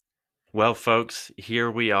Well, folks,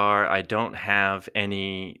 here we are. I don't have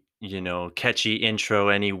any, catchy intro,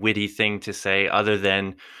 any witty thing to say other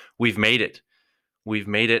than we've made it. We've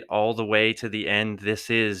made it all the way to the end. This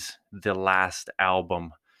is the last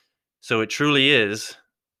album. So it truly is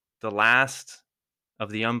the last of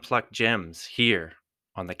the Unplugged Gems here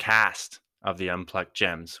on the cast of the Unplugged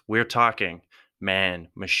Gems. We're talking Man,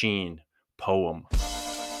 Machine, Poem.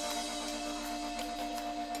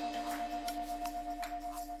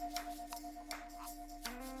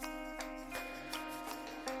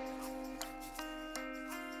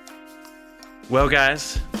 Well,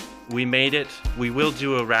 guys, we made it. We will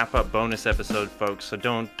do a wrap-up bonus episode, folks. So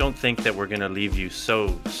don't think that we're gonna leave you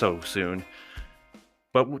so soon.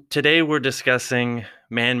 But today we're discussing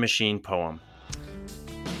Man Machine Poem,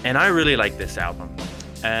 and I really like this album.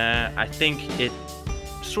 I think it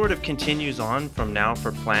sort of continues on from Now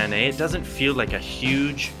for Plan A. It doesn't feel like a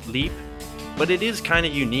huge leap, but it is kind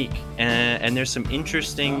of unique, and there's some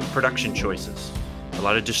interesting production choices. A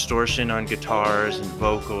lot of distortion on guitars and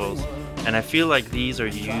vocals, and I feel like these are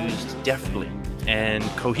used deftly and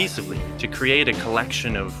cohesively to create a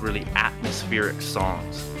collection of really atmospheric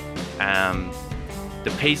songs.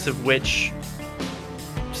 The pace of which,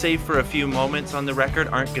 save for a few moments on the record,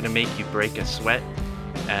 aren't going to make you break a sweat.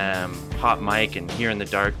 Hot Mic and Here in the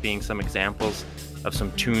Dark being some examples of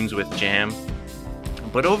some tunes with jam.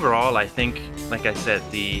 But overall, I think, like I said,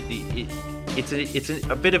 it's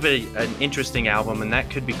a bit of an interesting album, and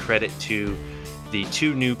that could be credit to the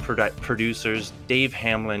two new producers, Dave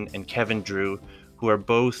Hamlin and Kevin Drew, who are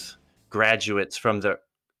both graduates from the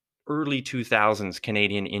early 2000s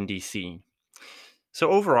Canadian indie scene.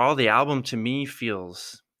 So overall, the album to me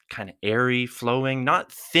feels kind of airy, flowing,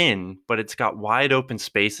 not thin, but it's got wide open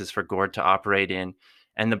spaces for Gord to operate in.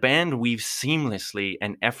 And the band weaves seamlessly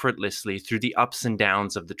and effortlessly through the ups and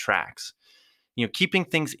downs of the tracks. Keeping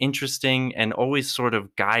things interesting and always sort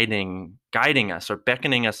of guiding us or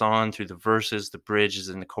beckoning us on through the verses, the bridges,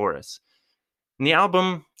 and the chorus. And the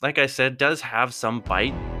album, like I said, does have some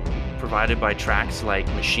bite provided by tracks like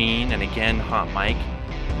Machine and again Hot Mic.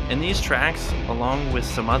 And these tracks, along with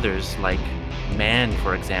some others like Man,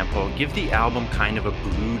 for example, give the album kind of a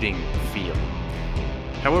brooding feel.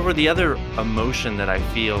 However, the other emotion that I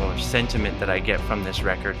feel or sentiment that I get from this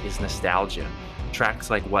record is nostalgia. Tracks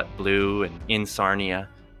like What Blue and In Sarnia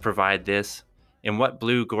provide this. In What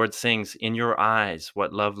Blue, Gord sings, "In your eyes,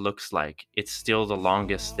 what love looks like. It's still the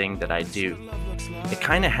longest thing that I do." It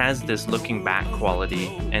kind of has this looking back quality,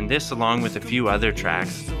 and this, along with a few other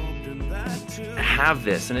tracks, have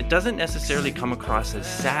this, and it doesn't necessarily come across as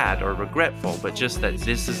sad or regretful, but just that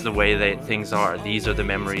this is the way that things are. These are the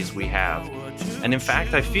memories we have. And in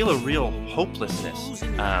fact, I feel a real hopelessness,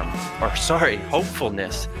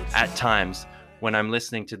 hopefulness at times when I'm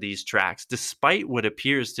listening to these tracks, despite what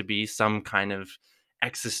appears to be some kind of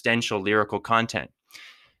existential lyrical content.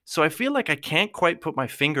 So I feel like I can't quite put my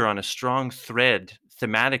finger on a strong thread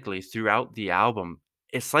thematically throughout the album.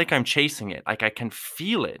 It's like I'm chasing it, like I can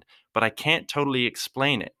feel it, but I can't totally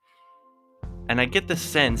explain it. And I get the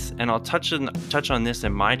sense, and I'll touch on this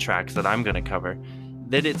in my tracks that I'm going to cover,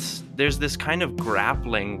 that there's this kind of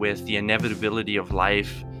grappling with the inevitability of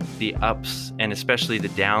life, the ups and especially the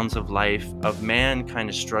downs of life, of man kind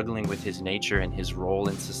of struggling with his nature and his role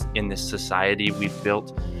in this society we've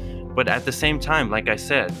built. But at the same time, like I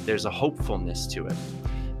said, there's a hopefulness to it.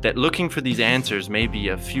 That looking for these answers may be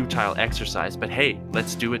a futile exercise, but hey,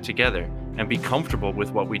 let's do it together and be comfortable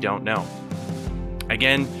with what we don't know.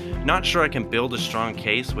 Again, not sure I can build a strong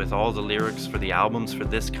case with all the lyrics for the albums for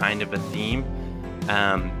this kind of a theme.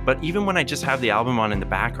 But even when I just have the album on in the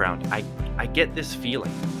background, I get this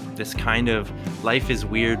feeling, this kind of life is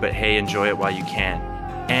weird, but hey, enjoy it while you can.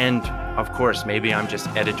 And of course, maybe I'm just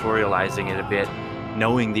editorializing it a bit,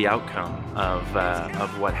 knowing the outcome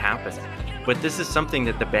of what happened. But this is something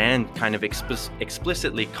that the band kind of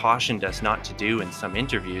explicitly cautioned us not to do in some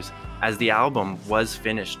interviews, as the album was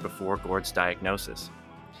finished before Gord's diagnosis.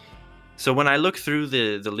 So when I look through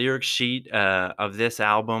the lyric sheet of this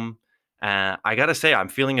album, I gotta say, I'm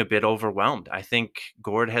feeling a bit overwhelmed. I think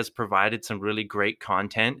Gord has provided some really great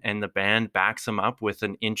content, and the band backs him up with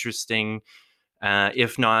an interesting,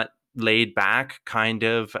 if not laid back, kind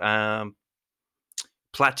of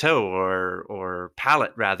plateau or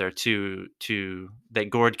palette rather to that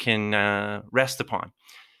Gord can rest upon.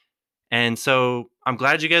 And so I'm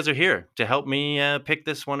glad you guys are here to help me pick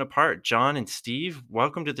this one apart. John and Steve,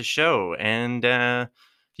 welcome to the show, and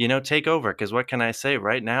take over, because what can I say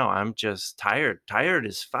right now? I'm just tired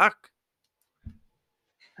as fuck.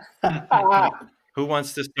 Who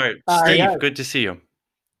wants to start? Yeah, Steve, good to see you.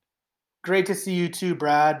 great to see you too,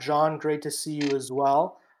 Brad. John, great to see you as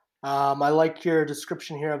well. I like your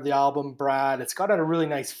description here of the album, Brad. It's got a really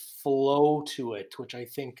nice flow to it, which I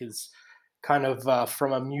think is kind of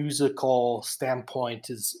from a musical standpoint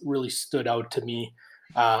is really stood out to me.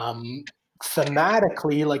 Um,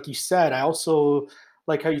 Thematically, like you said, I also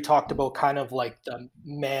like how you talked about kind of like the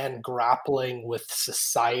man grappling with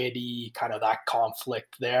society, kind of that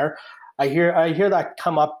conflict there. I hear that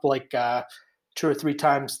come up like two or three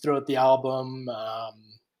times throughout the album.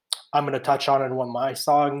 I'm going to touch on it in one of my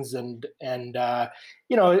songs, and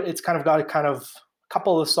it's kind of got a kind of a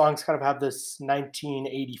couple of the songs kind of have this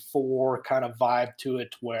 1984 kind of vibe to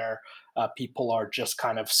it, where people are just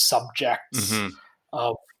kind of subjects Hmm.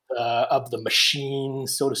 of of the machine,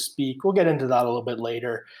 so to speak. We'll get into that a little bit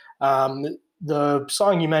later. Um, the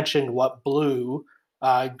song you mentioned, "What Blue,"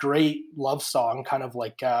 great love song, kind of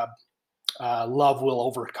like "Love Will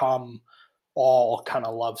Overcome All" kind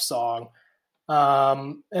of love song.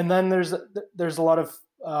 And then there's a lot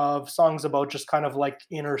of songs about just kind of like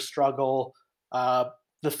inner struggle, uh,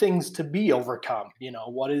 the things to be overcome.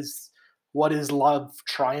 What is love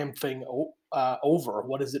triumphing over?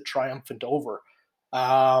 What is it triumphant over?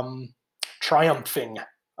 Um, Triumphing.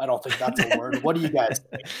 I don't think that's a word. What do you guys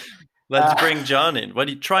think? Let's Uh, bring John in. What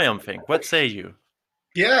are you triumphing? What say you?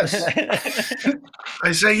 Yes,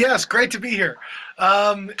 I say yes. Great to be here.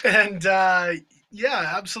 And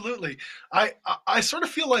Yeah, absolutely. I sort of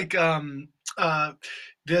feel like uh,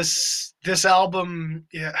 this album,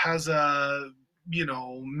 it has a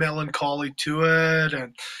melancholy to it,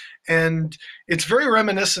 and it's very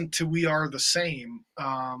reminiscent to "We Are the Same."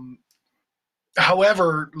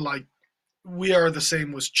 However, like "We Are the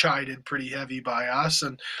Same" was chided pretty heavy by us,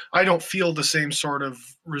 and I don't feel the same sort of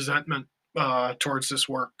resentment towards this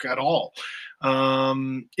work at all.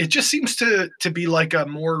 It just seems to be like a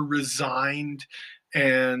more resigned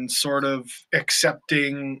and sort of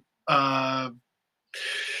accepting. I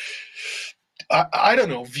don't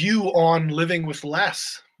know, view on living with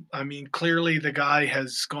less. I mean, clearly the guy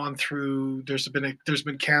has gone through. There's been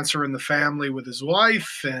cancer in the family with his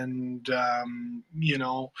wife, and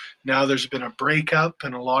now there's been a breakup,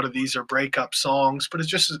 and a lot of these are breakup songs. But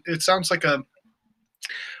it sounds like a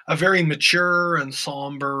very mature and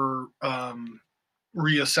somber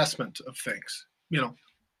reassessment of things. You know,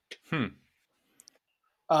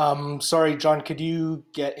 Hmm. sorry, John. Could you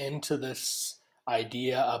get into this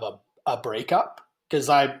idea of a breakup? Because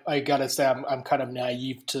I gotta say I'm kind of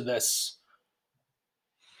naive to this.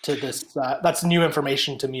 That's new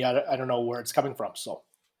information to me. I don't know where it's coming from. So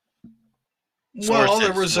well,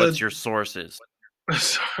 there Sources. was a What's your sources?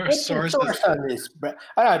 what's your sources. source on this?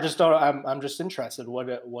 I just don't. I'm just interested. What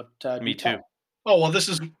do Me tell? too. Oh well, this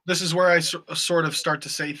is where I sort of start to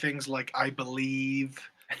say things like "I believe"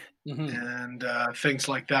 Hmm. and things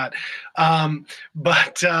like that. Um,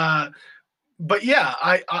 but uh, but yeah,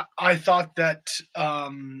 I thought that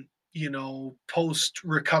post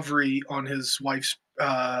recovery on his wife's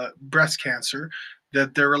breast cancer,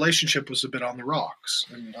 that their relationship was a bit on the rocks,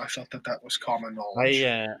 and I thought that that was common knowledge.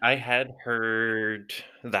 I had heard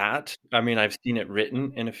that. I mean, I've seen it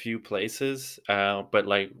written in a few places, but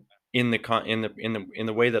like in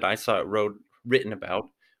the way that I saw it written about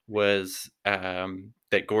was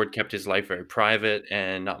that Gord kept his life very private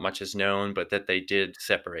and not much is known, but that they did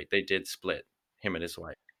separate, they did split, him and his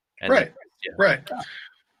wife, and that Right, yeah. right.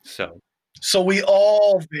 So So we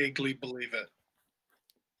all vaguely believe it.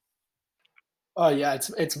 Oh yeah,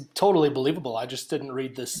 it's totally believable. I just didn't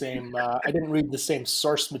read the same. I didn't read the same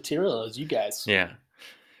source material as you guys. yeah.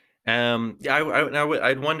 Yeah,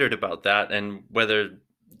 I'd wondered about that and whether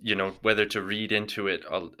whether to read into it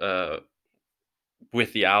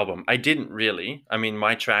with the album. I didn't really. I mean,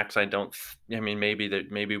 my tracks, I don't. I mean,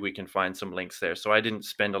 maybe we can find some links there. So I didn't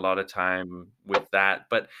spend a lot of time with that,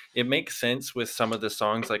 but it makes sense with some of the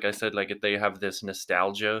songs. Like I said, like they have this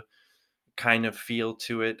nostalgia kind of feel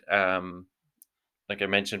to it. Like I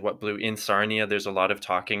mentioned, what Blue in Sarnia, there's a lot of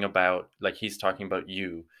talking about, like he's talking about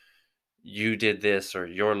you did this, or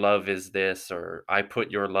your love is this, or I put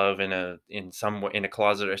your love in some way in a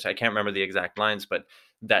closet, or I can't remember the exact lines, but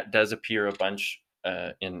that does appear a bunch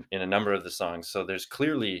in a number of the songs. So there's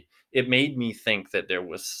clearly, it made me think that there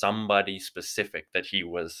was somebody specific that he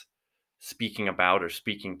was speaking about or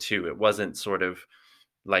speaking to. It wasn't sort of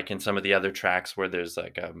like in some of the other tracks where there's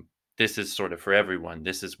like this is sort of for everyone.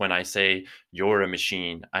 This is when I say you're a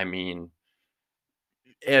machine, I mean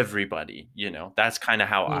everybody, that's kind of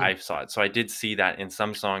how Mm. I saw it. So I did see that in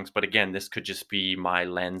some songs, but again, this could just be my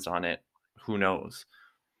lens on it. Who knows?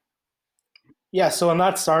 Yeah, so in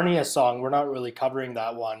that Sarnia song, we're not really covering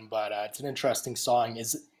that one, but it's an interesting song.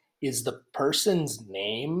 Is the person's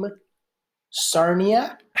name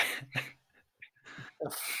Sarnia? the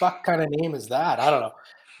fuck kind of name is that? I don't know.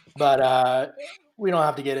 But we don't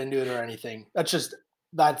have to get into it or anything.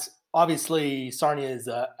 That's obviously Sarnia is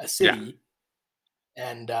a Yeah. city,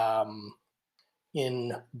 and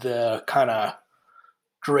in the kind of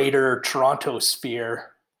greater Toronto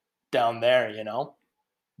sphere down there,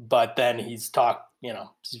 But then he's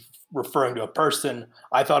he's referring to a person.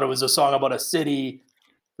 I thought it was a song about a city.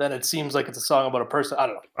 Then it seems like it's a song about a person. I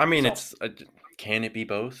don't know. I mean, So it's can it be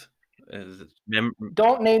both? Is it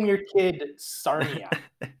don't name your kid Sarnia.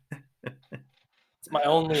 It's my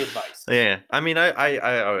only advice. Yeah, I mean,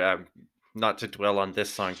 not to dwell on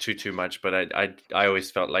this song too much, but I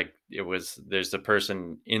always felt like there's a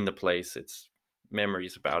person in the place. It's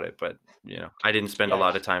memories about it, but I didn't spend a Yeah,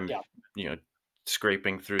 lot of time, yeah, you know,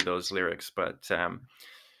 scraping through those lyrics. But yeah,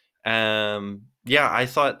 I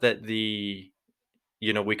thought that we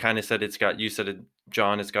kind of said you said it,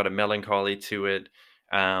 John, it's got a melancholy to it.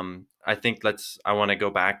 I think I want to go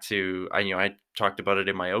back to, I talked about it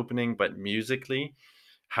in my opening, but musically,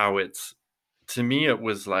 how it's, to me, it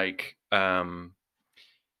was like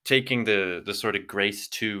taking the sort of Grace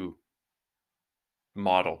 2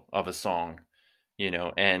 model of a song,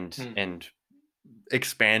 and Hmm.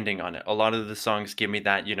 expanding on it. A lot of the songs give me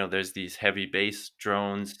that, there's these heavy bass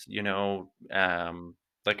drones,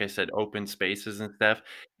 like I said, open spaces and stuff.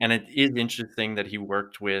 And it is interesting that he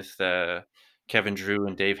worked with Kevin Drew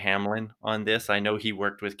and Dave Hamlin on this. I know he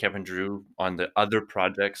worked with Kevin Drew on the other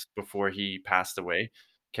projects before he passed away.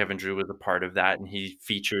 Kevin Drew was a part of that, and he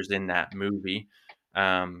features in that movie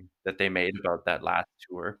that they made about that last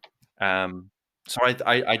tour. So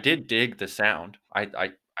I did dig the sound.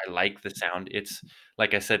 I like the sound. It's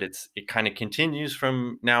like I said, it kind of continues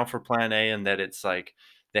from Now for Plan A, and that it's like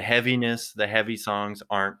the heaviness, the heavy songs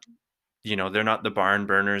aren't, they're not the barn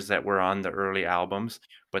burners that were on the early albums,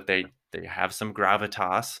 but they have some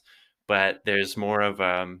gravitas. But there's more of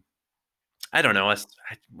I don't know,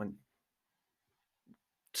 when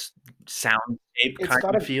s- soundscape it's kind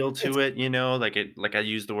got of a feel it's to it, like I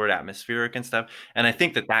use the word atmospheric and stuff. And I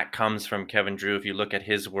think that comes from Kevin Drew. If you look at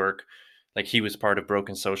his work, like he was part of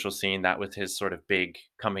Broken Social Scene, that was his sort of big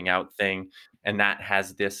coming out thing, and that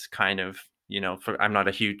has this kind of, I'm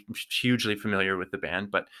not hugely familiar with the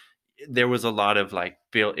band, but there was a lot of like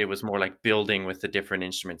build. It was more like building with the different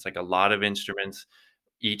instruments, like a lot of instruments,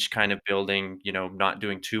 each kind of building, not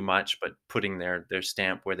doing too much, but putting their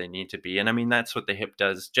stamp where they need to be. And I mean, that's what the hip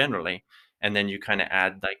does generally. And then you kind of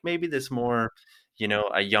add like maybe this more,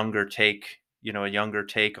 a younger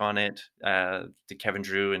take on it. The Kevin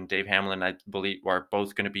Drew and Dave Hamlin, I believe, are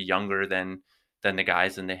both going to be younger than the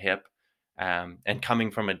guys in the hip, and coming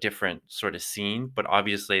from a different sort of scene. But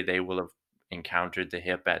obviously, they will have encountered the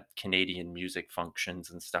hip at Canadian music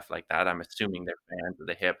functions and stuff like that. I'm assuming they're fans of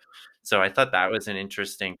the hip. So I thought that was an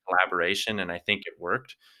interesting collaboration, and I think it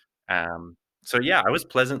worked. So yeah, I was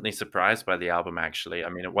pleasantly surprised by the album, actually. I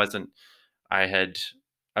mean, it wasn't I had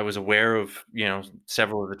I was aware of,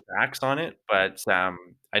 several of the tracks on it, but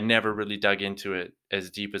I never really dug into it as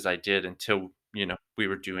deep as I did until, we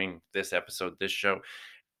were doing this show.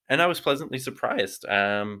 And I was pleasantly surprised.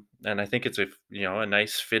 And I think it's a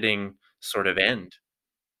nice fitting sort of end.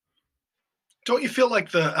 Don't you feel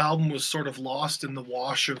like the album was sort of lost in the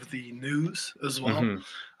wash of the news as well? Mhm.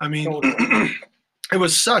 I mean, totally. it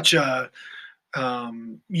was such a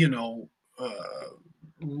um, you know, uh,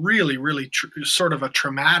 really, really sort of a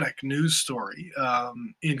traumatic news story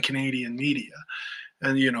in Canadian media.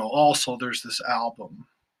 And, also there's this album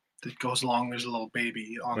that goes along. There's a little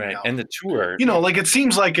baby on the Right. And album. the tour Like it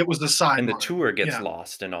seems like it was the And the sideline. tour gets Yeah.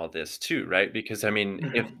 lost in all this too, right? Because I mean,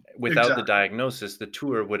 if Hmm. without the Exactly. diagnosis, the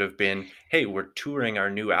tour would have been, "Hey, we're touring our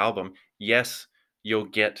new album. Yes, you'll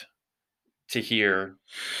get to hear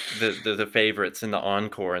the favorites and the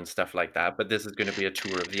encore and stuff like that, but this is going to be a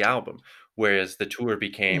tour of the album." Whereas the tour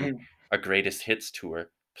became Hmm. a greatest hits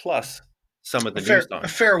tour plus some of A the new a songs. Yeah.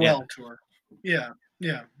 farewell tour. Yeah.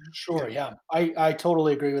 Yeah. Sure, Yeah. yeah. I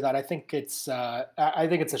totally agree with that. I think I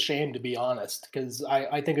think it's a shame, to be honest, because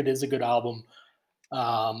I think it is a good album.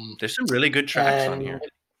 Um There's some really good tracks on and here.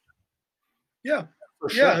 Yeah. for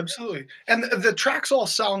Yeah, sure. absolutely. And the tracks all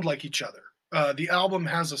sound like each other. The album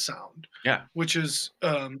has a sound, Yeah. which is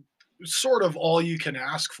sort of all you can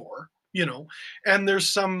ask for, And there's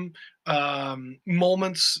some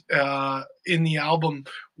moments in the album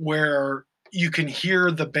where you can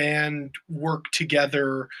hear the band work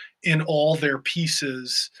together in all their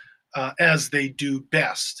pieces as they do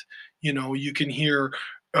best. You can hear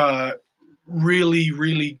uh, really,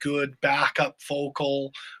 really good backup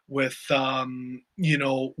vocal with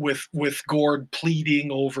with Gord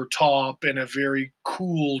pleading over top and a very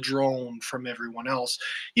cool drone from everyone else.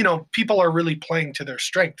 People are really playing to their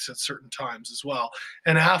strengths at certain times as well.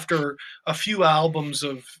 And after a few albums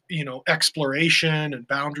of exploration and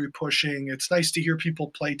boundary pushing, it's nice to hear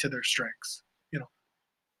people play to their strengths.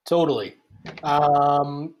 Totally.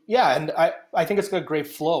 Yeah, and I think it's got a great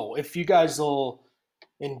flow. If you guys will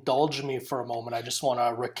indulge me for a moment, I just want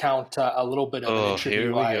to recount a little bit of an Oh, here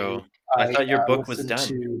interview we I go. I thought your book was listened done.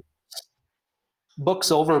 to.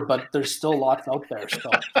 Book's over, but there's still lots out there. So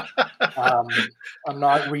um, I'm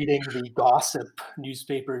not reading the gossip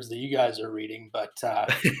newspapers that you guys are reading, but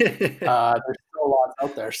there's still lots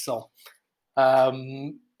out there. So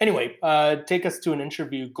anyway, take us to an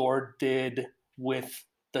interview Gord did with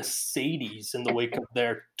the Sadies in the wake of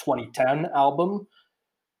their 2010 album,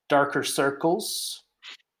 Darker Circles,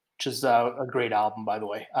 which is a great album, by the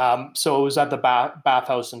way. So it was at the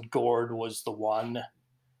bathhouse, and Gord was the one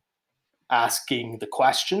asking the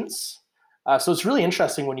questions. So it's really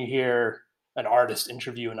interesting when you hear an artist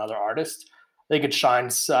interview another artist. I think it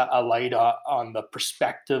shines a light on the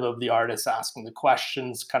perspective of the artist asking the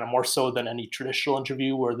questions, kind of more so than any traditional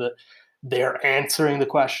interview where they're answering the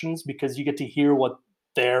questions, because you get to hear what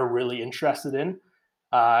they're really interested in,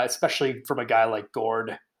 especially from a guy like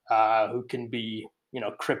Gord, who can be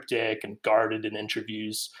cryptic and guarded in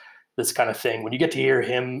interviews, this kind of thing. When you get to hear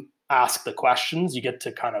him ask the questions, you get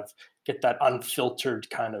to kind of get that unfiltered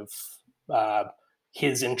kind of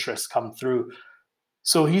his interest come through.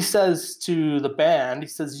 So he says to the band, he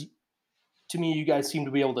says, to me, you guys seem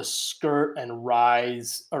to be able to skirt and ride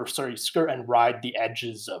the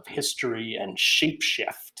edges of history and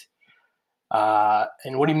shapeshift.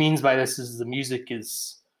 And what he means by this is the music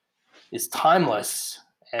is timeless,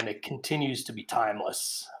 and it continues to be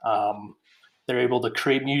timeless. They're able to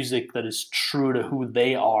create music that is true to who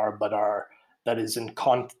they are, but that is in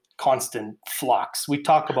constant flux. We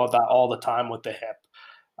talk about that all the time with the hip.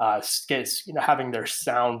 Having their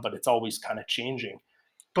sound, but it's always kind of changing.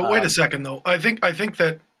 But wait a second, though. I think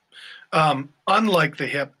that unlike the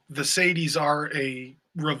hip, the Sadies are a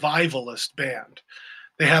revivalist band.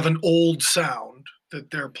 They have an old sound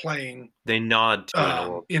that they're playing. They nod to an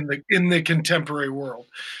old in the contemporary world.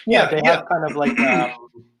 Yeah, they have kind of like.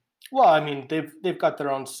 Well, I mean, they've got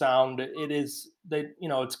their own sound. It's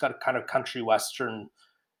got kind of country western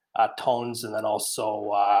tones, and then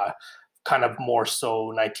also kind of more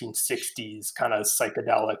so 1960s kind of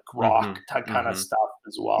psychedelic rock kind of stuff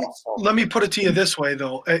as well. So let me put it to you this way,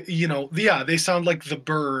 though. They sound like the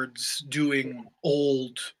Byrds doing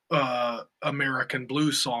old American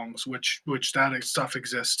blues songs, which that stuff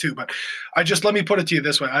exists too. But let me put it to you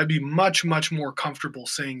this way: I'd be much, much more comfortable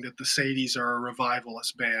saying that the Sadies are a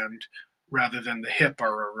revivalist band rather than the Hip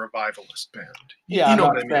are a revivalist band. I'm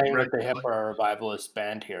not saying that the Hip are a revivalist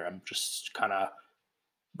band here. I'm just kind of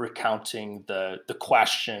recounting the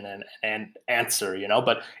question and answer,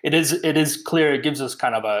 but it is clear. It gives us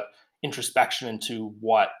kind of a introspection into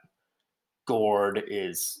what Gord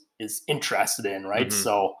is interested in, right?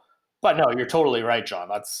 So, but no, you're totally right, John.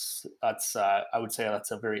 That's I would say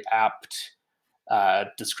that's a very apt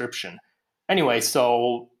description. Anyway,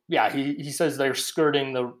 so yeah, he says they're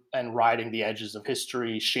skirting and riding the edges of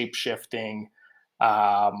history, shape shifting,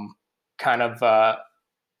 kind of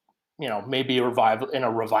maybe a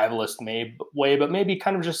revivalist way, but maybe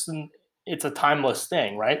kind of just it's a timeless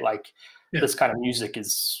thing, right? Like this kind of music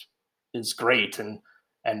is great, and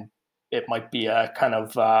it might be a kind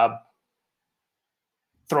of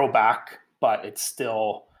throwback, but it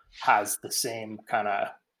still has the same kind of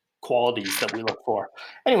qualities that we look for.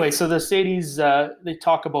 Anyway, so the Sadies, they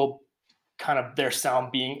talk about kind of their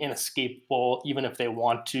sound being inescapable. Even if they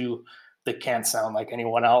want to, they can't sound like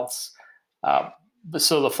anyone else.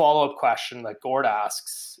 So the follow-up question that Gord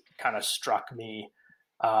asks kind of struck me,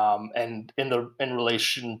 and in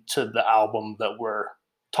relation to the album that we're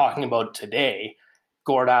talking about today,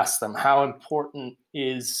 Gord asks them, how important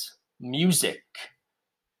is music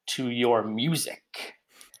to your music?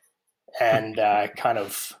 And kind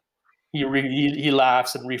of he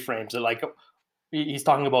laughs and reframes it like he's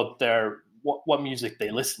talking about what music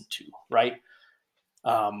they listen to, right?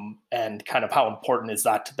 And kind of how important is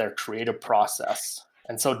that to their creative process.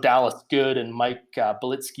 And so Dallas Good and Mike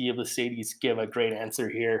Belitsky of the Sadies give a great answer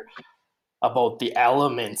here about the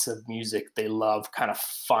elements of music they love kind of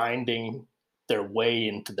finding their way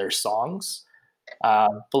into their songs.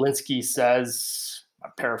 Belitsky says, I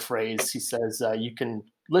paraphrase, he says, you can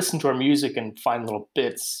listen to our music and find little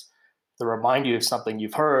bits that remind you of something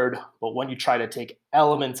you've heard, but when you try to take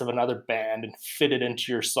elements of another band and fit it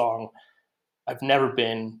into your song, I've never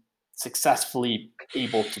been successfully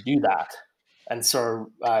able to do that. And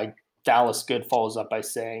so Dallas Good follows up by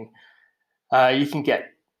saying,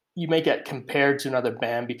 you may get compared to another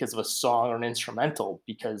band because of a song or an instrumental,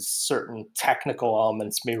 because certain technical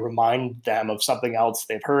elements may remind them of something else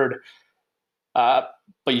they've heard. But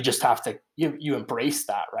you just have to you embrace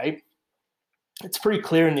that, right? It's pretty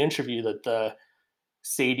clear in the interview that the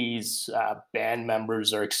Sadie's band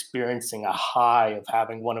members are experiencing a high of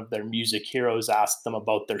having one of their music heroes ask them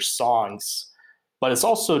about their songs. But it's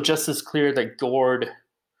also just as clear that Gord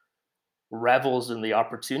revels in the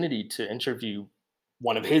opportunity to interview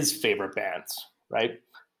one of his favorite bands, right?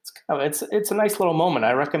 It's a nice little moment.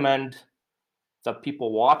 I recommend that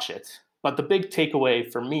people watch it. But the big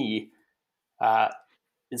takeaway for me uh,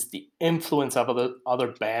 is the influence of other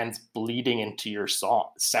bands bleeding into your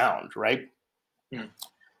sound, right? Mm.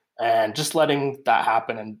 And just letting that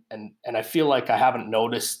happen. And I feel like I haven't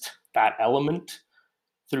noticed that element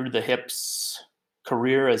through the Hips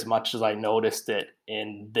career as much as I noticed it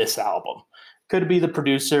in this album. Could be the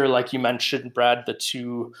producer, like you mentioned, Brad, the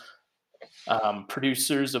two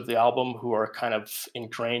producers of the album who are kind of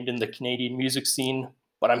ingrained in the Canadian music scene.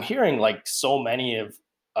 But I'm hearing like so many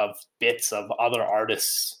of bits of other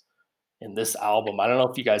artists in this album. I don't know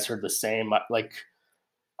if you guys heard the same. Like,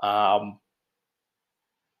 um,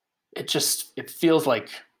 it feels like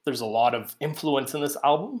there's a lot of influence in this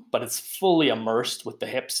album, but it's fully immersed with the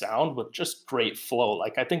hip sound with just great flow.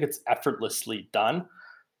 Like I think it's effortlessly done,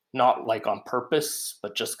 not like on purpose,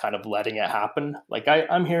 but just kind of letting it happen. Like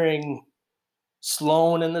I'm hearing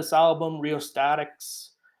Sloan in this album, Rio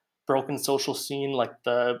Statics, Broken Social Scene, like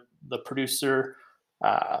the producer,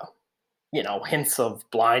 uh, hints of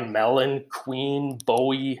Blind Melon, Queen,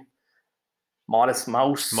 Bowie, Modest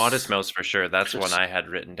Mouse. Modest Mouse for sure. That's Just, one I had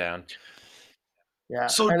written down. yeah.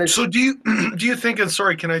 So do you think? And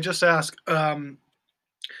sorry, can I just ask?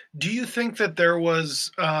 Do you think that there was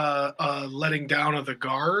a letting down of the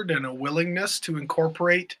guard and a willingness to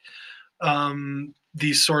incorporate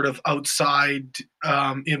these sort of outside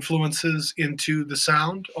influences into the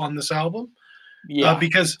sound on this album? Yeah.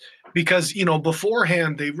 Because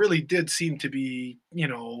beforehand they really did seem to be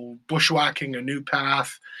bushwhacking a new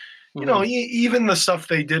path. Mhm. Even the stuff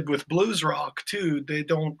they did with blues rock too, they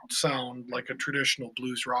don't sound like a traditional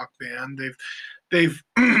blues rock band. They've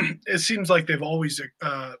it seems like they've always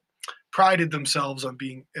prided themselves on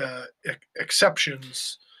being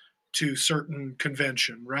exceptions to certain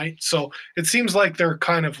convention, right? So it seems like they're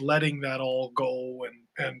kind of letting that all go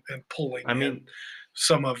and pulling I in mean,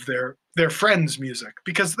 some of their friends' music,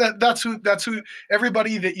 because that's who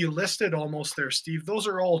everybody that you listed almost there, Steve. Those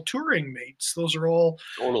are all touring mates. Those are all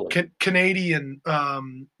Totally. Canadian,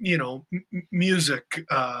 music.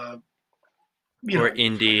 or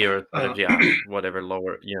indie or kind Uh, of, yeah, whatever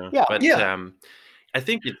lower, Yeah. but yeah, I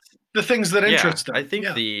think it's, the things that yeah, interest them. I think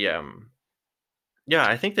Yeah. yeah,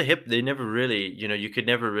 I think the Hip, they never really, you could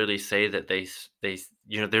never really say that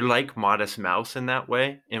they're like Modest Mouse in that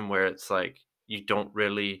way, in where it's like you don't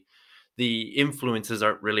really, the influences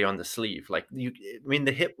aren't really on the sleeve. Like I mean,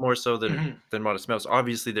 the Hip more so Mm-hmm. than Modest Mouse.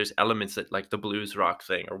 Obviously, there's elements that like the blues rock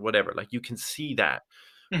thing or whatever. Like you can see that,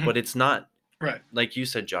 Mm-hmm. but it's not Right. like you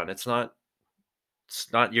said, John. It's not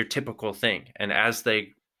your typical thing. And as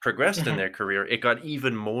they progressed in Mm-hmm. their career, it got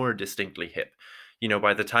even more distinctly hip.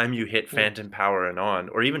 By the time you hit Mm. Phantom Power and on,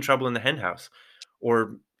 or even Trouble in the Hen House,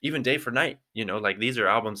 or even Day for Night, like these are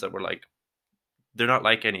albums that were like, they're not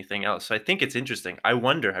like anything else. So I think it's interesting. I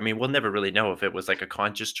wonder, I mean, we'll never really know if it was like a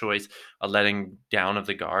conscious choice, a letting down of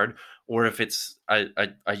the guard, or if it's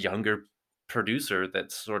a younger producer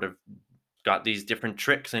that's sort of got these different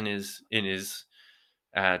tricks in his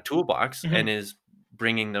toolbox Mm-hmm. and is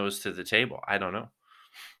bringing those to the table. I don't know.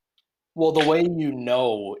 Well, the way you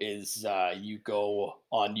know is you go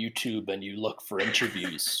on YouTube and you look for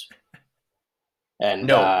interviews. And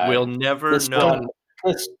No, we'll never this know. one,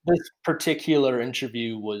 this particular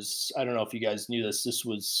interview was, I don't know if you guys knew this. This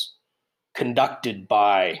was conducted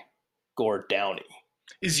by Gord Downey.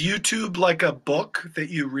 Is YouTube like a book that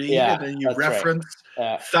you read Yeah, and then you that's right. reference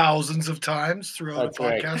Yeah, thousands of times throughout a that's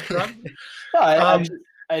right. podcast run? No, Um,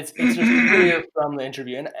 it's just clear from the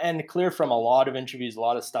interview, and clear from a lot of interviews, a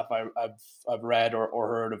lot of stuff I've read or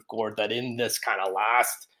heard of Gord, that in this kind of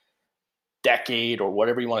last decade or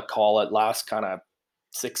whatever you want to call it, last kind of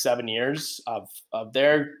 6-7 years of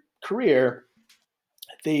their career,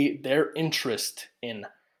 their interest in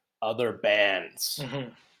other bands,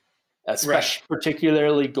 mhm. especially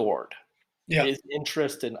particularly Gord, Yeah. his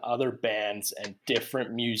interest in other bands and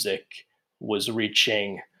different music was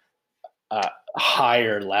reaching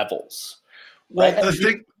higher levels. Well,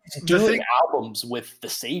 Right? He's the doing thing, albums with the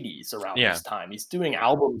Sadies around Yeah. this time. He's doing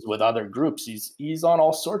albums with other groups. He's on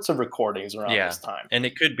all sorts of recordings around Yeah. this time. And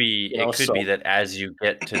it could So be that as you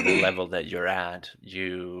get to the level that you're at,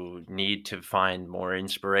 you need to find more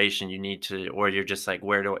inspiration. You need to, or you're just like,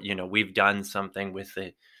 where do we've done something with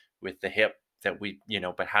the hip that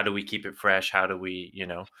but how do we keep it fresh? How do we?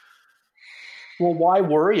 well, why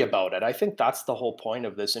worry about it? I think that's the whole point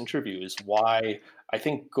of this interview is why I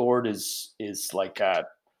think Gord is like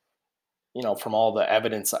from all the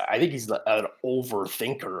evidence, I think he's an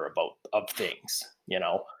overthinker of things.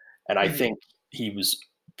 And I Mhm. think he was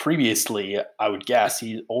previously, I would guess,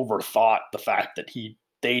 he overthought the fact that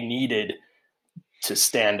they needed to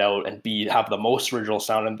stand out and have the most original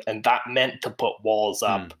sound, and that meant to put walls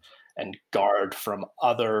up and guard from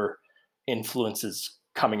other influences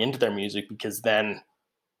coming into their music, because then,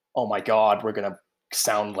 oh my God, we're gonna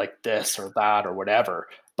sound like this or that or whatever.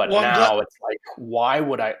 But well, I'm glad. now it's like,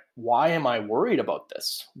 why am I worried about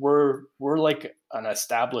this? We're like an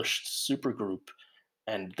established supergroup,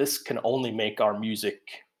 and this can only make our music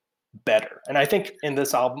better. And I think in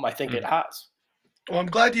this album, I think it has. Well, I'm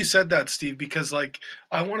glad you said that, Steve, because like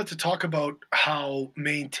I wanted to talk about how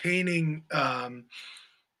maintaining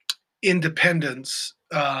independence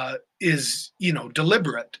is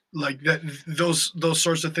deliberate, like that, those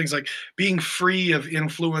sorts of things, like being free of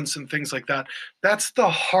influence and things like that. That's the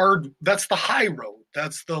high road,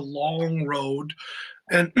 that's the long road,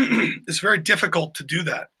 and it's very difficult to do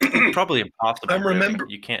that. Probably impossible, I'm really. remember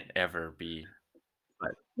You can't ever be,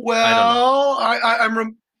 but I don't know.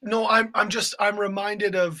 Well, no, I'm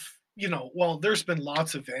reminded of, well, there's been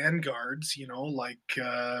lots of vanguards, like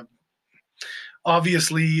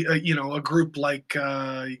obviously, a group like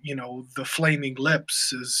the Flaming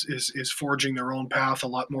Lips is forging their own path a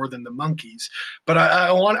lot more than the Monkees. But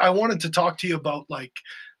I wanted to talk to you about, like,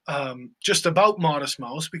 just about Modest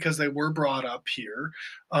Mouse, because they were brought up here,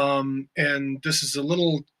 and this is a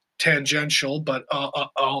little tangential, but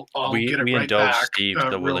I'll We get it we right indulge back Steve, so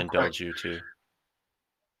we'll real quick. indulge you too.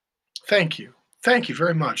 Thank you. Thank you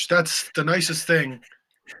very much. That's the nicest thing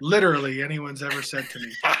literally anyone's ever said to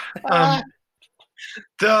me. Um,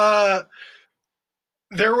 the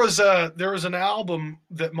there was an album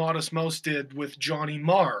that Modest Mouse did with Johnny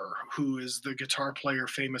Marr, who is the guitar player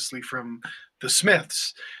famously from the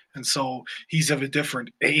Smiths, and so he's of a different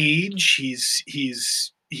age.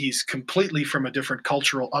 He's completely from a different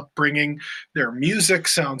cultural upbringing. Their music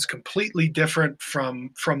sounds completely different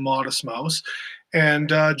from Modest Mouse. And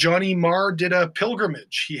Johnny Marr did a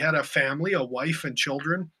pilgrimage. He had a family, a wife and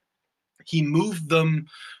children. He moved them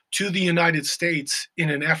to the United States in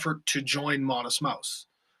an effort to join Modest Mouse,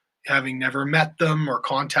 having never met them or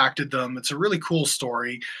contacted them. It's a really cool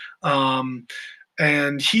story. Um,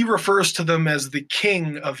 and he refers to them as the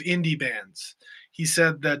king of indie bands. He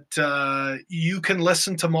said that you can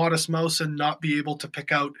listen to Modest Mouse and not be able to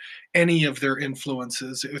pick out any of their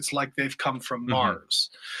influences. It's like they've come from Mhm. Mars.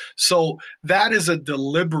 So that is a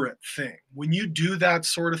deliberate thing. When you do that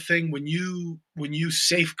sort of thing, when you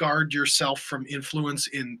safeguard yourself from influence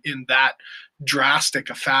in that drastic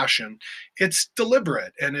a fashion, it's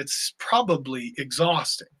deliberate and it's probably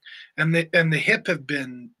exhausting. And the hip have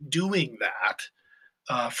been doing that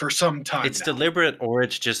for some time It's now, deliberate, or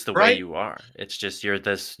it's just the way right? you are. It's just you're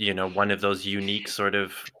this, one of those unique sort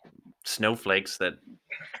of snowflakes that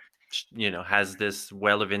has this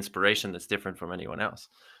well of inspiration that's different from anyone else.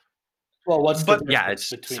 Well, what's the But Yeah,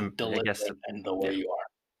 difference it's between some I guess deliberate and the way yeah. you are?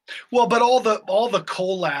 Well, but all the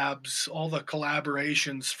collabs, all the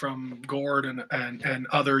collaborations from Gord and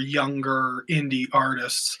other younger indie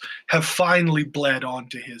artists have finally bled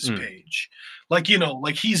onto his Mm. page. Like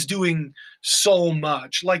he's doing so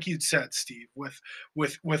much, like you said, Steve,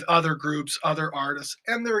 with other groups, other artists,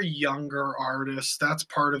 and they're younger artists. That's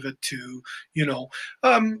part of it too. Well,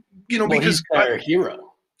 he's Because their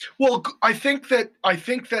hero. well, I think that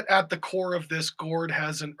at the core of this, Gord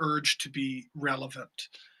has an urge to be relevant.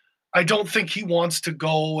 I don't think he wants to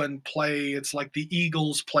go and play. It's like the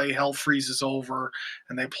Eagles play Hell Freezes Over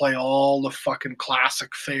and they play all the fucking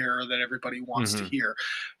classic fare that everybody wants to Mhm. hear.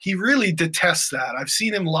 He really detests that. I've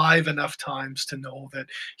seen him live enough times to know that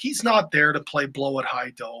he's not there to play Blow It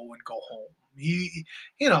High Dough and go home. He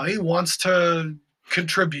wants to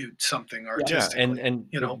contribute something Yeah. Yeah, and artistically, and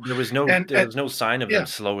you know. there was no And, there was no sign of them yeah,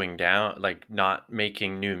 slowing down, like not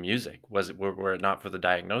making new music. Were it not for the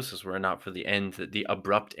diagnosis, were it not for the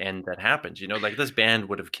abrupt end that happened, like this band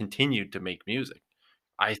would have continued to make music,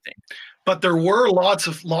 I think. but there were lots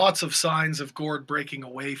of signs of Gord breaking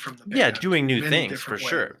away from the Yeah, band doing in new many things for different ways.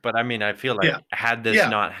 sure. But I mean, I feel like Yeah, had this yeah.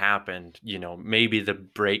 not happened, maybe the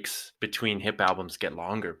breaks between hip albums get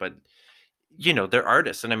longer, but they're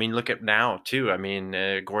artists, and I mean, look at now too. I mean,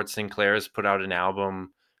 Gord Sinclair has put out an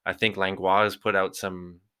album. I think Langlois has put out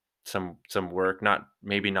some work, not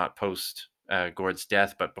maybe not post Gord's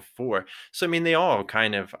death, but before. So I mean, they all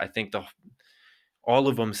kind of, I think all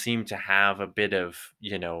of them seem to have a bit of,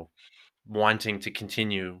 wanting to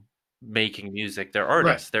continue making music. They're Right.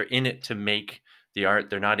 artists. They're in it to make the art.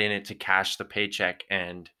 They're not in it to cash the paycheck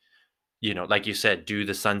and, like you said, do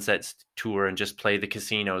the Sunsets tour and just play the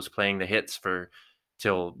casinos, playing the hits for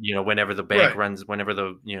till, whenever the bank Right. runs, whenever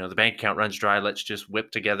the bank account runs dry, let's just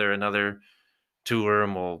whip together another tour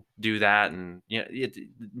and we'll do that. And it's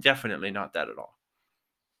definitely not that at all.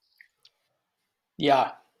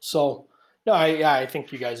 Yeah. So no, I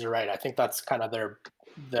think you guys are right. I think that's kind of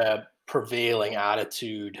the prevailing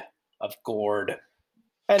attitude of Gord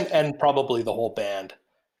and probably the whole band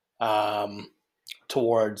um,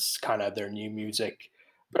 towards kind of their new music.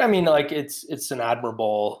 But I mean, like it's an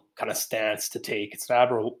admirable kind of stance to take. It's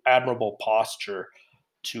an admirable posture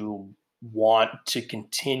to want to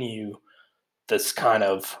continue this kind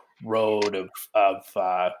of road of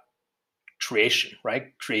creation,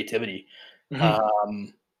 right? Creativity.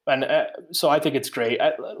 Mhm. And so I think it's great.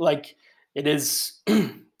 Like it is,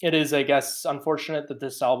 it is, I guess, unfortunate that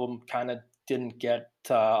this album kind of didn't get,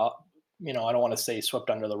 I don't want to say swept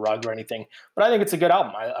under the rug or anything, but I think it's a good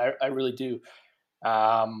album. I really do.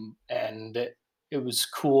 And it was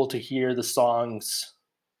cool to hear some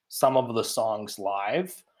of the songs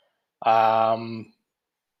live. Um,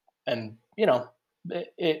 and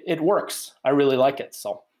it works. I really like it.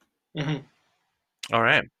 So Mhm. All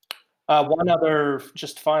right. one other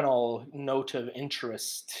just final note of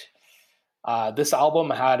interest. This album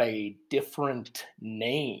had a different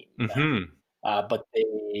name, Mm-hmm. but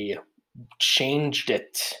they changed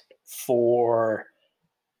it for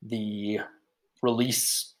the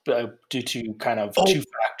release due to kind of Oh, two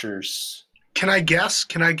factors. can I guess?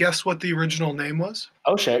 Can I guess what the original name was?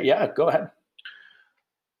 Oh shit! Yeah, go ahead.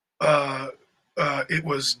 Uh, it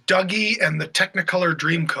was Dougie and the Technicolor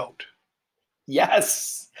Dreamcoat.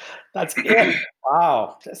 Yes, that's it.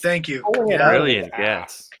 Wow, just Thank you. pulling it Yeah. out of the Brilliant ass.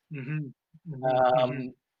 guess. Mhm. Mhm. Mhm.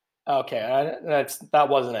 Um, okay, that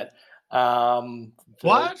wasn't it. The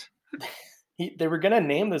What? they were gonna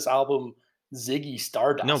name this album Ziggy No,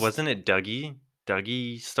 Stardust. wasn't it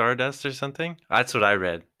Dougie Stardust or something? That's what I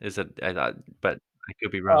read. Is it? I thought, but I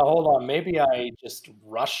could be wrong. Hold on, maybe I just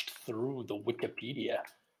rushed through the Wikipedia.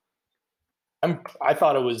 I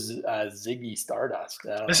thought it was Ziggy Stardust.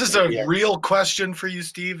 I don't This know. is a Maybe real question for you,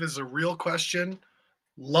 Steve. This is a real question.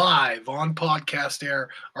 Live on podcast air.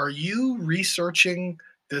 Are you researching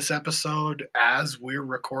this episode as we're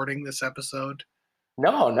recording this episode?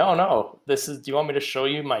 no, no, no. This is. Do you want me to show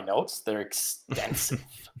you my notes? They're extensive.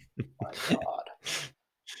 My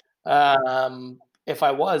God. If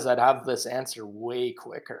I was, I'd have this answer way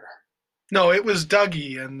quicker. No, it was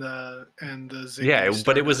Dougie and the Yeah, Ziggy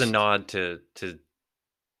but it was a Stardust. nod to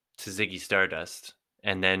Ziggy Stardust,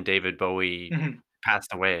 and then David Bowie Mhm.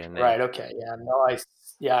 passed away, and then Right. Okay. Yeah. No.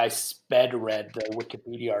 I sped read the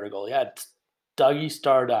Wikipedia article. Yeah. It's Dougie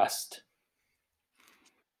Stardust.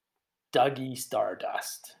 Dougie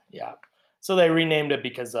Stardust. Yeah. So they renamed it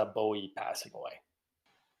because of Bowie passing away.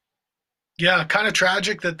 Yeah, kind of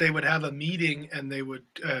tragic that they would have a meeting and they would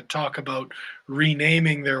talk about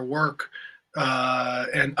renaming their work,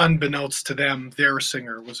 and unbeknownst to them, their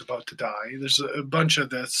singer was about to die. There's a bunch of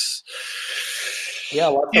this, Yeah.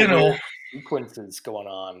 Lots you of know. weird sequences going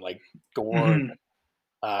on, like Gord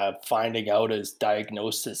Mhm. finding out his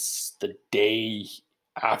diagnosis the day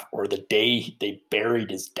after, or the day they buried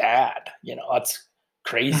his dad. That's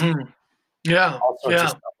crazy. Mhm. Yeah, All sorts of yeah.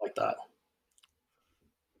 stuff like that.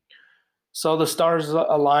 So the stars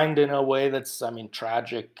aligned in a way that's, I mean,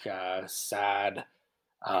 tragic, sad.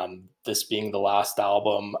 This being the last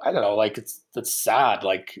album, I don't know, like that's sad.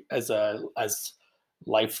 Like as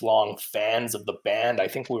lifelong fans of the band, I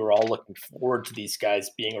think we were all looking forward to these guys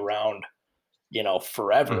being around,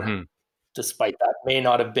 forever. Mhm. Despite that may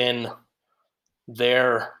not have been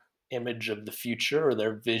their image of the future or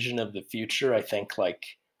their vision of the future. I think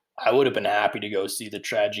like I would have been happy to go see the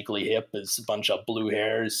Tragically Hip as a bunch of blue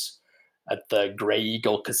hairs at the Grey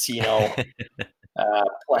Eagle Casino,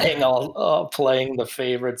 playing the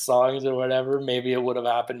favorite songs or whatever. Maybe it would have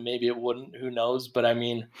happened, maybe it wouldn't. Who knows? But I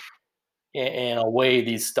mean, in a way,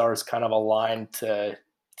 these stars kind of aligned to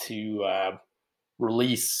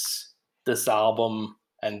release this album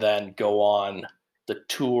and then go on the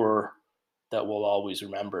tour that we'll always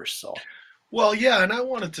remember. So Well, yeah, and I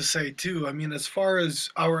wanted to say too. I mean, as far as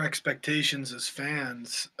our expectations as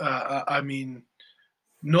fans, I mean,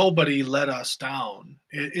 nobody let us down.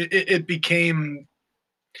 It became,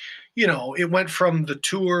 it went from the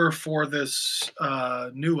tour for this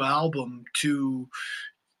new album to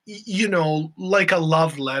like a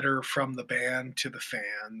love letter from the band to the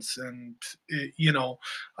fans. And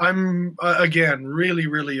I'm again really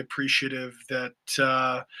really appreciative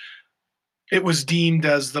that it was deemed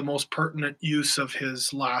as the most pertinent use of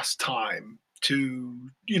his last time to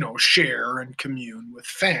share and commune with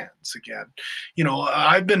fans again.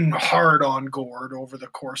 I've been hard on Gord over the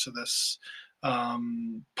course of this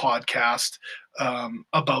podcast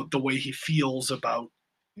about the way he feels about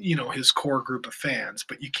his core group of fans,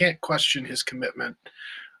 but you can't question his commitment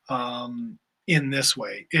in this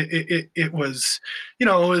way. It was,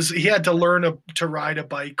 he had to learn to ride a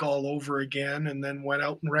bike all over again, and then went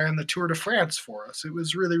out and ran the Tour de France for us. It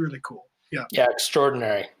was really really cool. Yeah. Yeah,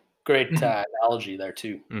 extraordinary. Great analogy there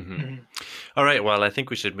too. All right, well, I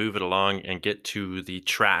think we should move it along and get to the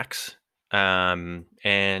tracks. And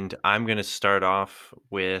I'm going to start off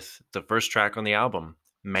with the first track on the album,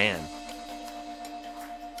 Man.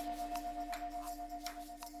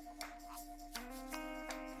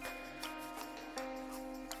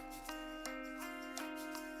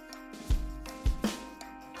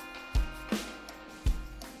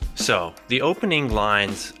 So, the opening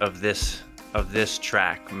lines of this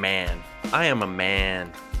track, Man, I am a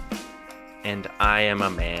man, and I am a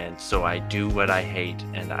man, so I do what I hate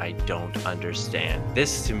and I don't understand.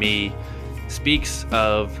 This to me speaks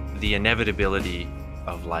of the inevitability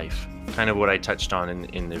of life, kind of what I touched on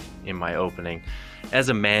in my opening. As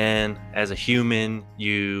a man, as a human,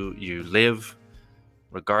 you live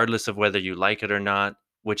regardless of whether you like it or not,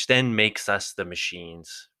 which then makes us the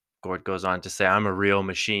machines. Gord goes on to say, I'm a real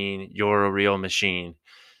machine, you're a real machine.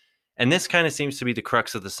 And this kind of seems to be the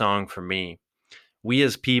crux of the song for me. We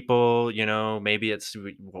as people, maybe it's,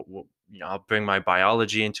 I'll bring my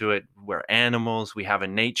biology into it. We're animals, we have a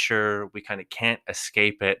nature, we kind of can't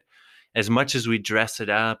escape it. As much as we dress it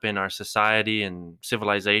up in our society and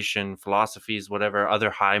civilization, philosophies, whatever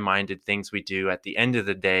other high-minded things we do, at the end of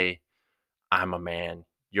the day, I'm a man,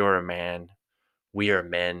 you're a man, we are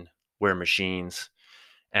men, we're machines.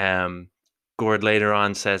 Um, Gord later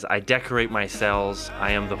on says, I decorate my cells,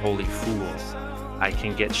 I am the holy fool. I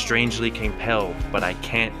can get strangely compelled, but I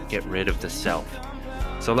can't get rid of the self.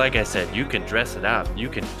 So like I said, you can dress it up, you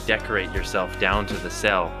can decorate yourself down to the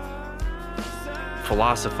cell,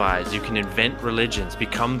 philosophize, you can invent religions,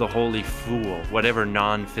 become the holy fool, whatever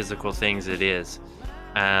non-physical things it is.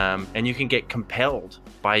 And you can get compelled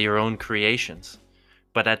by your own creations.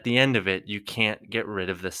 But at the end of it, you can't get rid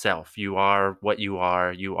of the self. You are what you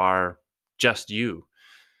are just you.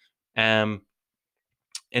 And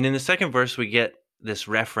in the second verse, we get this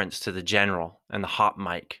reference to the general and the hot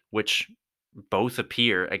mic, which both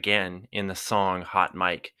appear again in the song Hot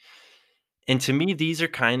Mic. And to me, these are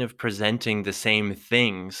kind of presenting the same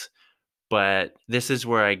things, but this is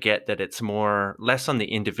where I get that it's less on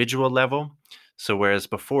the individual level. So whereas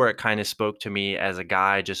before it kind of spoke to me as a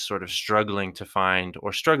guy just sort of struggling to find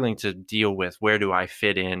or struggling to deal with, where do I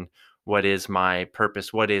fit in? What is my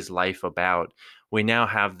purpose? What is life about? We now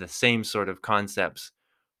have the same sort of concepts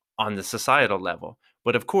on the societal level.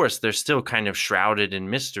 But of course, they're still kind of shrouded in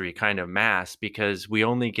mystery, kind of masked, because we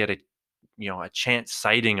only get a chance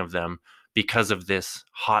sighting of them because of this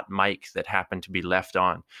hot mic that happened to be left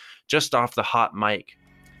on. Just off the hot mic,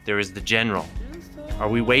 there is the general. Are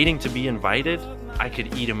we waiting to be invited? I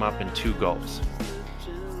could eat him up in 2 gulps.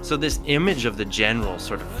 So this image of the general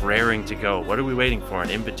sort of raring to go. What are we waiting for? An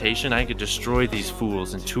invitation? I could destroy these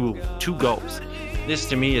fools in two gulps. This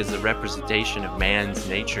to me is a representation of man's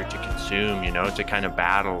nature to consume, to kind of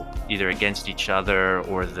battle either against each other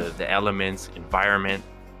or the elements, environment,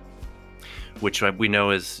 which we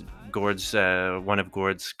know is one of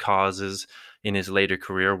Gord's causes in his later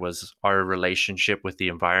career was our relationship with the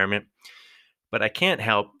environment. But I can't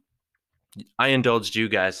help, I indulged you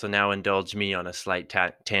guys, so now indulge me on a slight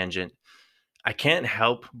tangent. I can't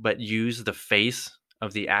help but use the face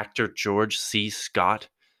of the actor George C. Scott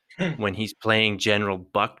when he's playing General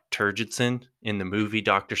Buck Turgidson in the movie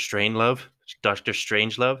Dr. Strangelove,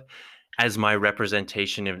 as my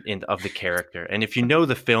representation of the character. And if you know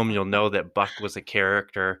the film, you'll know that Buck was a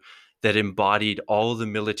character that embodied all the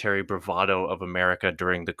military bravado of America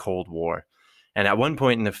during the Cold War. And at one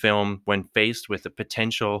point in the film, when faced with the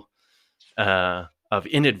potential of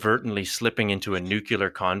inadvertently slipping into a nuclear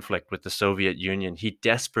conflict with the Soviet Union, he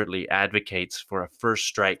desperately advocates for a first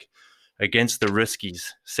strike against the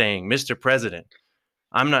Ruskies, saying, Mr. President,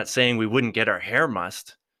 I'm not saying we wouldn't get our hair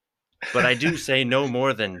mussed, but I do say no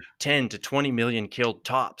more than 10 to 20 million killed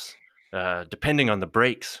tops, depending on the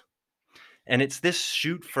breaks. And it's this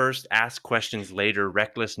shoot first, ask questions later,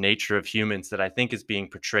 reckless nature of humans that I think is being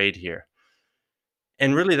portrayed here.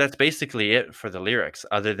 And really, that's basically it for the lyrics,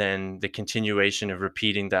 other than the continuation of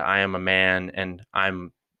repeating that I am a man and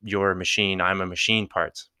I'm your machine, I'm a machine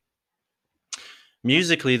parts.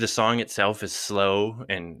 Musically, the song itself is slow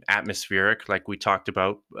and atmospheric, like we talked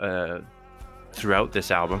about throughout this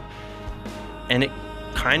album. And it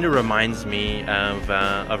kind of reminds me of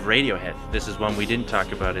Radiohead. This is one we didn't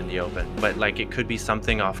talk about in the open, but like it could be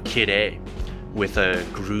something off Kid A, with a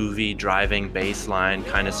groovy driving bass line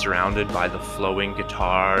kind of surrounded by the flowing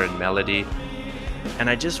guitar and melody. And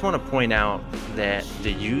I just want to point out that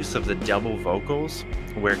the use of the double vocals,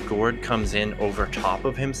 where Gord comes in over top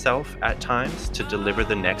of himself at times to deliver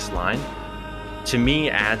the next line, to me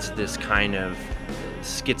adds this kind of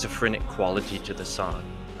schizophrenic quality to the song.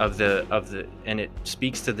 And it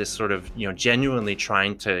speaks to this sort of, genuinely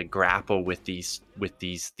trying to grapple with these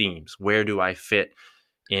themes. Where do I fit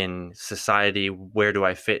in society? Where do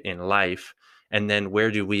I fit in life? And then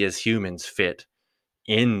where do we as humans fit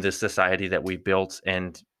in the society that we built,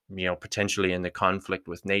 and potentially in the conflict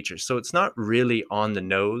with nature? So it's not really on the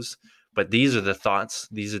nose, but these are the thoughts,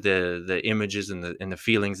 these are the images and the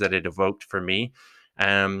feelings that it evoked for me.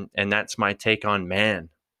 And that's my take on Man.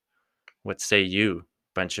 What say you,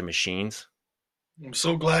 bunch of machines? I'm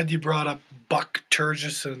so glad you brought up Buck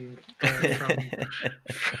Turgison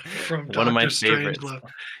from One of my Doctor favorites. Strangelove.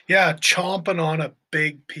 Yeah, chomping on a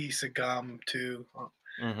big piece of gum too.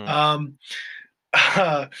 Mm-hmm.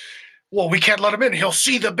 Well, we can't let him in. He'll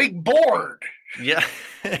see the big board. Yeah.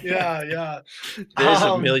 Yeah. There's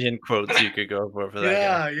a million quotes you could go for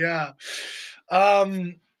that guy.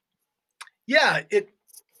 Yeah. It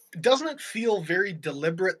doesn't feel very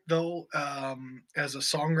deliberate though, as a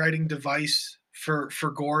songwriting device for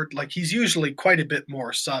Gord. Like he's usually quite a bit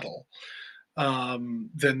more subtle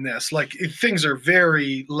than this. Like things are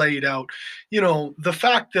very laid out. The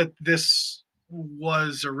fact that this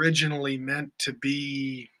was originally meant to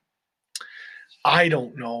be, I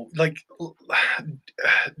don't know, like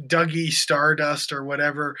Dougie Stardust or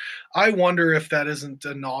whatever. I wonder if that isn't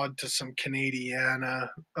a nod to some Canadiana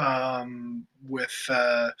with,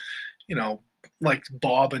 like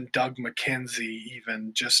Bob and Doug McKenzie,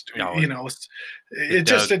 even just, No, it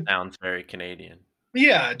Doug just, sounds very Canadian.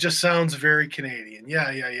 yeah, it just sounds very Canadian. Yeah,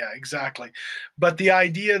 exactly. But the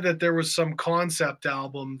idea that there was some concept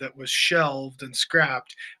album that was shelved and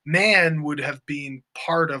scrapped, Man would have been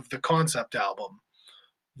part of the concept album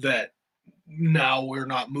that now we're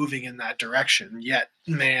not moving in that direction. Yet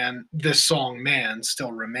this song Man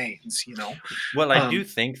still remains, Well, I do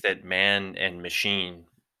think that Man and Machine,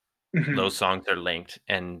 mhm. those songs are linked,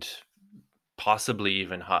 and possibly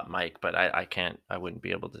even Hot Mic, but I wouldn't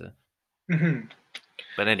be able to. Mhm.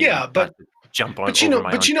 But anyway, Yeah, but jump on you over know,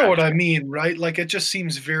 my but own you know what I track. mean, right? Like it just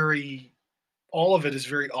seems all of it is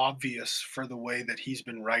very obvious for the way that he's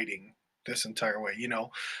been writing this entire way.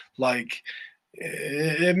 Like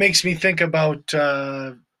it makes me think about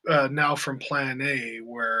Now from Plan A,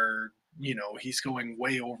 where he's going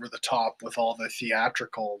way over the top with all the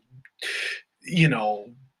theatrical, you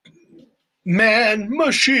know, man,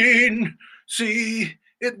 machine, see,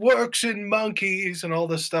 it works in monkeys and all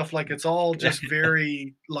this stuff. Like it's all just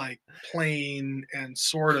very like plain and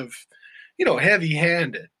sort of, heavy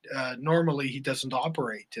handed. Normally he doesn't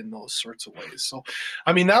operate in those sorts of ways. So,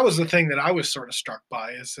 I mean, that was the thing that I was sort of struck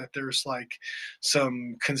by, is that there's like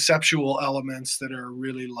some conceptual elements that are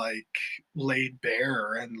really like laid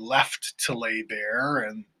bare and left to lay bare,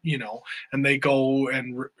 and, and they go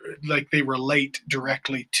and like they relate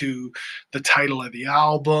directly to the title of the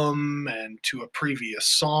album and to a previous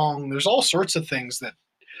song. There's all sorts of things that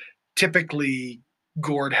typically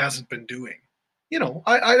Gord hasn't been doing.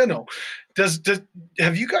 I don't know. Does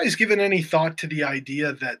have you guys given any thought to the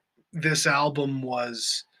idea that this album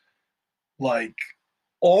was like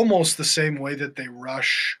almost the same way that they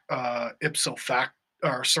rush ipso fact,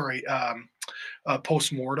 or sorry,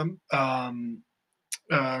 post-mortem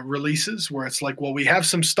releases, where it's like, well, we have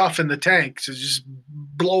some stuff in the tank, so just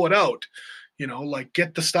blow it out, like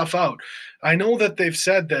get the stuff out. I know that they've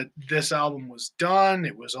said that this album was done,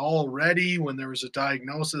 it was all ready when there was a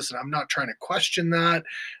diagnosis, and I'm not trying to question that.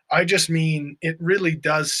 I just mean it really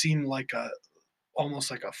does seem like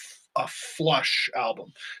almost like a flush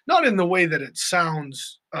album, not in the way that it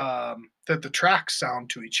sounds, that the tracks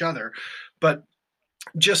sound to each other, but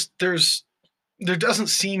just there doesn't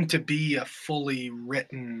seem to be a fully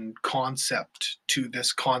written concept to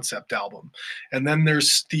this concept album. And then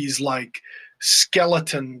there's these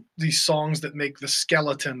these songs that make the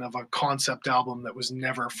skeleton of a concept album that was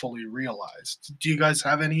never fully realized. Do you guys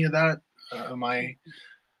have any of that? Am I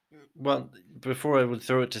Well, before I would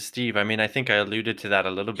throw it to Steve, I mean, I think I alluded to that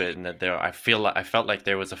a little bit, in that I felt like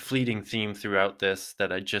there was a fleeting theme throughout this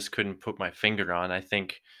that I just couldn't put my finger on. I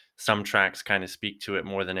think some tracks kind of speak to it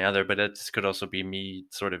more than the other, but it could also be me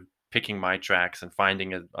sort of picking my tracks and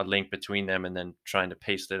finding a link between them and then trying to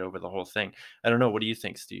paste it over the whole thing. I don't know. What do you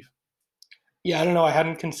think, Steve? Yeah, I don't know. I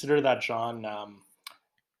hadn't considered that, John.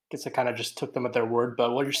 Guess I kind of just took them at their word,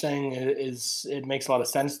 but what you're saying is it makes a lot of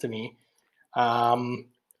sense to me. Um,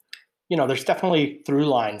 there's definitely through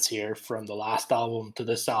lines here from the last album to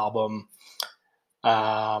this album,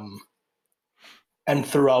 um, and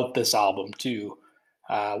throughout this album too,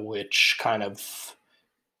 which kind of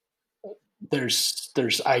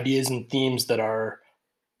there's ideas and themes that are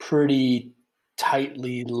pretty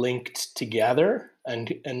tightly linked together,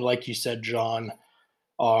 and like you said, John,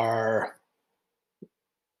 are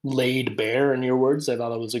laid bare in your words. I thought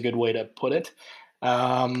that was a good way to put it.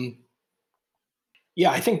 Um, yeah,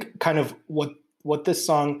 I think kind of what this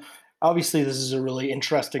song. Obviously, this is a really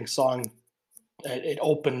interesting song. It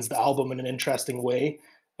opens the album in an interesting way.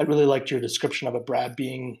 I really liked your description of it, Brad,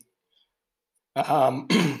 being um,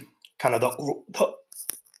 kind of the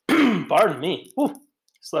pardon me. Ooh,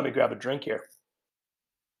 just let me grab a drink here.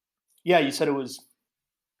 Yeah, you said it was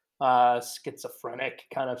schizophrenic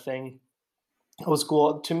kind of thing. It was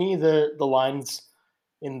cool. To me, the lines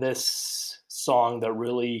in this song that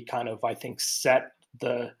really kind of, I think, set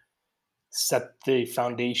the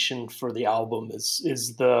foundation for the album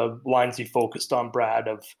is the lines you focused on, Brad,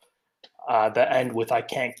 of the end with "I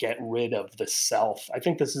can't get rid of the self." I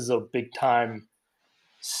think this is a big time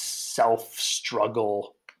self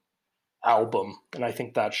struggle album, and I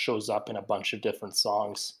think that shows up in a bunch of different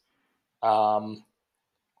songs. Um,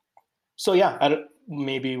 so yeah,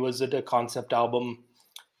 maybe was it a concept album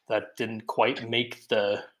that didn't quite make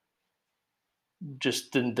the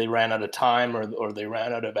just didn't they ran out of time, or they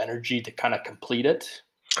ran out of energy to kind of complete it.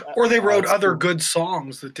 Or they wrote It's other good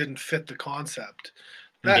songs that didn't fit the concept.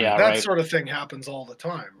 That Mm-hmm. Yeah, that right. sort of thing happens all the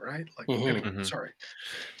time, right? Like, Hmm. anyway, Mm-hmm. sorry.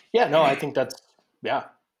 Yeah, no, I think that's yeah,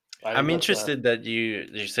 I think I'm that's a interested that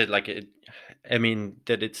you said like it. I mean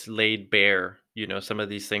that it's laid bare. Some of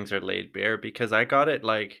these things are laid bare because I got it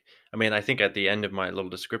like. I mean, I think at the end of my little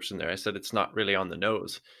description there, I said it's not really on the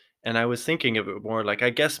nose, and I was thinking of it more like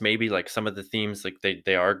I guess maybe like some of the themes like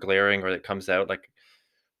they are glaring or it comes out like,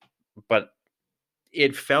 but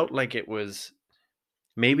it felt like it was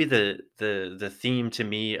maybe the theme to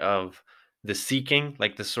me of the seeking,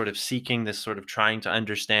 like the sort of seeking, this sort of trying to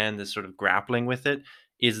understand, this sort of grappling with it,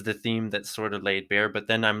 is the theme that's sort of laid bare. But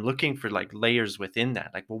then I'm looking for like layers within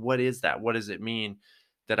that. Like, well, what is that? What does it mean?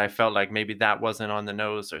 That I felt like maybe that wasn't on the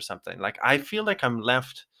nose or something. Like I feel like I'm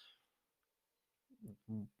left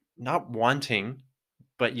not wanting,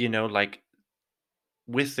 but like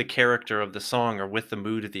with the character of the song or with the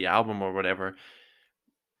mood of the album or whatever,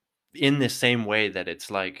 in the same way that it's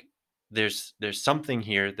like there's something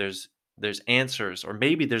here, there's answers, or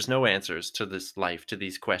maybe there's no answers to this life, to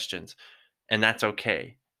these questions, and that's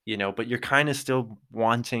okay, but you're kind of still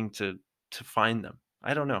wanting to find them.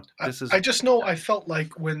 I don't know, I, this is I just know I felt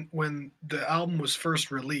like when the album was first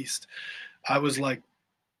released, I was like,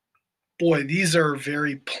 boy, these are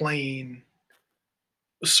very plain,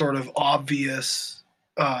 sort of obvious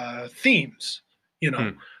themes. You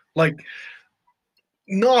know, hmm, like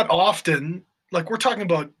not often. Like we're talking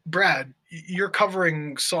about Brad, you're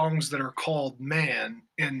covering songs that are called "Man"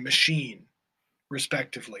 and "Machine,"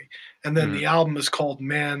 respectively, and then hmm, the album is called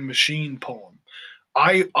 "Man Machine Poem."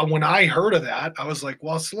 I when I heard of that, I was like,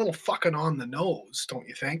 well, it's a little fucking on the nose, don't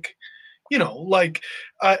you think? Like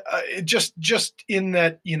just in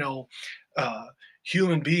that, uh,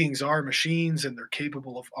 human beings are machines and they're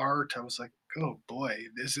capable of art. I was like, oh boy,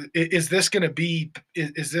 is this going to be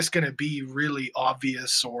is this going to be really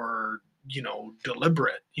obvious or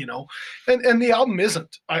deliberate? And the album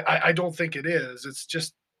isn't. I don't think it is. It's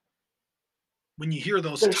just when you hear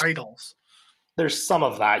those there's titles, there's some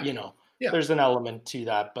of that, yeah. there's an element to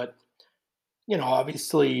that, but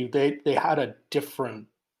obviously they had a different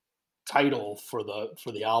title for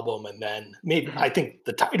the album, and then maybe Hmm. I think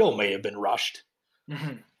the title may have been rushed.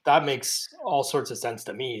 Hmm. That makes all sorts of sense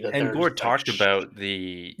to me that and there's Gord like talked about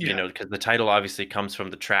the Yeah. because the title obviously comes from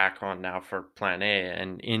the track on Now for Plan A,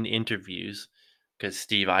 and in interviews, because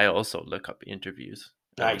Steve, I also look up interviews.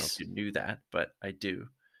 I don't know if nice. you knew that, but I do.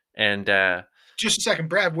 And Just a second,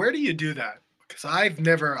 Brad. Where do you do that? Because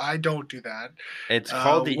I don't do that. it's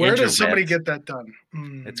called the Where does somebody interwebs. get that done?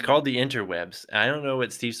 It's Mm. called the interwebs. I don't know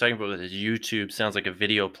what Steve's talking about with his YouTube. Sounds like a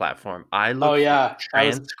video platform. I Oh look for yeah, I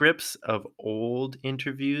was transcripts of old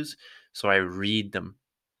interviews, so I read them.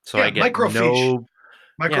 So I Yeah, get microfiche.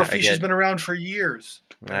 Yeah, Microfiche has been around for years.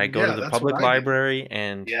 I And go to yeah, the that's what public I do. library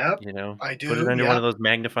and, Yep, I put it do. under one of Yep. those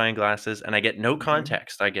magnifying glasses, and I get no Mhm.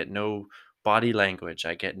 context. I get no body language.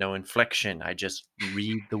 I get no inflection. I just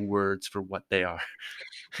read the words for what they are.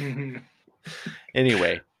 Mhm.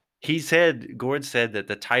 Anyway, Gord said that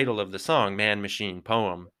the title of the song, Man Machine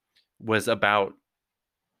Poem, was about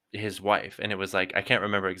his wife. And it was like, I can't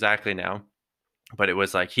remember exactly now, but it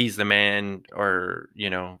was like, he's the man, or,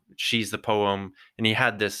 she's the poem. And he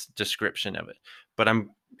had this description of it. But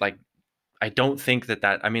I'm like, I don't think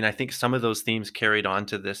I mean, I think some of those themes carried on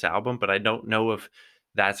to this album, but I don't know if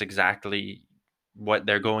that's exactly what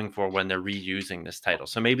they're going for when they're reusing this title.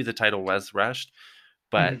 So maybe the title was rushed,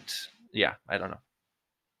 Mhm. but yeah, I don't know.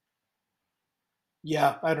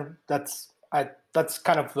 Yeah, I don't. That's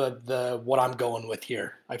kind of the what I'm going with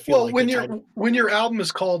here. I feel Well, like the title. when your album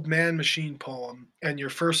is called Man Machine Poem and your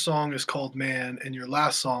first song is called Man and your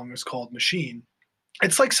last song is called Machine,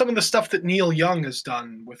 it's like some of the stuff that Neil Young has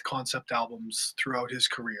done with concept albums throughout his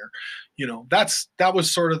career. That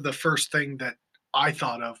was sort of the first thing that I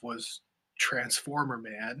thought of was Transformer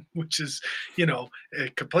Man, which is,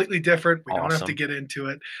 completely different. We don't have to Awesome. get into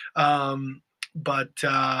it. Um, but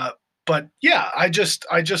yeah, I just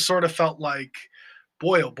sort of felt like,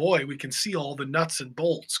 boy, oh boy, we can see all the nuts and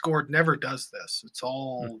bolts. Gord never does this. It's Mm,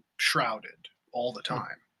 all shrouded all the Hmm.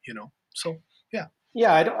 time. So yeah.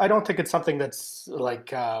 Yeah, I don't think it's something that's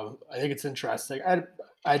like. I think it's interesting. I'm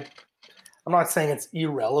not saying it's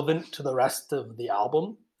irrelevant to the rest of the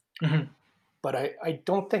album, Mhm. but I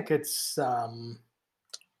don't think it's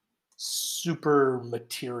super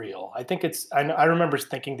material. I think it's. I remember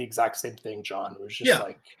thinking the exact same thing, John. It was just Yeah.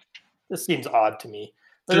 like, this seems odd to me.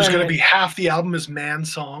 But There's going to then, be half the album is man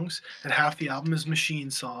songs and half the album is machine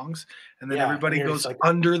songs, and then yeah, and everybody you're just goes like,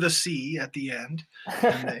 under the sea at the end,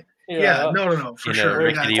 and they, yeah, yeah, no, for in a sure, or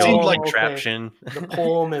the yeah, it rickety seemed old poem. like, Okay, contraption. the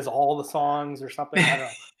poem is all the songs or something. I don't know,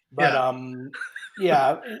 but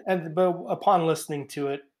yeah, yeah, but upon listening to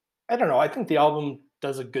it, I don't know. I think the album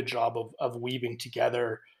does a good job of weaving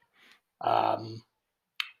together um,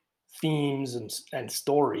 themes and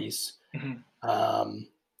stories. Mhm. Um,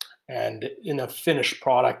 and in a finished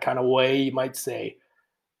product kind of way, you might say,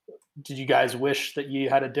 did you guys wish that you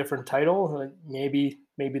had a different title? Maybe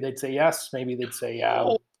they'd say yes. Maybe they'd say yeah.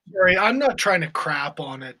 Oh, sorry, I'm not trying to crap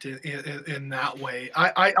on it in that way.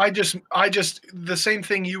 I just the same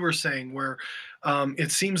thing you were saying, where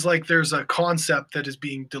it seems like there's a concept that is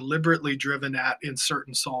being deliberately driven at in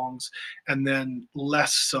certain songs, and then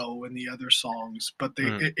less so in the other songs. But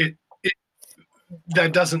Mm,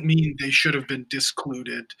 that doesn't mean they should have been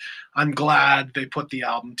discluded. I'm glad they put the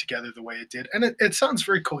album together the way it did. And it sounds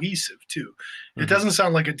very cohesive too. It mhm. doesn't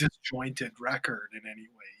sound like a disjointed record in any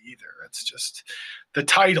way either. It's just the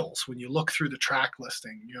titles. When you look through the track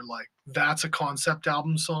listing, you're like, that's a concept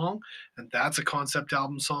album song, and that's a concept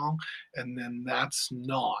album song, and then that's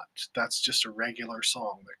not. That's just a regular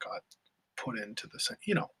song that got put into the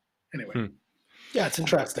anyway. Hmm. Yeah, it's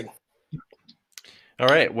interesting. All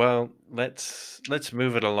right, well, let's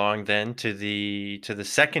move it along then to the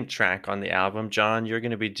second track on the album. John, you're going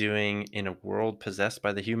to be doing In a World Possessed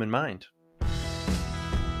by the Human Mind.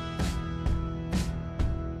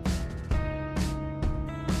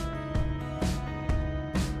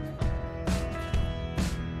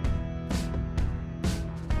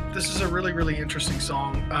 This is a really, really interesting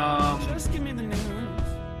song. Just give me the news.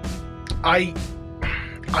 I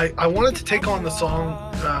wanted to take on the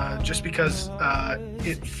song just because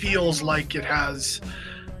it feels like it has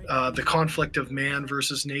the conflict of man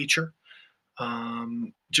versus nature.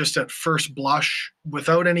 Just at first blush,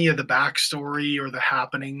 without any of the backstory or the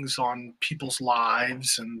happenings on people's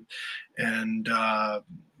lives and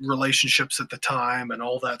relationships at the time and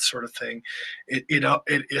all that sort of thing, it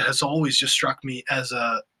has always just struck me as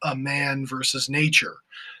a man versus nature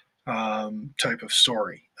type of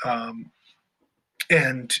story.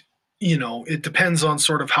 And it depends on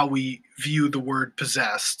sort of how we view the word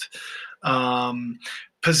possessed. um,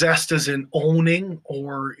 Possessed as in owning,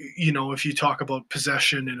 or if you talk about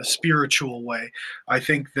possession in a spiritual way, i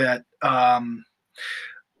think that um,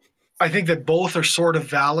 I think that both are sort of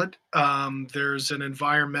valid. There's an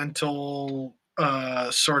environmental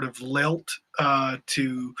sort of lilt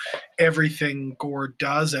to everything Gord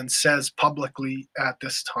does and says publicly at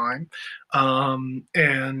this time,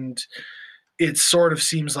 and it sort of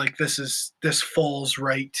seems like this falls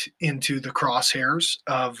right into the crosshairs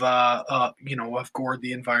of of Gord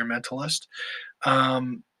the environmentalist.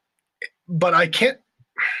 Um, but I can't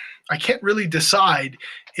really decide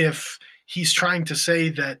if he's trying to say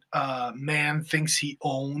that man thinks he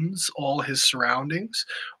owns all his surroundings,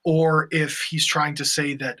 or if he's trying to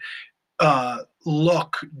say that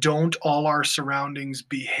look, don't all our surroundings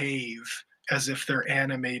behave as if they're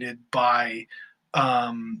animated by,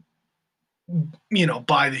 um,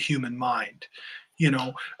 by the human mind?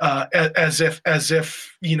 As if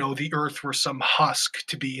the earth were some husk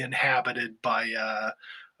to be inhabited by uh,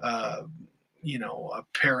 a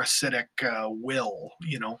parasitic will.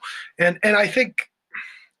 And I think,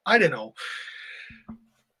 I don't know.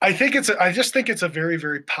 I just think it's a very,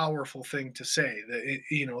 very powerful thing to say, that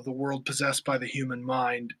the world possessed by the human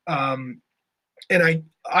mind. And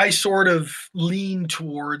I sort of lean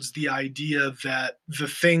towards the idea that the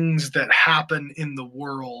things that happen in the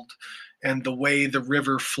world, and the way the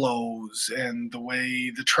river flows, and the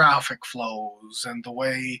way the traffic flows, and the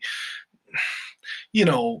way, you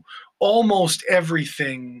know almost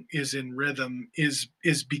everything is in rhythm, is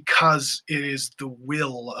because it is the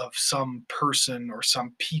will of some person or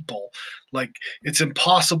some people. Like, it's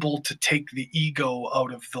impossible to take the ego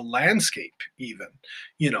out of the landscape, even.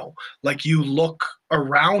 Like, you look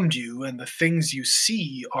around you and the things you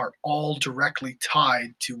see are all directly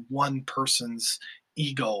tied to one person's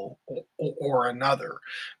ego, or another,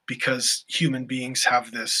 because human beings have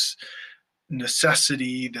this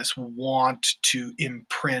necessity, this want to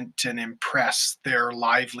imprint and impress their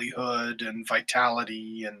livelihood and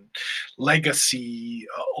vitality and legacy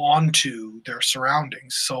onto their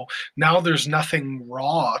surroundings. So now there's nothing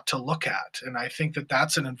raw to look at. And I think that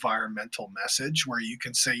that's an environmental message, where you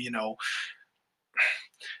can say,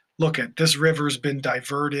 look, at this river's been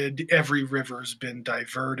diverted. Every river's been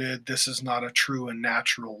diverted. This is not a true and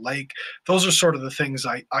natural lake. Those are sort of the things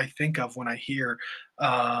I think of when I hear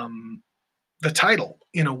the title,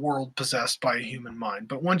 "In a World Possessed by a Human Mind."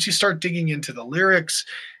 But once you start digging into the lyrics,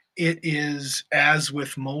 it is, as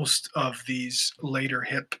with most of these later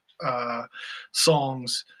hip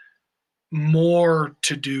songs, more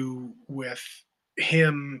to do with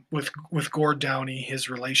him, with Gord Downie, his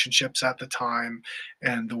relationships at the time,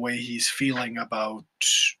 and the way he's feeling about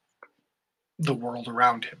the world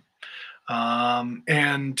around him.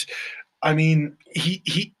 And I mean,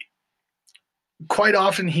 he quite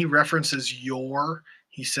often he references your.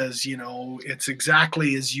 He says, it's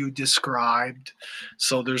exactly as you described.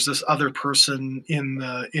 So there's this other person in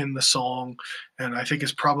the song, and I think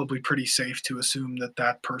it's probably pretty safe to assume that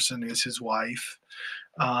that person is his wife.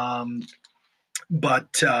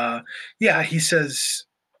 Yeah, he says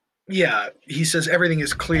everything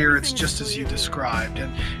is clear. It's just as you described,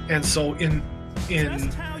 and so in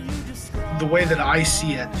the way that I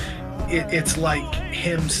see it, it's like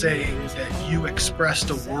him saying that you expressed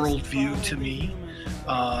a worldview to me,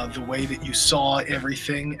 the way that you saw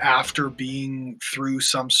everything after being through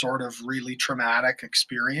some sort of really traumatic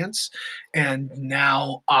experience, and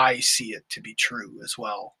now I see it to be true as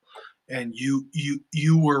well. And you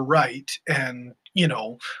were right, and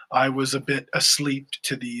I was a bit asleep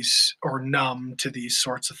to these, or numb to these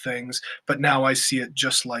sorts of things, but now I see it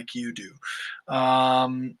just like you do. I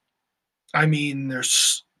mean,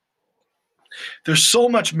 there's so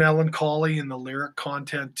much melancholy in the lyric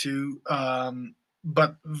content too,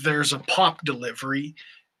 but there's a pop delivery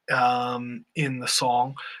in the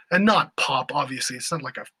song, and not pop. Obviously, it's not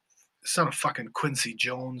a fucking Quincy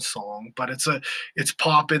Jones song, but it's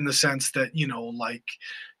pop in the sense that like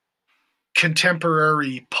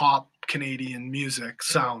contemporary pop Canadian music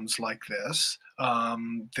sounds like this.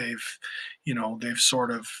 They've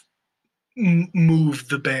sort of moved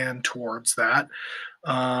the band towards that.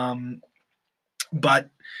 But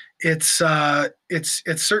it's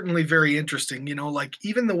certainly very interesting, like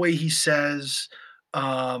even the way he says,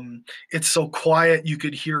 it's so quiet you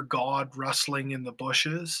could hear God rustling in the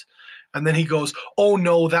bushes, and then he goes, oh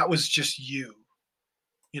no, that was just you,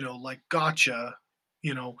 like, gotcha.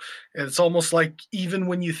 And it's almost like, even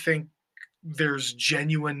when you think there's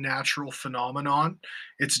genuine natural phenomenon,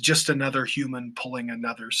 it's just another human pulling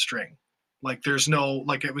another string. Like, there's no,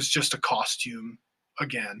 like, it was just a costume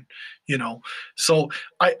again, so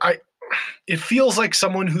I it feels like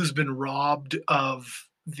someone who's been robbed of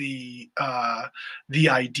the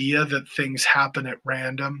idea that things happen at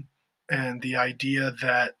random, and the idea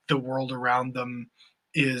that the world around them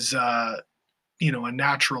is a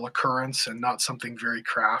natural occurrence and not something very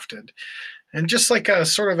crafted, and just like a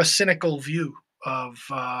sort of a cynical view of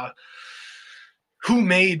who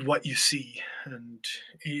made what you see, and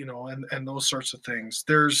and those sorts of things.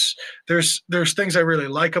 There's things I really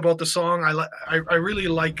like about the song. I really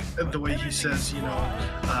like the way he says,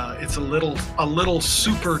 it's a little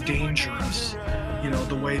super dangerous,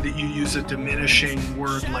 the way that you use a diminishing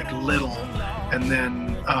word like little, and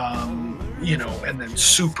then and then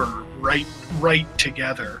super right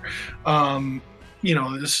together.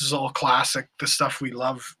 this is all classic, the stuff we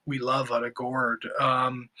love out of Gord.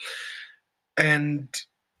 And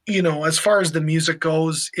as far as the music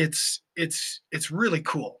goes, it's really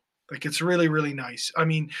cool. Like, it's really, really nice. I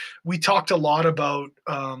mean, we talked a lot about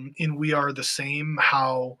in We Are the Same,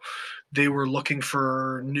 how they were looking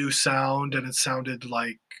for new sound, and it sounded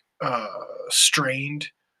like uh strained,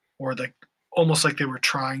 or like almost like they were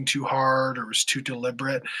trying too hard, or it was too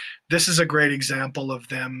deliberate. This is a great example of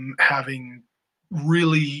them having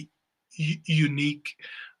really unique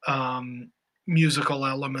um musical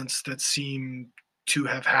elements that seem to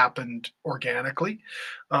have happened organically.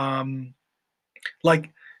 Um,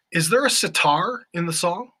 like, is there a sitar in the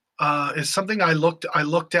song? Is something I looked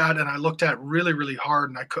at really, really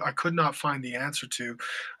hard, and I could not find the answer to.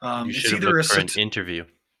 You should It's have either looked a for an sit. interview.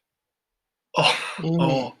 Oh, Mm.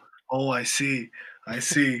 oh, oh! I see. I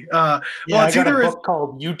see. Well, Yeah, I it's got a either book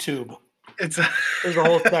called YouTube. it's. There's a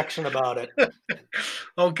whole section about it.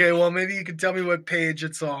 Okay, well, maybe you can tell me what page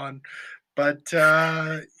it's on, but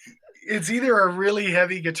it's either a really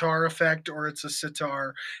heavy guitar effect or it's a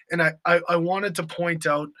sitar. And I wanted to point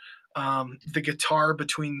out the guitar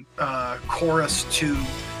between chorus 2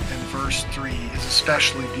 and verse 3 is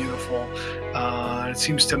especially beautiful. It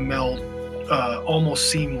seems to meld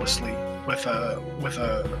almost seamlessly with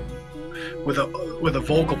a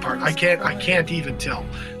vocal part. I can't even tell.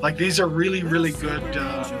 Like, these are really, really good.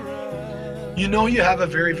 You have a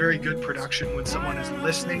very, very good production when someone is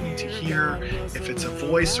listening to hear if it's a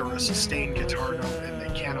voice or a sustained guitar note, and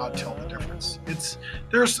they cannot tell the difference.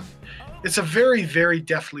 It's a very, very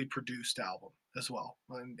deftly produced album as well,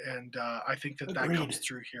 and I think that Agreed. comes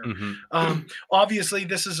through here. Hmm. Obviously,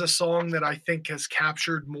 this is a song that I think has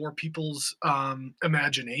captured more people's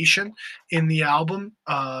imagination in the album,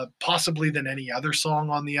 possibly than any other song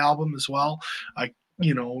on the album as well. I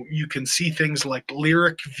you can see things like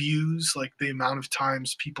lyric views, like the amount of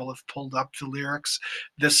times people have pulled up the lyrics.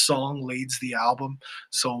 This song leads the album,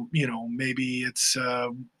 so maybe it's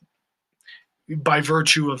by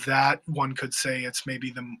virtue of that, one could say it's maybe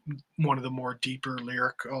the one of the more deeper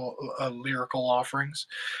lyrical offerings.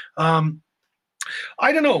 Um,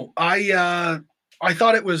 I don't know. I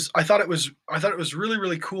thought it was really,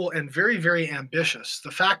 really cool and very, very ambitious.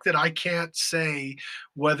 The fact that I can't say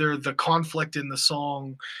whether the conflict in the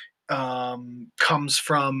song comes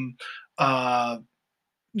from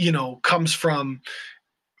comes from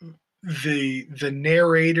the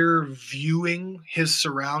narrator viewing his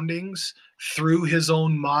surroundings through his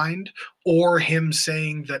own mind, or him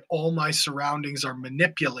saying that all my surroundings are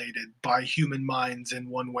manipulated by human minds in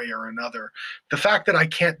one way or another. The fact that I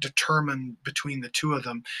can't determine between the two of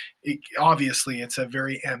them, obviously it's a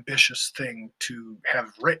very ambitious thing to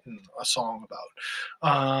have written a song about.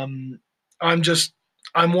 I'm just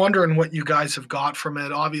I'm wondering what you guys have got from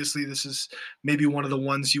it. Obviously, this is maybe one of the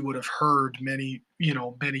ones you would have heard many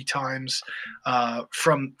times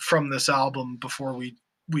from this album before we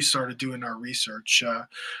started doing our research.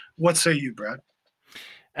 What say you, Brad?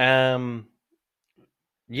 Um,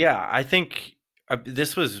 yeah, I think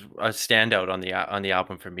this was a standout on the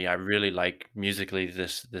album for me. I really like musically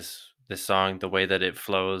this song, the way that it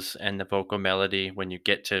flows and the vocal melody when you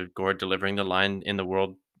get to Gord delivering the line in the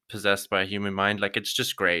world possessed by a human mind. Like, it's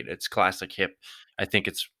just great. It's classic hip. I think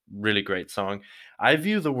it's really great song. I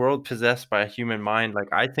view the world possessed by a human mind, like,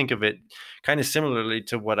 I think of it kind of similarly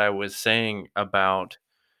to what I was saying about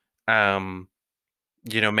um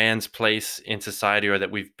man's place in society, or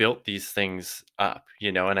that we've built these things up,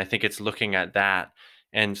 and I think it's looking at that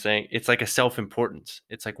and saying it's like a self-importance.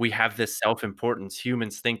 It's like we have this self-importance.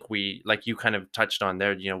 Humans think we, like you kind of touched on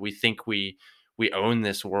there, we think we own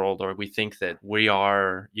this world, or we think that we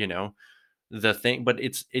are, the thing. But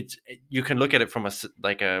it's you can look at it from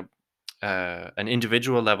like a an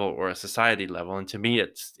individual level or a society level, and to me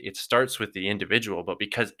it starts with the individual. But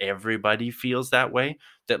because everybody feels that way,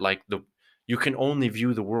 that like the you can only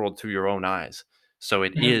view the world through your own eyes. So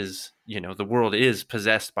it Mhm. is, the world is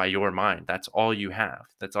possessed by your mind. That's all you have.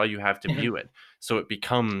 That's all you have to Mhm. view it. So it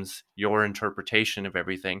becomes your interpretation of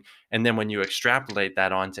everything. And then when you extrapolate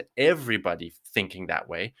that onto everybody thinking that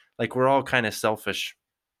way, like, we're all kind of selfish,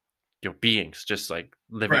 beings just like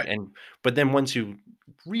living. Right. And but then once you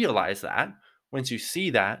realize that, once you see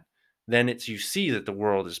that, then you see that the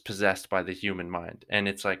world is possessed by the human mind. And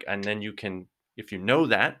it's like, and then you can, if you know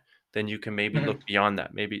that, then you can maybe Mhm. look beyond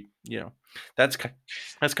that. Maybe, that's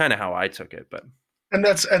that's kind of how I took it. But And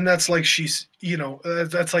that's like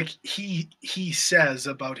that's like he says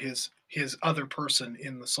about his other person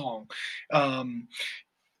in the song. Um,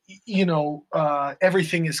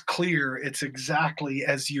 everything is clear. It's exactly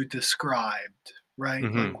as you described, right?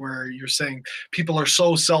 hmm Like, where you're saying people are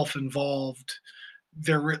so self-involved,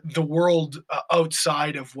 the world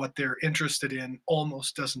outside of what they're interested in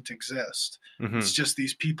almost doesn't exist. It's Hmm. just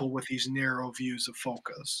these people with these narrow views of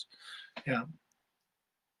focus. Yeah.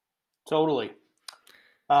 Totally.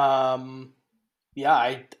 Um, yeah,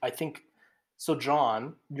 I think so.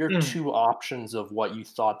 John, your Mm. two options of what you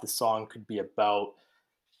thought the song could be about.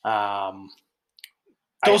 Um,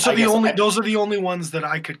 Those are I the guess only those are the only ones that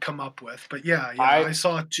I could come up with. But yeah, I I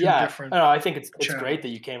saw two yeah, different no, I think it's great that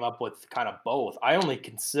channels. you came up with kind of both. I only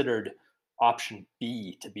considered option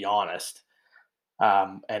B, to be honest,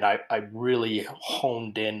 and I really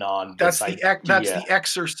honed in on this That's idea. the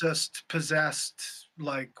Exorcist possessed,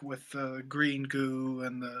 like with the green goo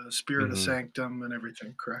and the spirit of Hmm. sanctum and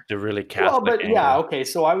everything. Correct. The really Well, Catholic but yeah, angle. okay.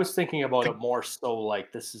 So I was thinking about The, it more so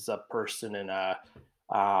like this is a person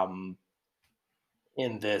um,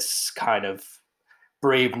 in this kind of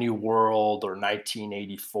Brave New World or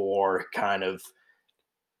 1984 kind of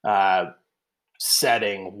uh,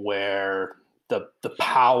 setting where the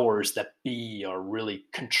powers that be are really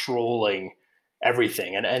controlling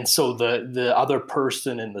everything, and so the other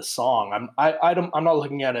person in the song, I'm not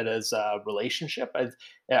looking at it as a relationship.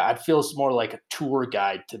 It feels more like a tour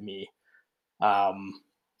guide to me, um,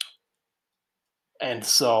 and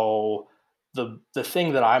so the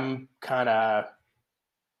thing that I'm kind of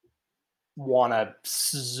want to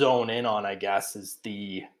zone in on, I guess, is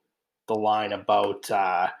the line about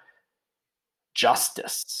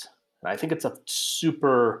justice. And I think it's a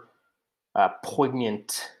super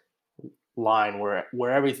poignant line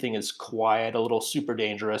where everything is quiet, a little super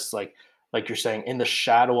dangerous, like you're saying, in the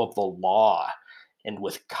shadow of the law and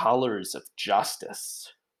with colors of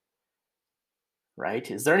justice. Right?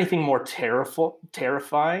 Is there anything more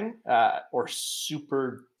terrifying or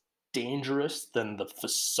super dangerous than the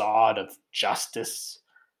facade of justice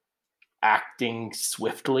acting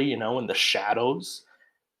swiftly, in the shadows?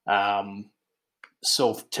 Um,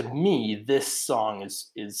 so to me, this song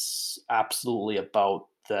is absolutely about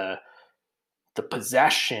the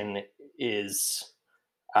possession is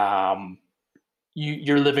um,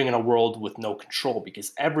 you're living in a world with no control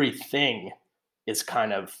because everything is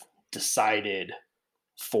kind of decided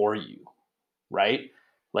for you, right?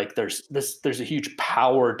 Like there's a huge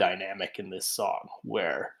power dynamic in this song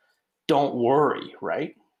where don't worry,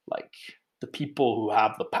 right? Like the people who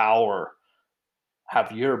have the power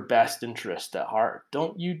have your best interest at heart.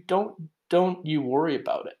 Don't you worry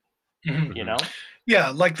about it, Mhm. you Hmm. know? Yeah,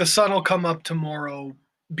 like the sun will come up tomorrow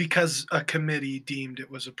because a committee deemed it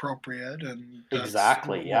was appropriate, and that's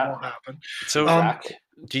Exactly, what yeah. will happen. So, Um, Exactly.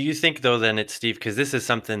 do you think though then it's Steve? Because this is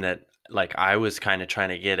something that like I was kind of trying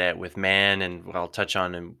to get at with man, and I'll touch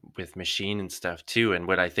on with machine and stuff too. And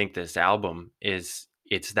what I think this album is,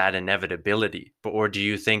 it's that inevitability. But or do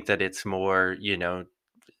you think that it's more,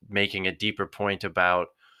 making a deeper point about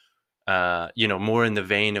more in the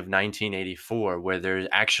vein of 1984, where there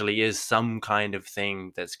actually is some kind of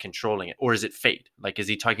thing that's controlling it? Or is it fate? Like, is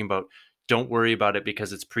he talking about don't worry about it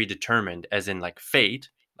because it's predetermined, as in like fate,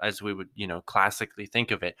 as we would, classically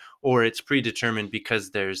think of it? Or it's predetermined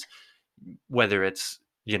because there's, whether it's,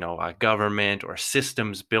 a government or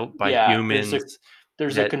systems built by Yeah, humans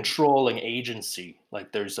there's a that, controlling agency,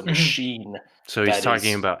 like there's a mhm. machine so he's that talking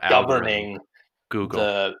is about algorithm, governing Google.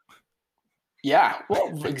 the yeah,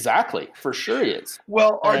 well, exactly. For sure he is.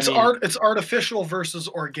 Well, And I mean, it's artificial versus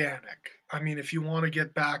organic. I mean, if you want to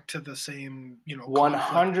get back to the same, conflict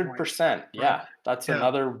point, 100%. right? Yeah, that's Yeah.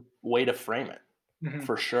 another way to frame it, Mhm.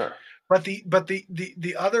 for sure. But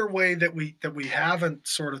the other way that we haven't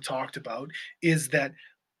sort of talked about is that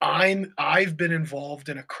I've been involved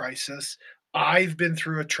in a crisis. I've been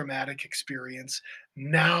through a traumatic experience.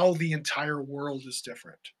 Now the entire world is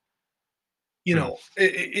different. Hmm.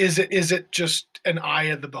 Is it just an eye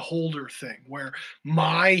of the beholder thing where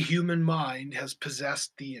my human mind has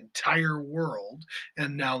possessed the entire world,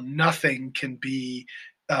 and now nothing can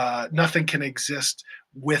exist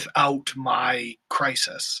without my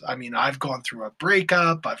crisis. I mean, I've gone through a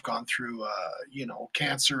breakup, I've gone through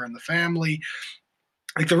cancer in the family.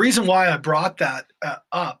 Like, the reason why I brought that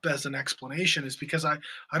up as an explanation is because I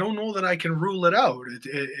don't know that I can rule it out.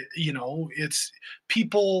 It's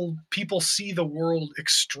people see the world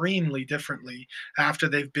extremely differently after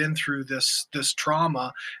they've been through this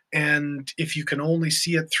trauma, and if you can only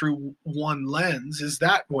see it through one lens, is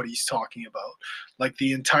that what he's talking about? Like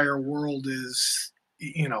the entire world is,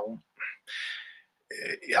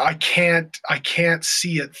 I can't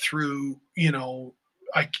see it through,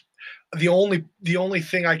 I the only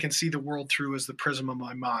thing I can see the world through is the prism of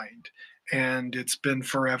my mind, and it's been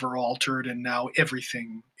forever altered, and now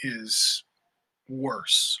everything is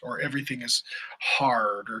worse, or everything is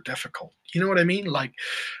hard or difficult. You know what I mean? Like,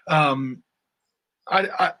 um,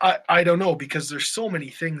 I don't know, because there's so many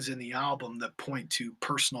things in the album that point to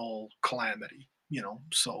personal calamity,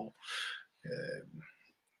 so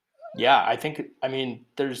Yeah, I mean,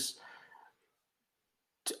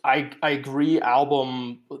 I agree.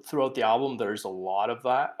 Throughout the album, there's a lot of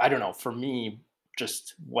that. I don't know. For me,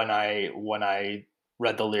 just when I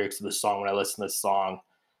read the lyrics of the song, when I listened to the song,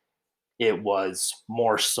 it was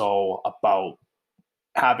more so about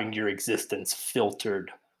having your existence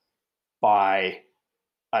filtered by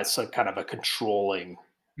some kind of a controlling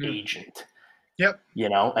mm, agent, yep,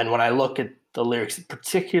 And when I look at the lyrics,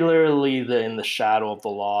 particularly the "In the Shadow of the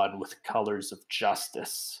Law" and "With Colors of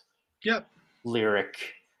Justice" yep.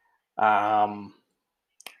 lyric. Um,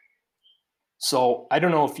 so I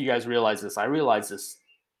don't know if you guys realize this. I realized this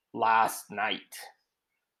last night.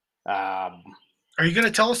 Um, Are you going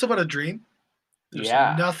to tell us about a dream? There's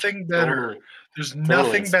yeah, nothing better. totally, There's totally.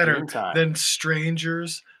 nothing It's better dream time. than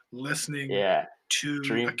strangers listening Yeah, to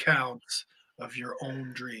dream. accounts of your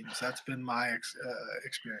own dreams. That's been my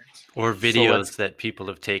experience. Or So videos that people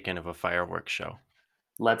have taken of a fireworks show.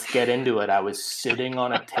 let's get into it. I was sitting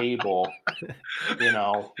on a table,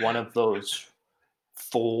 one of those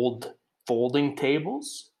folding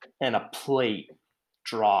tables, and a plate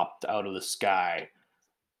dropped out of the sky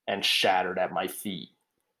and shattered at my feet.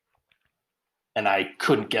 And I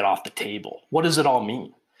couldn't get off the table. What does it all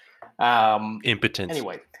mean? Impotence.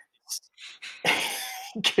 Anyway,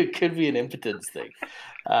 could be an impotence thing.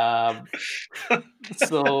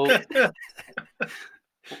 So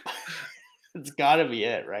it's got to be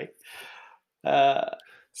it, right? But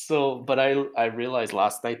I realized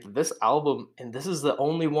last night that this album, and this is the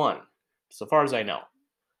only one, so far as I know,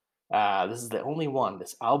 this is the only one.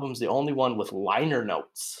 This album's the only one with liner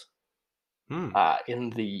notes in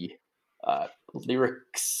the lyric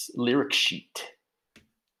sheet.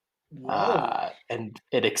 Whoa. And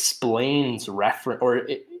it explains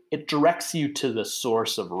it directs you to the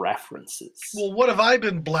source of references. Well, what have I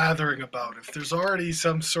been blathering about? If there's already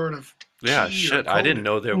some sort of Yeah, key shit. or I didn't code.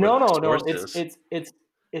 know there were No. sources.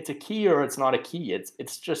 It's a key or it's not a key.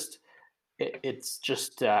 It's just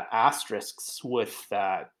asterisks with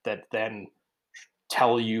that then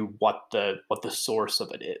tell you what the source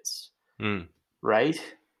of it is. Right?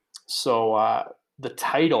 So the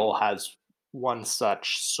title has one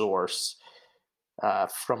such source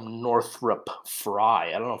from Northrop Frye.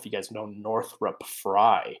 I don't know if you guys know Northrop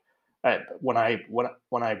Frye. When I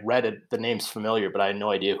read it, the name's familiar, but I had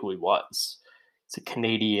no idea who he was. It's a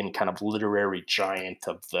Canadian kind of literary giant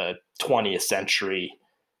of the 20th century,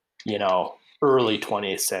 early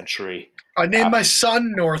 20th century. I named my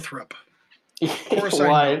son Northrop. Of course I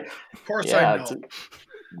know. Of course I know.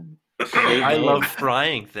 I love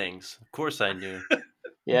frying things. Of course I knew.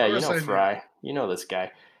 Yeah, Fry. You know this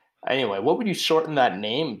guy. Anyway, what would you shorten that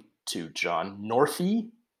name to, John? Northy?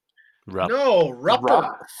 No,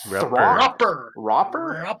 Rupper. Rupper.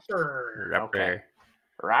 Okay.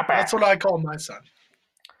 Rapper. That's what I call my son.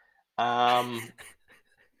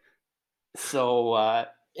 So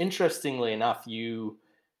interestingly enough, you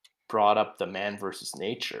brought up the man versus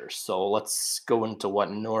nature. So let's go into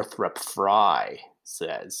what Northrop Frye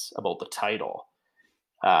says about the title.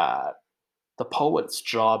 The poet's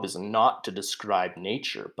job is not to describe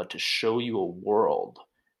nature, but to show you a world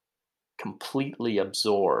completely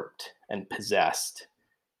absorbed and possessed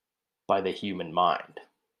by the human mind.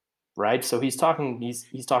 Right? So he's talking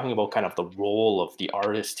about kind of the role of the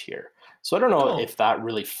artist here. So I don't know if that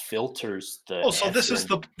really filters the so this is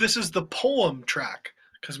the poem track,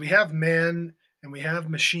 because we have man and we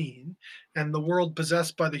have machine and the world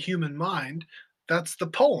possessed by the human mind. That's the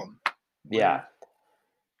poem. Yeah.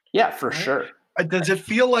 Yeah, for sure. Does it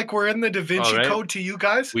feel like we're in the Da Vinci Code to you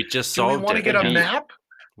guys? We just solved it. Do we want to get a map?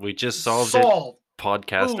 We just solved it.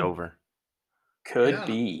 Podcast over. Could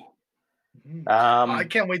be. I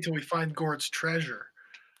can't wait till we find Gord's treasure.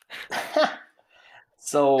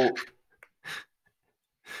 So,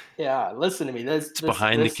 yeah, listen to me. It's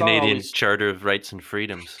behind the Canadian Charter of Rights and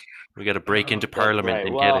Freedoms. We got to break into Parliament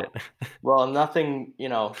and get it. Well, nothing,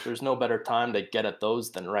 there's no better time to get at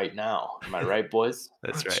those than right now. Am I right, boys?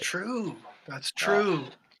 That's right. True. That's true.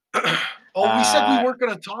 We said we weren't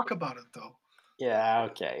going to talk about it, though. Yeah,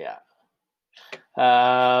 okay,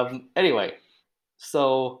 yeah. Anyway,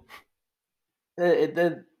 so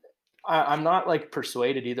I'm not like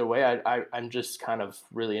persuaded either way. I'm just kind of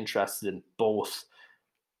really interested in both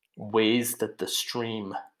ways that the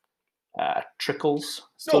stream trickles.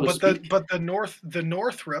 So but the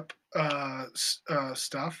Northrop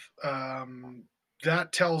stuff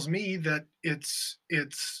that tells me that it's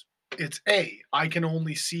I can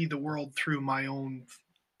only see the world through my own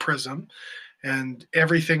prism, and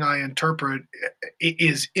everything I interpret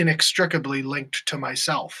is inextricably linked to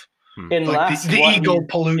myself. Unless the what ego he's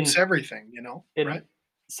pollutes everything, right?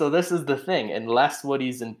 So this is the thing, unless what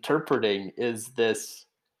he's interpreting is this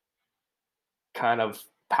kind of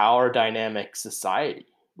power dynamic society,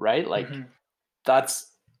 right? Like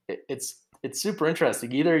that's it's super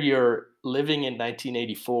interesting. Either you're living in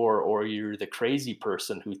 1984 or you're the crazy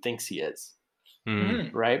person who thinks he is,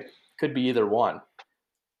 right? Could be either one.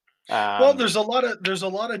 Well, there's a lot of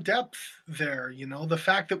depth there. The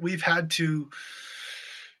fact that we've had to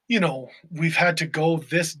go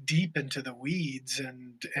this deep into the weeds and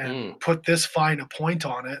Mm. put this fine a point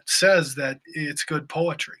on it says that it's good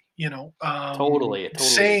poetry. Totally.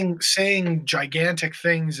 Saying gigantic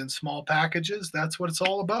things in small packages, that's what it's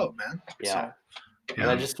all about, man. Yeah. So,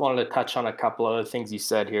 And I just wanted to touch on a couple other things you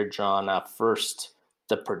said here, John. First,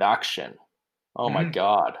 the production. Oh my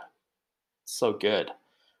God, so good.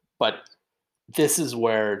 But this is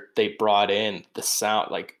where they brought in the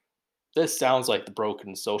sound. Like, this sounds like the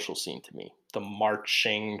Broken Social Scene to me. The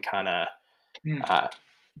marching kind of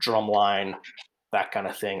drum line, that kind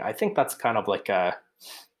of thing. I think that's kind of like a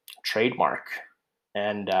trademark,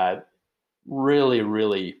 and really,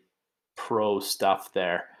 really pro stuff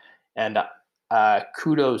there. And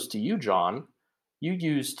kudos to you, John. You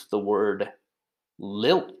used the word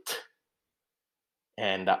lilt.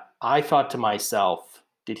 And I thought to myself,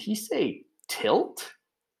 did he say tilt?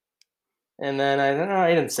 And then I don't know,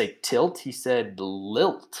 he didn't say tilt, he said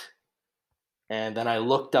lilt. And then I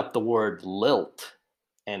looked up the word lilt,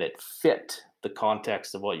 and it fit the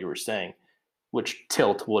context of what you were saying, which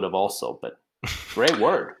tilt would have also, but great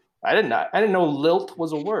word. I didn't know lilt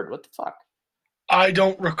was a word. What the fuck? I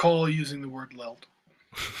don't recall using the word lilt.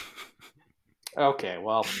 Okay,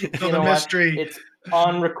 well, So the mystery. What? It's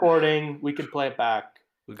on recording. We can play it back.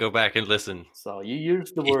 We'll go back and listen. So you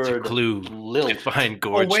used the It's a word clue lilt. to find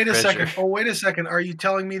gorge wait a treasure. second. Wait a second. Are you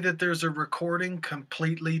telling me that there's a recording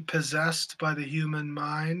completely possessed by the human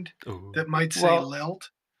mind that might say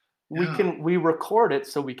lilt? We record it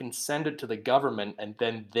so we can send it to the government, and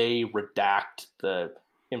then they redact the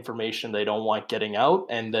information they don't want getting out,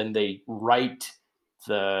 and then they write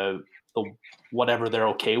the whatever they're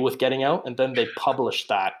okay with getting out, and then they publish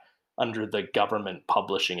that under the government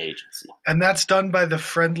publishing agency. And that's done by the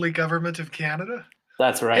friendly government of Canada?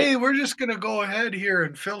 That's right. Hey, we're just going to go ahead here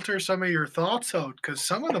and filter some of your thoughts out because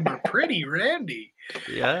some of them are pretty randy.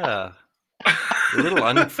 Yeah. A little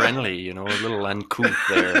unfriendly, a little uncouth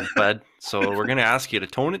there, bud. So we're going to ask you to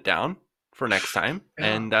tone it down for next time.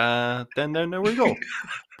 Yeah. And then there we go.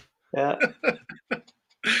 Yeah.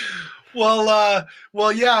 Well,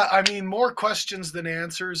 yeah, I mean, more questions than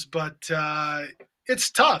answers, but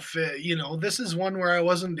it's tough. This is one where I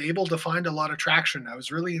wasn't able to find a lot of traction. I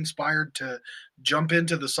was really inspired to jump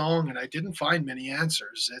into the song, and I didn't find many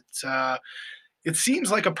answers. It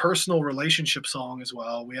seems like a personal relationship song as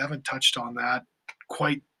well. We haven't touched on that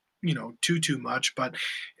quite, too much, but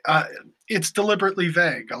it's deliberately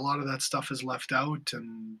vague. A lot of that stuff is left out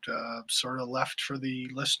and sort of left for the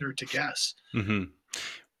listener to guess. Mm-hmm.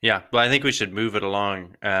 Yeah, but I think we should move it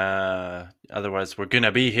along. Otherwise, we're going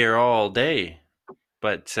to be here all day.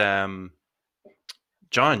 But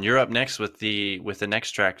John, you're up next with the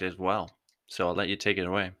next track as well. So I'll let you take it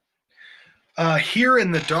away. Here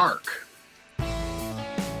in the Dark.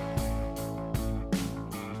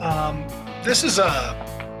 This is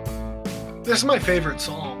my favorite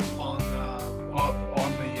song on the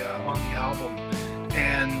album,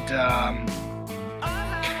 and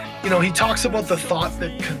he talks about the thought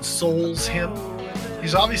that consoles him.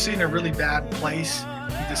 He's obviously in a really bad place.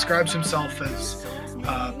 He describes himself as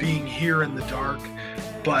being here in the dark,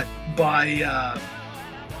 but by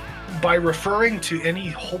referring to any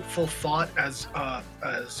hopeful thought as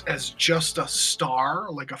just a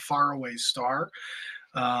star, like a faraway star,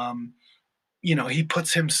 he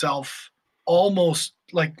puts himself almost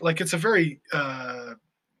like it's a very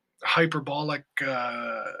hyperbolic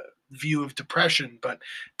view of depression, but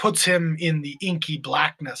puts him in the inky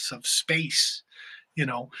blackness of space.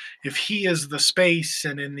 If he is the space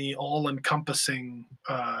and in the all-encompassing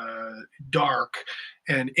dark,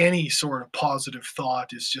 and any sort of positive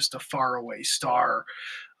thought is just a faraway star.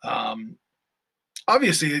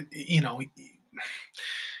 Obviously,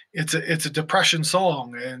 it's a depression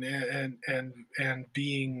song, and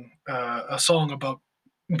being a song about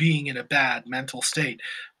being in a bad mental state,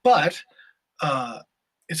 but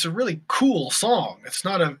it's a really cool song. It's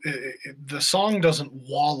not the song doesn't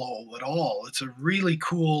wallow at all. It's a really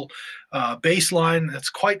cool bass line that's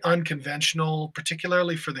quite unconventional,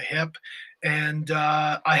 particularly for the hip, And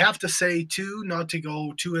I have to say, too, not to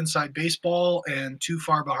go too inside baseball and too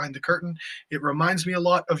far behind the curtain, it reminds me a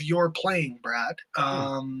lot of your playing, Brad.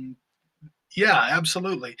 Yeah,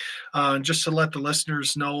 absolutely. Just to let the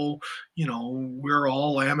listeners know, we're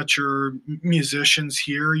all amateur musicians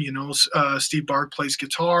here. Steve Barg plays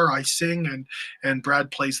guitar, I sing, and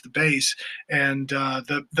Brad plays the bass. And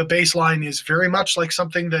the bass line is very much like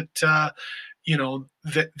something that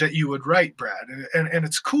that you would write, Brad. And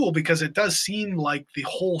it's cool because it does seem like the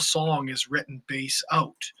whole song is written bass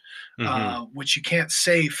out, which you can't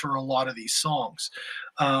say for a lot of these songs.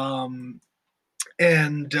 And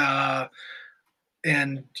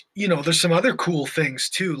there's some other cool things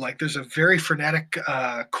too. Like there's a very frenetic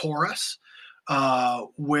chorus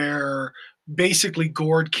where basically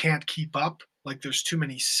Gord can't keep up. Like there's too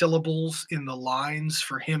many syllables in the lines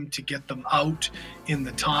for him to get them out in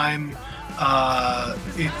the time,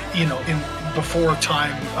 before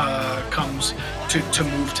time comes to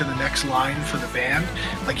move to the next line for the band.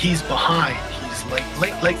 Like he's behind. He's late,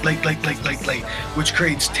 which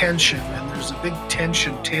creates tension, and there's a big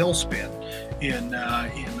tension tailspin in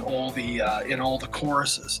all the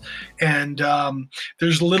choruses, and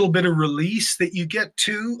there's a little bit of release that you get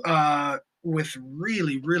too with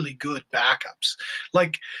really, really good backups.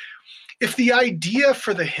 Like if the idea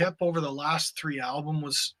for the Hip over the last 3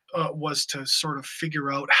 albums was to sort of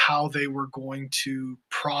figure out how they were going to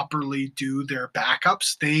properly do their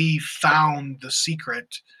backups, they found the secret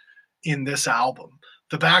in this album.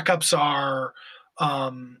 The backups are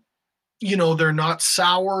they're not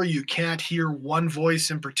sour. You can't hear one voice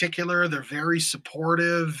in particular. They're very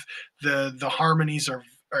supportive. The harmonies are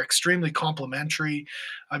extremely complimentary.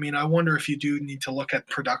 I mean, I wonder if you do need to look at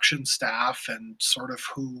production staff and sort of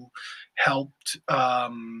who helped,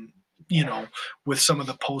 with some of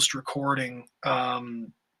the post recording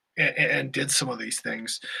and did some of these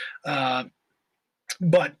things.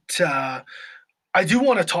 But I do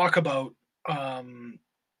want to talk about.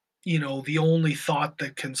 The only thought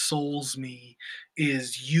that consoles me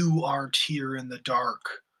is you aren't here in the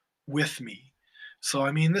dark with me. So,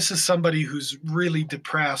 I mean, this is somebody who's really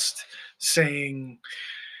depressed saying,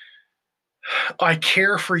 I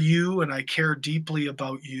care for you and I care deeply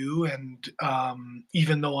about you. And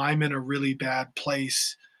even though I'm in a really bad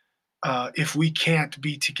place, if we can't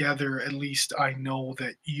be together, at least I know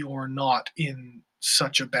that you're not in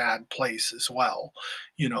such a bad place as well,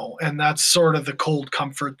 and that's sort of the cold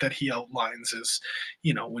comfort that he outlines is,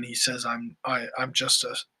 when he says I'm just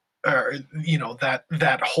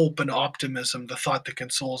that hope and optimism, the thought that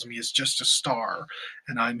consoles me is just a star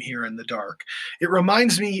and I'm here in the dark. It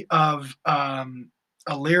reminds me of a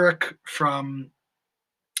lyric from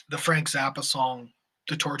the Frank Zappa song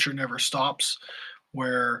The Torture Never Stops,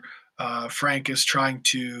 where Frank is trying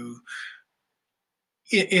to,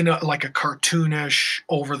 in a cartoonish,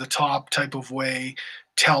 over the top type of way,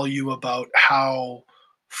 tell you about how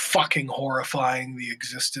fucking horrifying the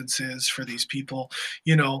existence is for these people,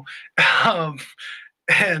 and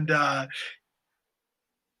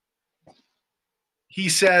he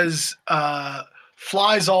says,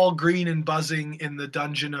 flies all green and buzzing in the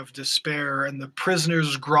dungeon of despair, and the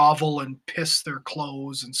prisoners grovel and piss their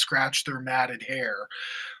clothes and scratch their matted hair.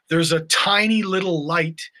 There's a tiny little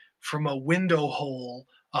light from a window hole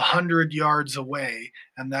 100 yards away,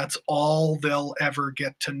 and that's all they'll ever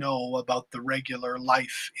get to know about the regular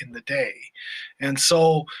life in the day. And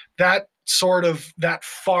so that sort of that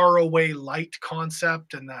far away light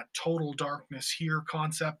concept and that total darkness here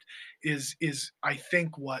concept is I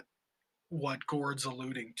think what Gord's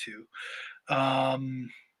alluding to.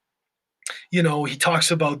 He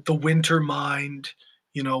talks about the winter mind.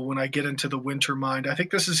 When I get into the winter mind, I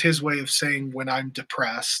think this is his way of saying when I'm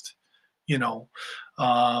depressed, when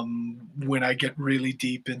I get really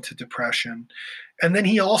deep into depression. And then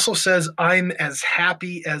he also says, I'm as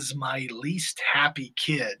happy as my least happy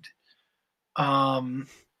kid.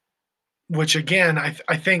 Which again,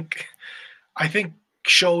 I think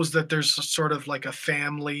shows that there's sort of like a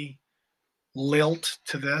family lilt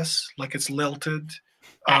to this, like it's lilted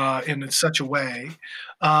in such a way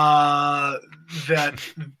that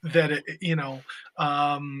it,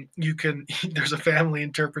 you can there's a family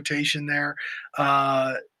interpretation there.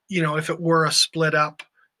 If it were a split up,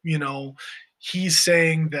 he's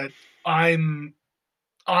saying that I'm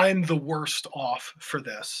the worst off for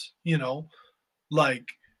this, like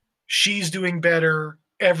she's doing better,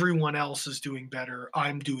 everyone else is doing better,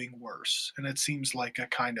 I'm doing worse. And it seems like a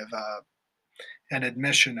kind of an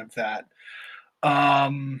admission of that.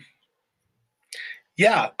 And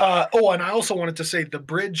I also wanted to say the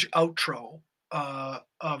bridge outro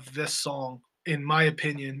of this song in my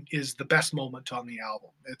opinion, is the best moment on the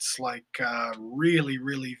album. It's like really,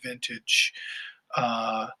 really vintage,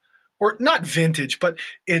 uh, or not vintage, but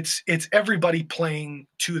it's everybody playing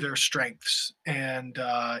to their strengths, and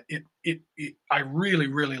it I really,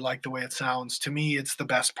 really like the way it sounds. To me, it's the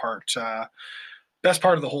best part of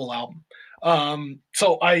the whole album.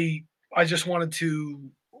 So I just wanted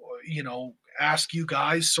to, ask you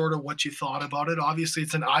guys sort of what you thought about it. Obviously,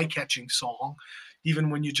 it's an eye-catching song.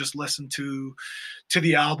 Even when you just listen to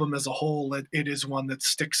the album as a whole, it is one that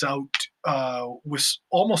sticks out with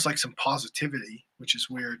almost like some positivity, which is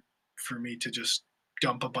weird for me to just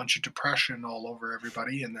dump a bunch of depression all over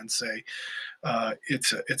everybody and then say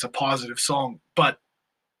it's a positive song. But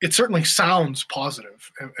it certainly sounds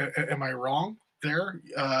positive. Am I wrong there,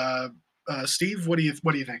 Steve? What do you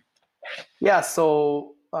think? Yeah,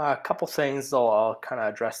 so a couple things. I'll kind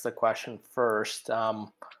of address the question first.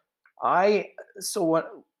 I so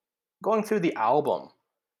what going through the album,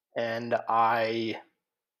 and I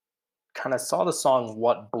kind of saw the song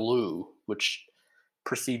 "What Blue," which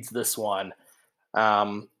precedes this one.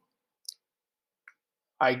 Um,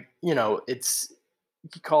 it's, you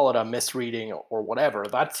could call it a misreading or whatever.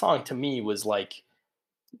 That song to me was like,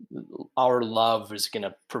 our love is going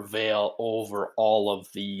to prevail over all of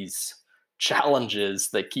these challenges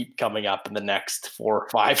that keep coming up in the next 4 or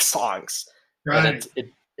 5 songs. And Right.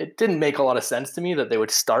 it didn't make a lot of sense to me that they would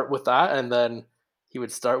start with that, and then he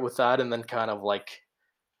would start with that, and then kind of like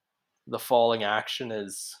the falling action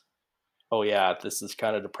is, oh yeah, this is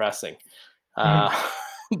kind of depressing. Mhm. Uh,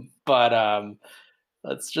 but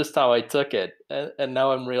that's just how I took it, and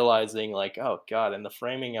now I'm realizing, like, oh god, in the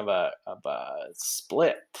framing of a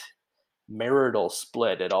split, marital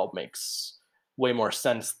split, it all makes way more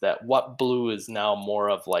sense that What Blue is now more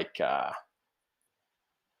of like,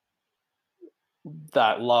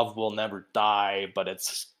 that love will never die, but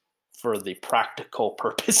it's for the practical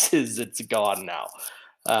purposes, it's gone now.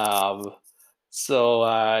 Um,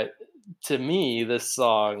 so to me, this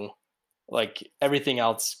song, like everything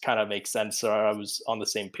else, kind of makes sense. So I was on the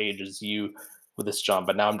same page as you with this, John,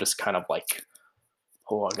 but now I'm just kind of like,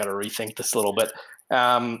 oh, I got to rethink this a little bit.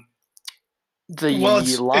 Um, Well,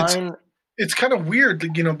 the line, it's kind of weird,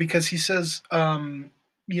 because he says,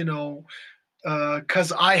 you know,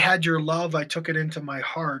 because I had your love, I took it into my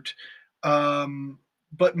heart.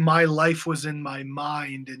 But my life was in my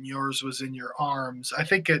mind and yours was in your arms. I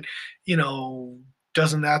think you know,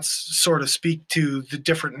 doesn't that sort of speak to the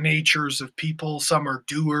different natures of people? Some are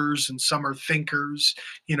doers and some are thinkers,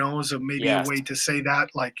 is maybe a yes, way to say that.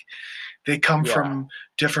 Like they come yeah, from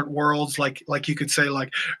different worlds. Like you could say,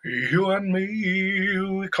 like, you and me,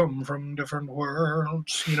 we come from different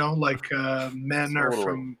worlds, like men are totally.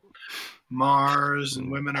 from Mars and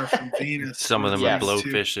women are from Venus, Some of sort of them are Yes, things too.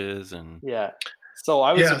 blowfishes, and yeah. So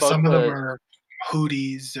I was Yeah, about some of them to. are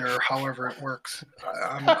hooties or however it works.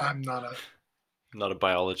 I'm not a. not a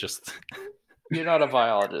biologist. You're not a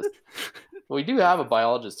biologist. We do have a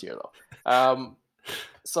biologist here, though.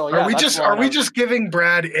 So Are yeah, we that's just the are line. we just giving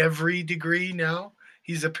Brad every degree now?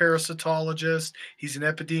 He's a parasitologist. He's an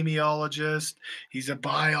epidemiologist. He's a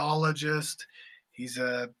biologist. He's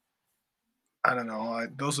a I don't know.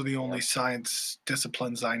 Those are the Yeah, only science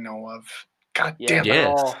disciplines I know of. God yeah, damn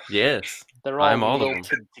it! Yes. they're I'm all all of them.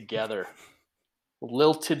 lilted together,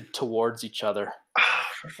 lilted towards each other.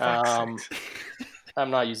 For fuck's Um, sakes!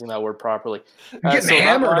 I'm not using that word properly. I'm getting So that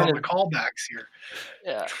hammered line on is, the callbacks here.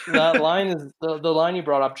 yeah, that line is the line you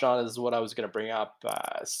brought up, John, is what I was going to bring up.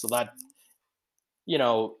 So that, you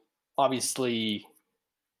know, obviously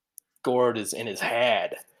Gord is in his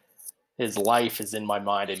head. His life is in my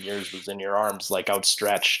mind, and yours was in your arms, like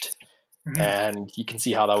outstretched. Mhm. And you can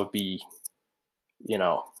see how that would be, you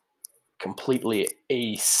know, completely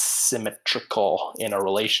asymmetrical in a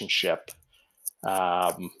relationship.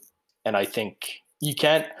 Um, and I think you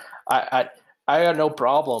can't. I got no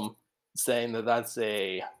problem saying that that's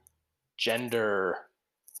a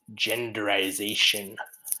genderization,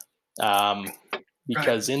 um, Right.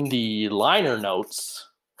 because in the liner notes,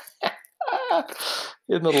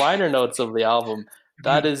 in the liner notes of the album, If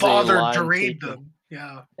that you is a bothered to line read taken. them,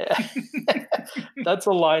 yeah. That's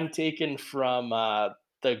a line taken from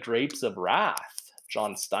The Grapes of Wrath,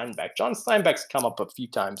 John Steinbeck. John Steinbeck's come up a few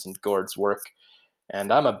times in Gord's work,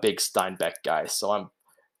 and I'm a big Steinbeck guy, so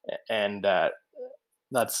and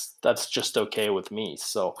that's just okay with me.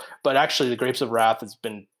 So, but actually, The Grapes of Wrath has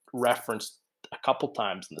been referenced a couple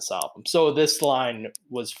times in this album. So this line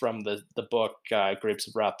was from the book Grapes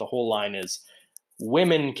of Wrath. The whole line is,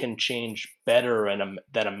 "Women can change better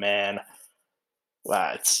than a man."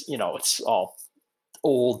 It's all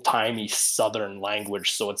old timey Southern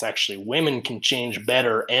language, so it's actually women can change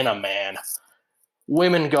better in a man.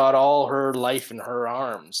 Women got all her life in her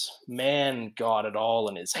arms. Man got it all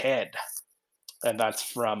in his head. And that's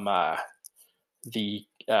from the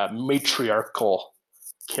matriarchal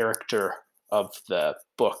character of the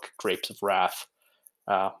book Grapes of Wrath,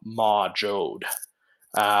 Ma Jode.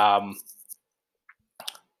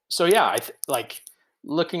 So yeah, like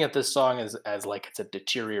looking at this song as like it's a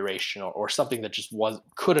deterioration or something that just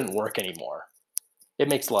couldn't work anymore. It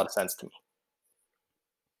makes a lot of sense to me.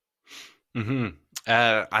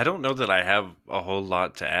 I don't know that I have a whole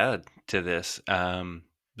lot to add to this.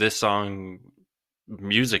 This song,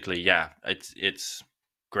 musically, yeah, it's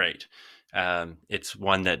great. It's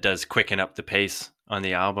one that does quicken up the pace on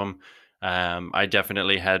the album. I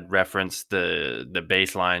definitely had referenced the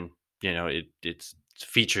bass line. You know, it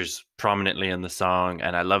features prominently in the song,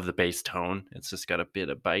 and I love the bass tone. It's just got a bit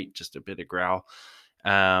of bite, just a bit of growl.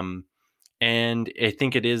 And I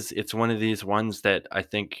think it's one of these ones that I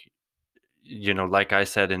think, you know, like I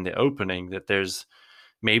said in the opening, that there's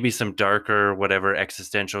maybe some darker, whatever,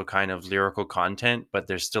 existential kind of lyrical content, but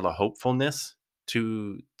there's still a hopefulness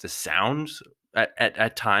to the sounds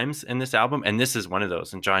at times in this album. And this is one of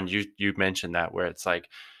those. And John, you mentioned that, where it's like,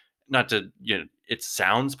 not to, you know, it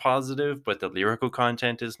sounds positive, but the lyrical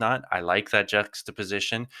content is not. I like that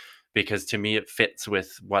juxtaposition, because to me it fits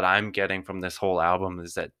with what I'm getting from this whole album,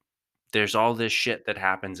 is that there's all this shit that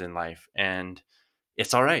happens in life, and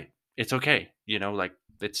it's all right. It's okay. You know, like,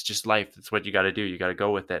 it's just life. It's what you got to do. You got to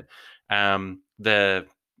go with it.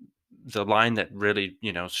 The line that really,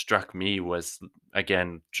 you know, struck me was,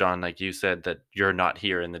 again, John, like you said, that you're not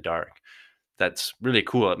here in the dark. That's really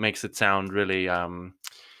cool. It makes it sound really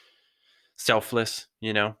selfless,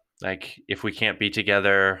 you know, like, if we can't be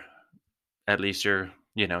together, at least you're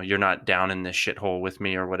not down in this shithole with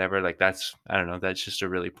me or whatever. Like, that's, I don't know, that's just a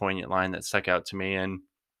really poignant line that stuck out to me, and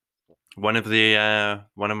one of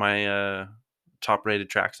my top rated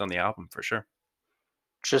tracks on the album for sure.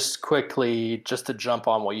 Just quickly, just to jump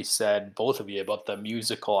on what you said, both of you, about the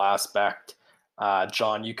musical aspect.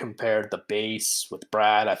 John, you compared the bass with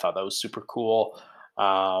Brad. I thought that was super cool.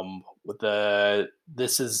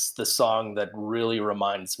 This is the song that really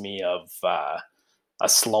reminds me of a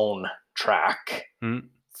Sloan track.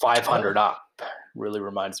 500 Up really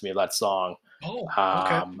reminds me of that song. Oh,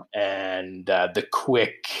 okay. And the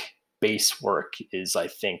quick bass work is, I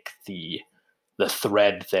think, the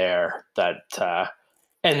thread there that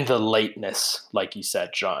and the lateness, like you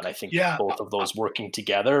said, John. I think both of those working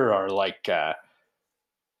together are like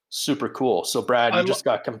super cool. So, Brad, you just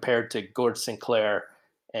got compared to Gord Sinclair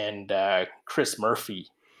and Chris Murphy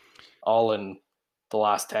all in the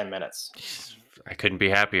last 10 minutes. I couldn't be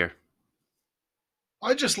happier.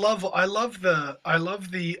 I love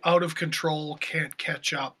the out of control, can't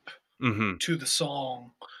catch up to the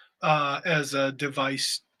song as a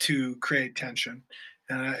device to create tension.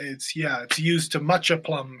 And it's used to much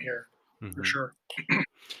aplomb here, for sure.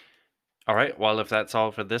 All right. Well, if that's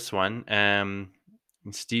all for this one,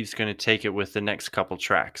 Steve's going to take it with the next couple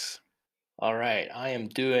tracks. All right. I am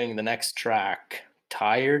doing the next track,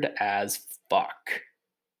 Tired as Fuck.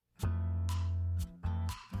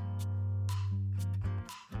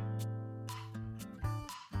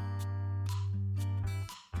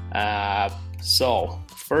 So,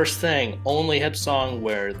 first thing, only hip song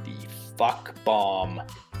where the fuck bomb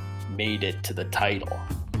made it to the title.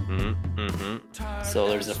 So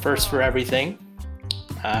there's a first for everything.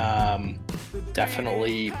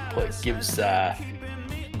 Definitely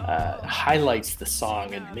highlights the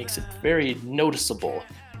song and makes it very noticeable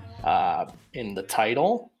in the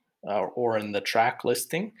title or in the track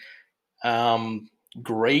listing.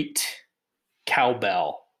 Great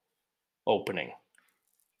cowbell opening.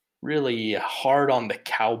 Really hard on the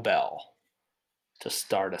cowbell to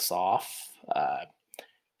start us off.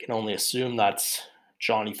 Can only assume that's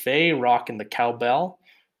Johnny Faye rocking the cowbell.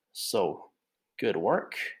 So good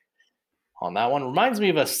work on that one. Reminds me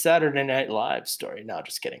of a Saturday Night Live story. No,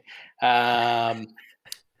 just kidding. Our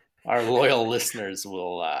loyal listeners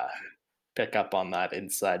will pick up on that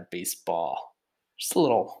inside baseball. Just a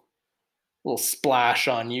little splash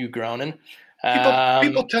on you, Gronin.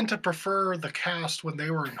 People tend to prefer the cast when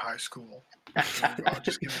they were in high school. So I'll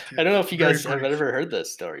just give it to you. I don't know if you guys have ever heard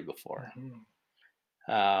this story before.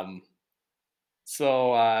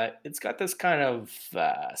 So it's got this kind of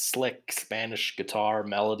slick Spanish guitar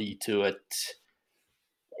melody to it.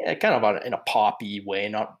 Yeah, kind of in a poppy way,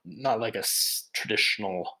 not like a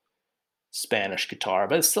traditional Spanish guitar,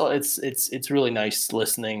 but still it's really nice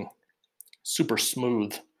listening, super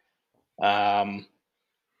smooth.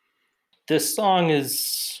 This song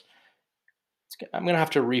is, I'm gonna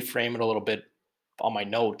have to reframe it a little bit on my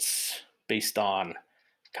notes based on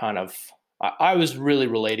kind of I was really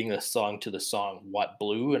relating this song to the song "What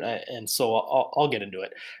Blue," and so I'll get into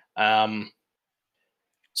it.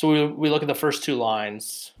 So we look at the first two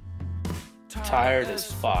lines. Tired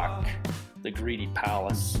as fuck, the greedy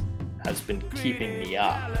palace has been keeping me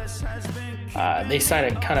up. They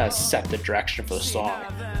kind of set the direction for the song.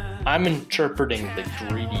 I'm interpreting the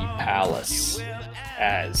greedy palace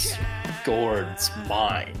as Gord's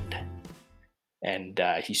mind, and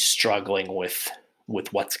he's struggling with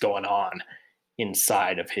what's going on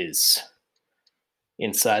inside of his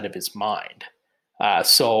mind.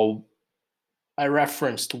 So I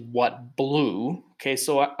referenced What Blue. Okay,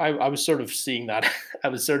 so I was sort of seeing that. I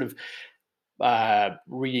was sort of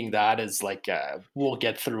reading that as like a "we'll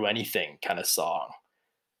get through anything" kind of song,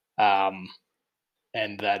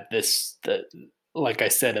 and that like I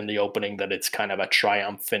said in the opening, that it's kind of a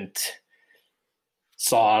triumphant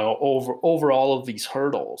song over all of these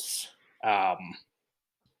hurdles.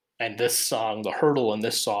 And this song, the hurdle in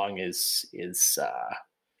this song is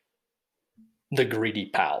the greedy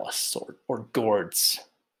palace or Gord's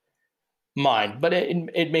mind, but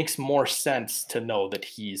it makes more sense to know that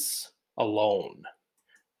he's alone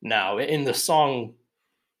now. In the song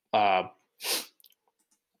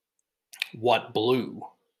 "What Blue,"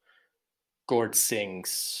 Gord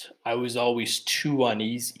sings, "I was always too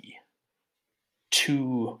uneasy,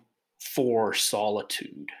 too for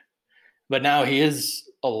solitude," but now he is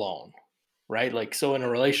alone, right? Like, so in a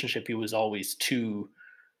relationship, he was always too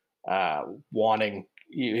wanting.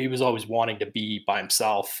 He was always wanting to be by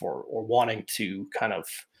himself, or wanting to kind of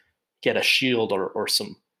get a shield or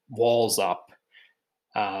some walls up.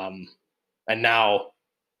 And now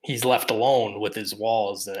he's left alone with his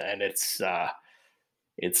walls, and it's a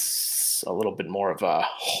little bit more of a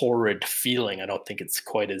horrid feeling. I don't think it's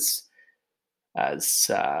quite as it's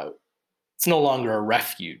no longer a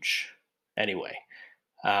refuge anyway.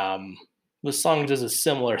 The song does a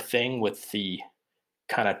similar thing with the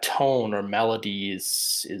kind of tone or melody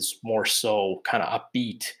is more so kind of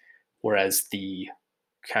upbeat, whereas the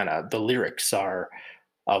lyrics are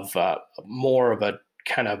of more of a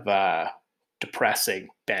kind of depressing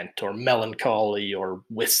bent, or melancholy, or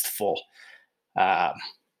wistful,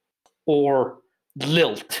 or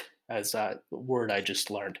lilt, as a word I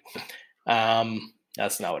just learned.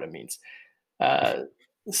 That's not what it means.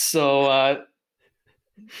 So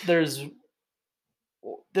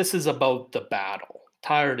this is about the battle.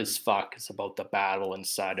 Tired as fuck is about the battle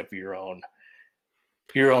inside of your own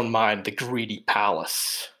mind, the greedy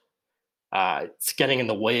palace. It's getting in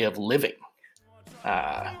the way of living.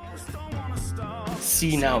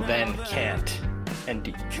 See now, then, can't, and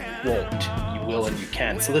you won't. You will and you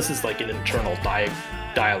can. So this is like an internal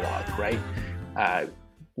dialogue, right?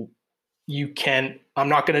 You can. I'm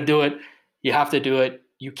not going to do it. You have to do it.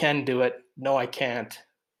 You can do it. No, I can't.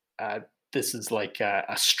 This is like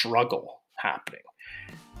a struggle happening.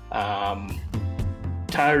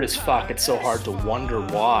 Tired as fuck, it's so hard to wonder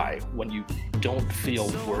why when you don't feel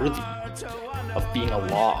worthy of being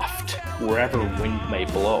aloft wherever wind may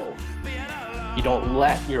blow. You don't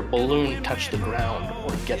let your balloon touch the ground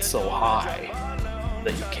or get so high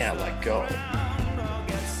that you can't let go.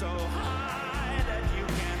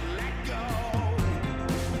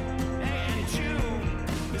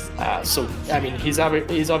 So, I mean, he's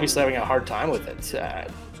obviously having a hard time with it.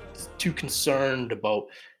 He's too concerned about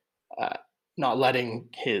not letting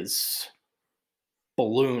his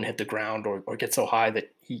balloon hit the ground or get so high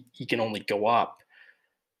that he can only go up.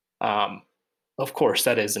 Of course,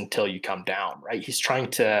 that is until you come down, right? He's trying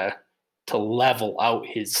to level out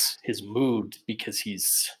his mood because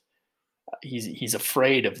he's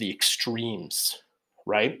afraid of the extremes,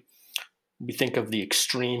 right? We think of the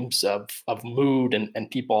extremes of mood, and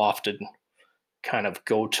people often kind of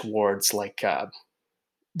go towards like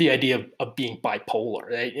the idea of being bipolar.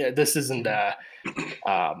 Right? This isn't a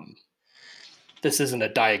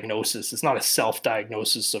diagnosis. It's not a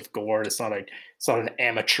self-diagnosis of Gord. It's not an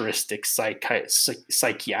amateuristic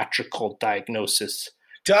psychiatrical diagnosis.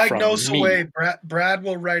 Diagnose away. Brad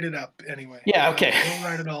will write it up anyway. Yeah, okay. He'll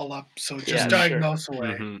write it all up. So just diagnose away.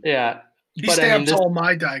 Mm-hmm. Yeah. He stamps all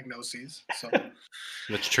my diagnoses. So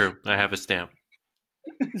that's true. I have a stamp.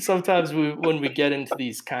 Sometimes when we get into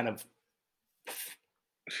these kind of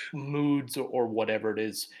moods or whatever it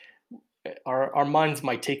is, our minds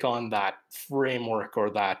might take on that framework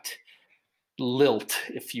or that lilt,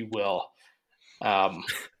 if you will.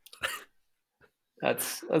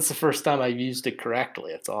 That's the first time I've used it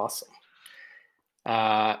correctly. It's awesome.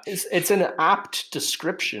 It's an apt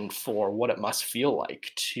description for what it must feel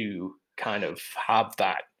like to kind of have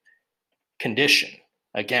that condition.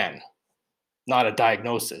 Again, not a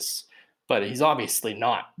diagnosis, but he's obviously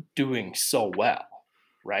not doing so well,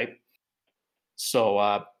 right?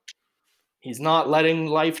 So he's not letting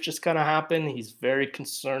life just kind of happen. He's very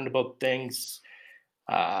concerned about things.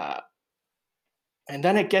 Uh, and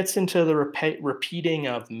then it gets into the repeating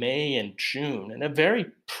of May and June in a very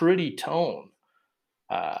pretty tone.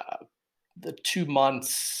 Uh, the 2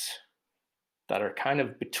 months that are kind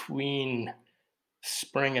of between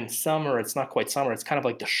spring and summer, it's not quite summer, it's kind of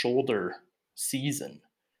like the shoulder season,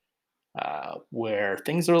 where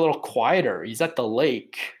things are a little quieter. He's at the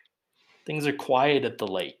lake. Things are quiet at the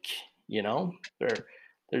lake, you know?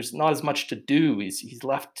 There's not as much to do. He's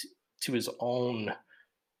left to his own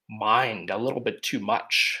mind a little bit too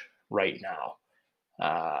much right now.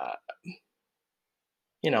 Uh,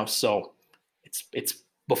 so it's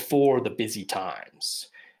before the busy times.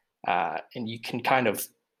 And you can kind of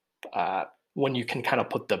when you can kind of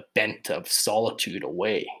put the bent of solitude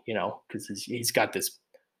away, because he's got this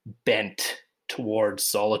bent towards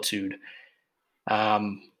solitude,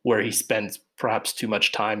 where he spends perhaps too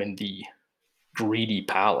much time in the greedy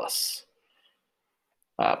palace.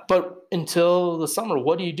 But until the summer,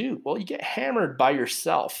 what do? Well, you get hammered by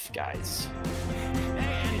yourself, guys,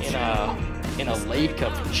 in a lake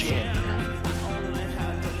of gin.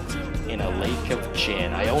 In a lake of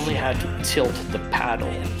gin, I only had to tilt the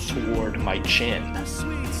paddle toward my chin.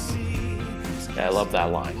 I love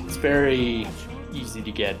that line. It's very easy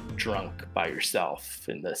to get drunk by yourself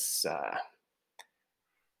in this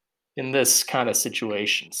kind of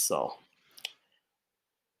situation. So,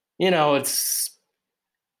 it's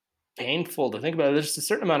painful to think about it. There's a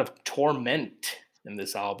certain amount of torment in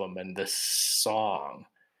this album and this song,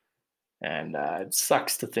 and it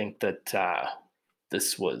sucks to think that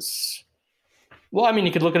this was. Well, I mean,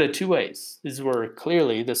 you could look at it two ways. This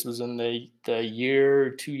was in the year,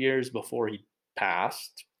 2 years before he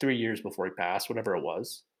passed, 3 years before he passed, whatever it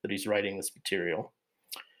was that he's writing this material.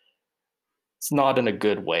 It's not in a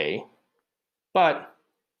good way, but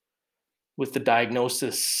with the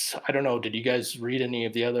diagnosis, I don't know, did you guys read any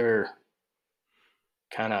of the other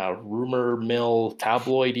kind of rumor mill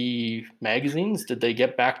tabloidy magazines? Did they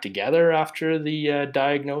get back together after the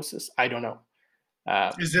diagnosis? I don't know.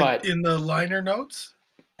 Is it in the liner notes?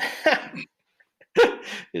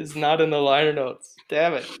 It's not in the liner notes.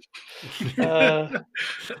 Damn it.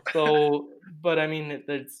 But I mean,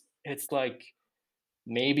 it's like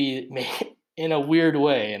maybe in a weird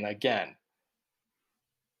way. And again,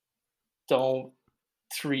 don't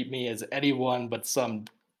treat me as anyone but some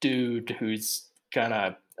dude who's kind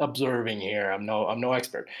of observing here. I'm no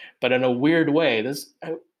expert, but in a weird way,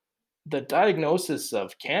 the diagnosis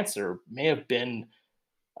of cancer may have been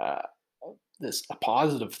a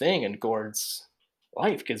positive thing in Gord's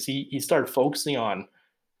life, because he started focusing on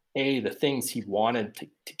the things he wanted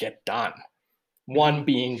to get done. One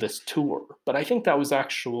being this tour, but I think that was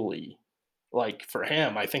actually, like, for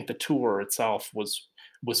him, I think the tour itself was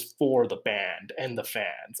for the band and the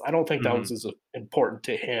fans. I don't think that was as important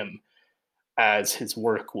to him as his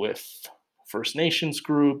work with First Nations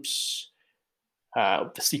groups,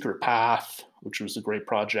 The Secret Path, which was a great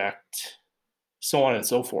project, so on and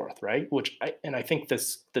so forth, right? I think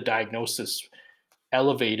the diagnosis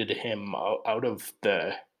elevated him out of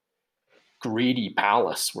the greedy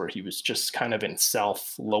palace where he was just kind of in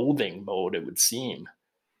self-loathing mode, it would seem,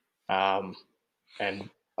 and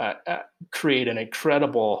create an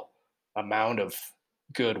incredible amount of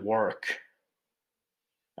good work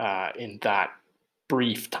in that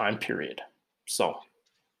brief time period. So,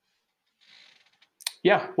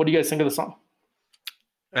 yeah, what do you guys think of the song?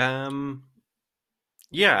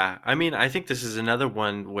 Yeah, I mean, I think this is another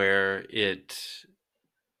one where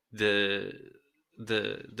the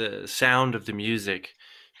sound of the music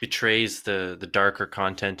betrays the darker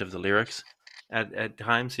content of the lyrics at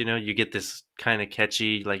times. You get this kind of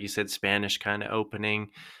catchy, like you said, Spanish kind of opening.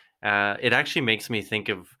 It actually makes me think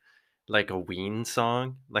of like a Ween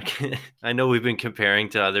song. Like, I know we've been comparing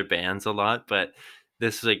to other bands a lot, but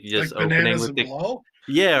this, like, just like opening Bananas with and the Blow?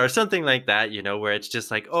 yeah, or something like that, where it's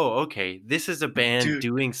just like, oh, okay, this is a band Dude.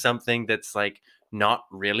 doing something that's like not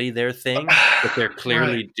really their thing, but they're Right.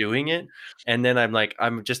 clearly doing it. And then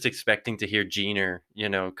I'm just expecting to hear Jeaner,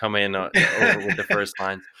 come in over with the first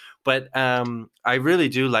lines. But I really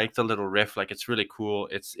do like the little riff. Like, it's really cool.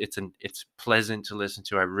 It's pleasant to listen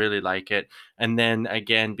to. I really like it. And then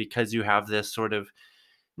again, because you have this sort of,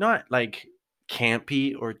 not like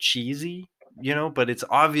campy or cheesy, but it's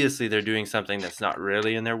obviously they're doing something that's not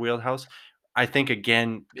really in their wheelhouse. I think,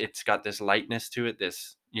 again, it's got this lightness to it,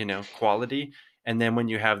 this, quality. And then when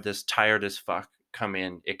you have this tired as fuck come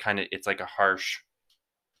in, it's like a harsh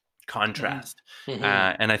contrast.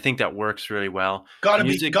 Mhm. And I think that works really well. Gotta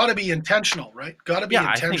Music, be intentional, right? Gotta be yeah,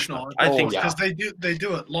 I think so. intentional I Oh, think so. because yeah. they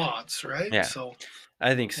do it lots, right? Yeah. So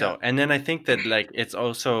I think yeah. so. And then I think that like it's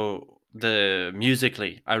also the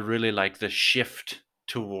musically, I really like the shift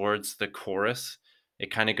towards the chorus.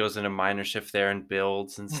 It kind of goes in a minor shift there and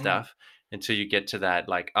builds and Mhm. stuff until you get to that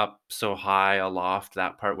like up so high aloft,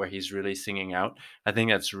 that part where he's really singing out. I think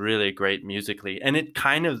that's really great musically. And it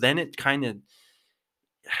kind of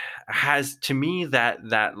has to me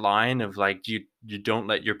that line of like you don't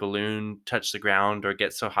let your balloon touch the ground or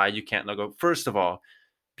get so high you can't let go. First of all,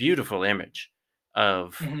 beautiful image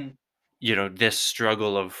of Mhm. this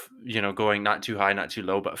struggle of going not too high not too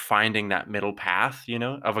low but finding that middle path,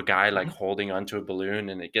 of a guy like Mhm. holding onto a balloon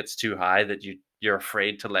and it gets too high that you're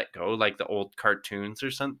afraid to let go, like the old cartoons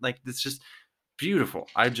or something. Like it's just beautiful.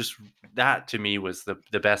 That to me was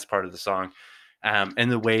the best part of the song.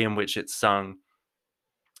 And the way in which it's sung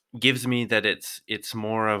gives me that it's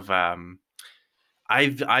more of I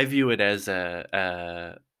view it as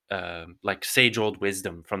a like sage old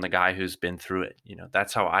wisdom from the guy who's been through it.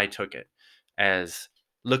 That's how I took it. As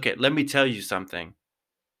let me tell you something.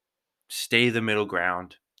 Stay the middle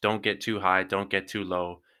ground. Don't get too high. Don't get too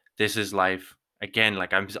low. This is life. Again,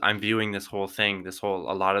 like I'm viewing this whole thing, a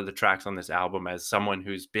lot of the tracks on this album as someone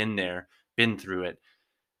who's been there, been through it,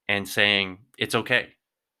 and saying it's okay.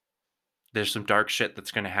 There's some dark shit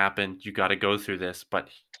that's going to happen. You got to go through this, but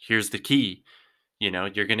here's the key.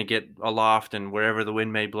 You're going to get aloft and wherever the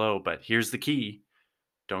wind may blow, but here's the key.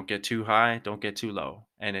 Don't get too high, don't get too low.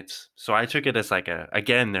 And so I took it as like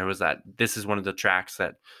again, there was this is one of the tracks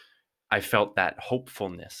that I felt that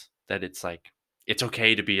hopefulness, that it's like, it's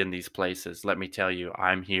okay to be in these places. Let me tell you,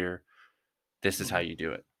 I'm here. This is how Mhm. you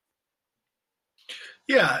do it.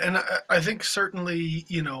 Yeah, and I think certainly,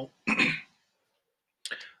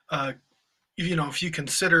 uh, if you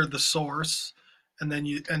consider the source, and then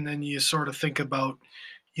you sort of think about,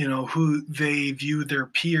 who they view their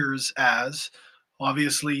peers as.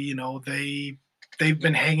 Obviously, they've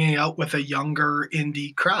been hanging out with a younger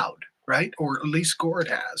indie crowd, right? Or at least Gord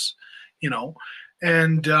has, you know,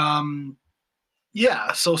 and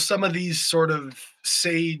yeah. So some of these sort of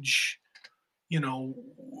sage,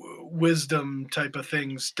 wisdom type of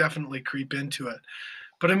things definitely creep into it.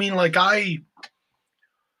 But I mean, like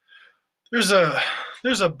there's a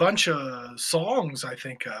there's a bunch of songs I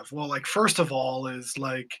think of. Well, like first of all is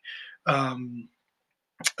like um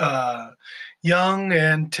uh young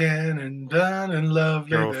and tan and done and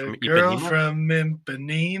lovely, Girl the from girl Ipanema. from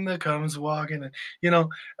Ipanema comes walking, and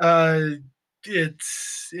uh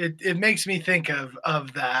it makes me think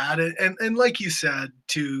of that, and like you said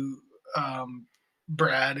to um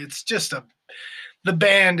Brad, it's just the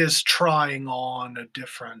band is trying on a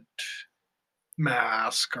different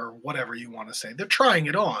mask or whatever you want to say. They're trying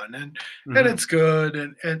it on, and Hmm. it's good,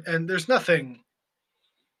 and there's nothing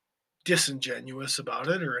disingenuous about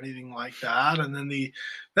it or anything like that. And then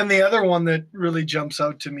the other one that really jumps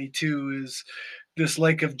out to me too is this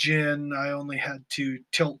Lake of Gin. I only had to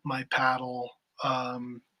tilt my paddle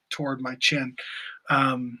toward my chin.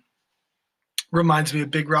 Um, Reminds me of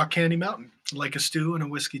Big Rock Candy Mountain, like a stew and a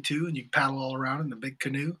whiskey too, and you paddle all around in the big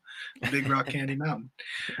canoe, the Big Rock Candy Mountain.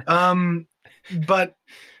 Um, but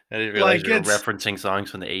I didn't realize like you were it's referencing songs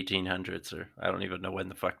from the 1800s, or I don't even know when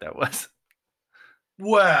the fuck that was.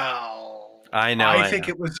 Well, I know, I I think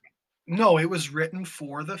know. it was no, it was written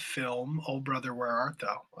for the film "Oh Brother, Where Art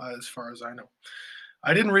Thou," as far as I know.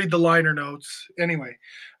 I didn't read the liner notes. Anyway,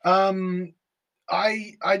 um,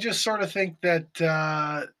 I just sort of think that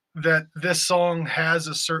this song has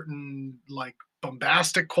a certain like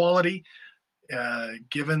bombastic quality,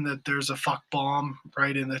 given that there's a fuck bomb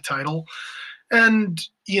right in the title, and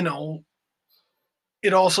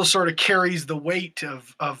it also sort of carries the weight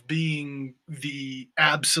of being the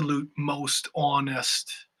absolute most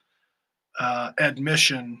honest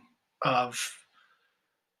admission of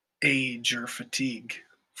age or fatigue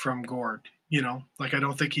from Gord. Like I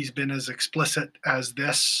don't think he's been as explicit as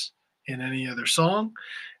this in any other song,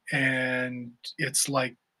 and it's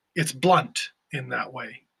like it's blunt in that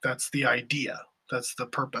way. That's the idea. That's the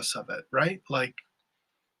purpose of it, right? Like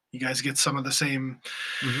you guys get some of the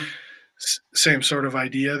Hmm. same sort of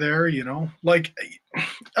idea there, like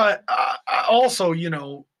also,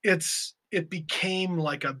 it became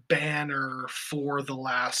like a banner for the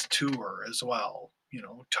last tour as well.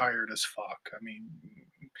 Tired as fuck. I mean,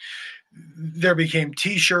 there became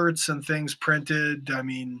T-shirts and things printed. I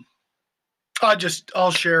mean,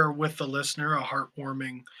 I'll share with the listener a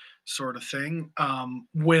heartwarming sort of thing.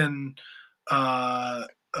 When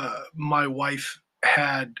my wife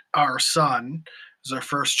had our son as our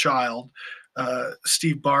first child,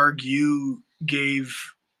 Steve Barg, you gave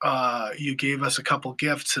us a couple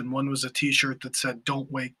gifts, and one was a T-shirt that said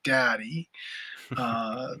 "Don't Wake Daddy,"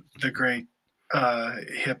 the great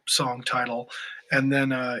hip song title, and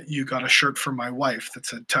then you got a shirt from my wife that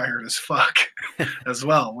said "Tired as Fuck" as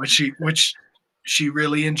well, which she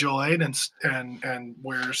really enjoyed and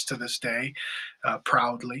wears to this day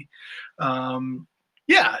proudly.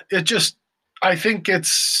 Yeah, it just I think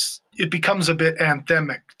it becomes a bit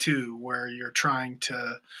anthemic too, where you're trying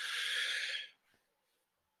to,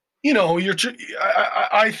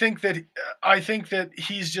 I think that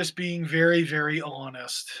he's just being very, very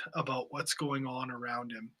honest about what's going on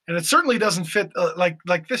around him, and it certainly doesn't fit.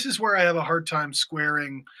 Like this is where I have a hard time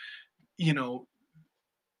squaring, you know,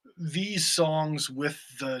 these songs with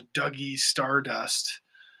the Dougie Stardust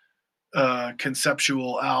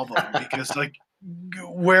conceptual album, because like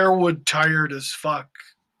where would Tired as Fuck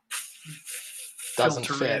Doesn't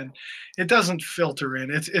filter fit. in? It doesn't filter in.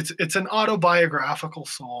 It's an autobiographical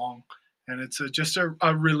song, and it's just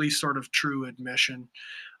a really sort of true admission.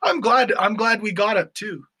 I'm glad we got it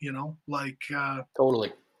too,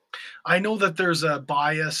 Totally. I know that there's a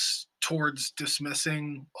bias towards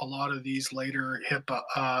dismissing a lot of these later hip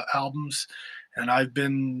albums, and I've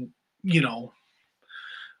been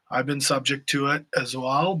subject to it as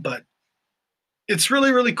well, but it's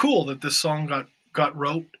really, really cool that this song got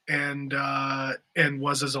wrote and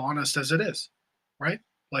was as honest as it is, right?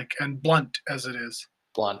 Like, and blunt as it is.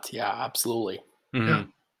 Blunt, yeah, absolutely. Mm-hmm.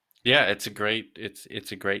 Yeah, it's a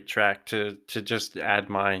great track to just add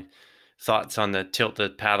my thoughts on the tilt the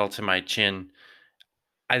paddle to my chin.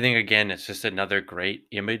 I think again, it's just another great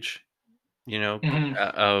image, Mm-hmm.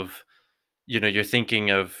 of you're thinking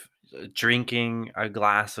of drinking a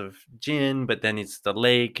glass of gin, but then it's the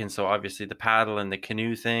lake, and so obviously the paddle and the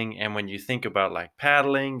canoe thing. And when you think about like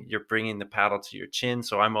paddling, you're bringing the paddle to your chin.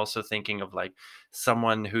 So I'm also thinking of like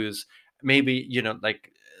someone who's maybe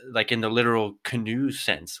like in the literal canoe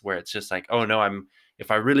sense, where it's just like, oh no,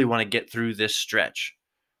 if I really want to get through this stretch,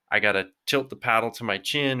 I gotta tilt the paddle to my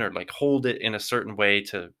chin, or like hold it in a certain way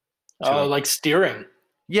to Oh, like steering.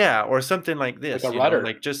 yeah, or something like this, Like a rudder.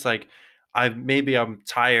 like just like I'm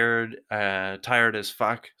tired, tired as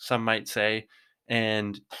fuck, some might say,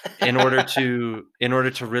 and in order to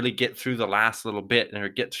really get through the last little bit or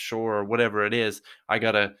get to shore or whatever it is, I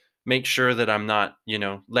gotta make sure that I'm not,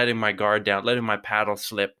 letting my guard down, letting my paddle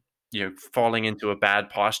slip, falling into a bad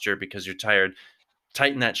posture because you're tired.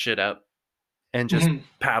 Tighten that shit up and just Mm-hmm.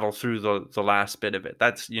 paddle through the last bit of it.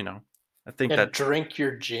 That's I think And that drink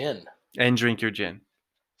your gin. and drink your gin.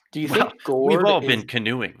 Do you Well, think we've Gord all is... been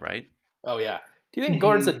canoeing, right? Oh, yeah. Do you think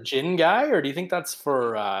Gord's a gin guy, or do you think that's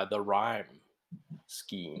for the rhyme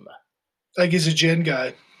scheme? Like he's a gin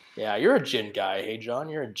guy. Yeah, you're a gin guy. Hey, John,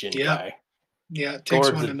 you're a gin Yeah. guy. Yeah, it takes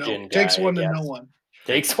Gord's one a to know. gin Takes guy, one I to know guess. one.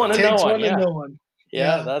 Takes one to know Takes one, one to yeah. know one.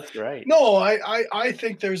 Yeah, that's right. No, I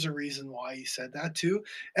think there's a reason why he said that too.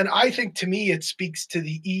 And I think to me it speaks to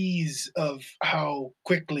the ease of how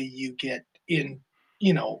quickly you get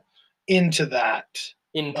into that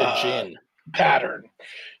Into gin. pattern.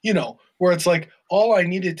 Where it's like all I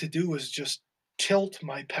needed to do was just tilt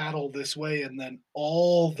my paddle this way, and then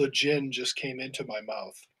all the gin just came into my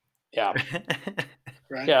mouth. Yeah.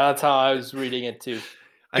 Right? Yeah, that's how I was reading it too.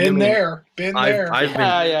 Been there.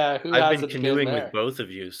 I've Who been canoeing been with there? both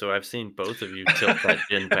of you, so I've seen both of you tilt that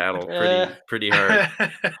gin paddle pretty hard.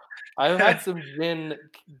 I've had some gin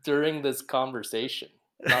during this conversation.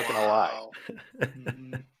 Not gonna lie.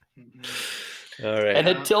 Mm-hmm. Mm-hmm. All right. And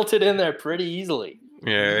it tilted in there pretty easily. All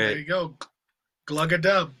There right. you go. Glug a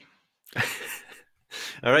dub.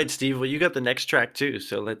 All right, Steve. Well, you got the next track too,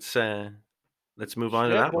 so let's move on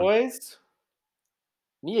to that one. Boys.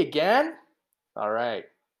 Me again? All right.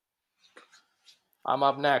 I'm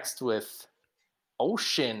up next with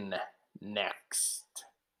Ocean next.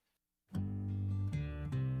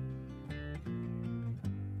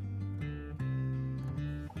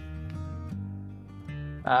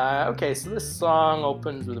 Okay, so this song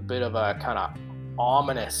opens with a bit of a kind of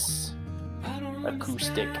ominous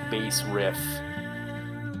acoustic bass riff.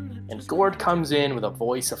 And Gord comes in with a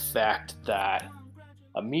voice effect that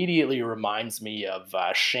immediately reminds me of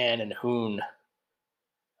Shannon Hoon,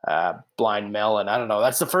 Blind Melon. I don't know.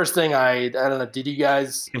 That's the first thing I don't know. Did you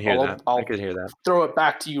guys? I can hear that. I could hear that. Throw it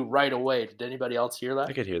back to you right away. Did anybody else hear that?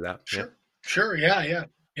 I could hear that. Sure. Yep. Sure. Yeah.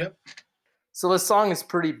 Yep. So this song is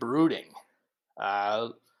pretty brooding.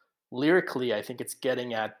 Lyrically, I think it's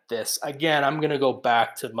getting at this. Again, I'm going to go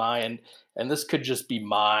back to and this could just be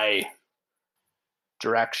my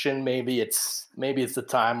direction. Maybe it's the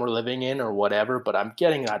time we're living in or whatever, but I'm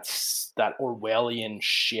getting that Orwellian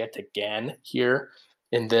shit again here.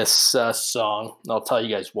 in this song. I'll tell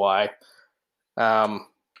you guys why.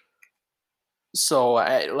 So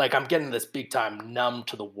I'm getting this big time numb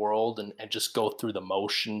to the world and just go through the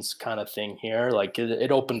motions kind of thing here. Like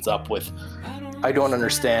it opens up with, I don't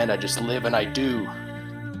understand, I just live and I do.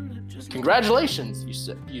 Congratulations,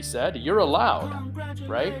 you said, you're allowed,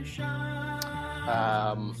 right?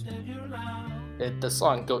 The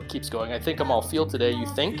song keeps going. I think I'm all feel today. You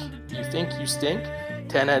think you stink.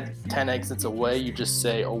 10 exits away, you just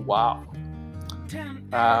say, oh wow.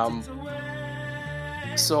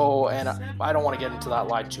 So, and I don't want to get into that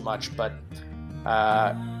line too much, but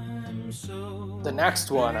the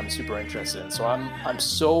next one I'm super interested in. So I'm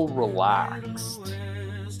so relaxed,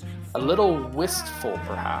 a little wistful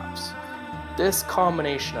perhaps. This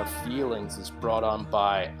combination of feelings is brought on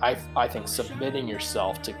by, I think, submitting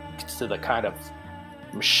yourself to the kind of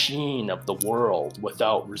machine of the world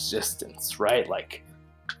without resistance, right? Like,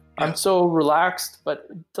 yeah. I'm so relaxed, but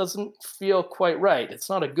it doesn't feel quite right. It's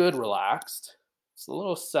not a good relaxed. It's a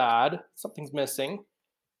little sad. Something's missing.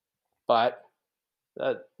 But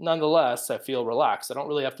nonetheless, I feel relaxed. I don't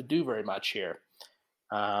really have to do very much here.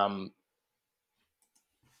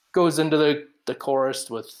 Goes into the chorus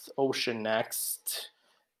with Ocean next.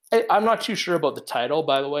 I'm not too sure about the title,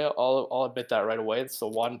 by the way. I'll admit that right away. It's the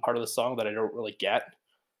one part of the song that I don't really get.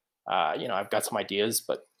 I've got some ideas,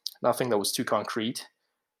 but nothing that was too concrete.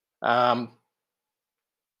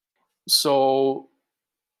 So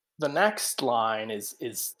the next line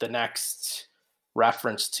is the next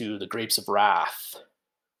reference to The Grapes of Wrath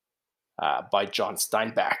by John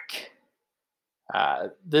Steinbeck.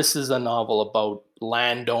 This is a novel about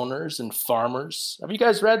landowners and farmers. Have you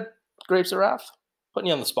guys read Grapes of Wrath? Putting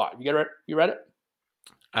you on the spot. You read it?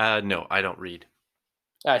 No, I don't read.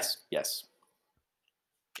 Yes.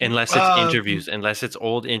 Unless it's interviews, unless it's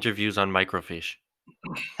old interviews on microfiche.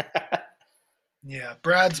 Yeah,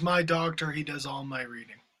 Brad's my doctor. He does all my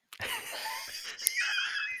reading.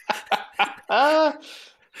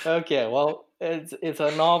 Okay, well, it's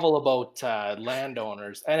a novel about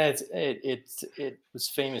landowners, and it was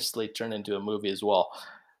famously turned into a movie as well.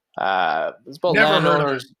 It's about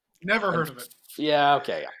landowners. Never heard of it. Yeah,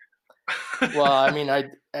 okay. Well, I mean,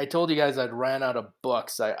 I told you guys I'd ran out of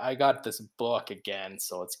books. I got this book again,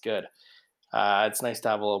 so it's good. It's nice to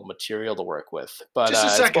have a little material to work with. But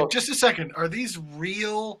just a second. Are these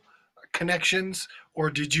real connections, or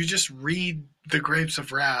did you just read The Grapes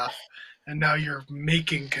of Wrath and now you're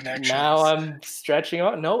making connections? Now I'm stretching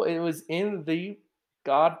out. No, it was in the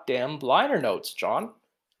goddamn liner notes, John.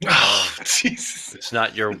 Oh, Jesus. It's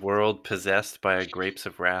not your world possessed by a Grapes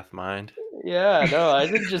of Wrath mind. Yeah, no, I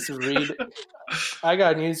didn't just read. I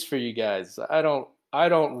got news for you guys. I don't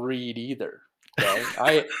read either.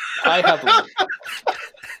 Okay,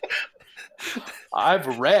 I've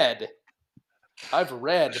read,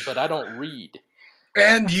 but I don't read.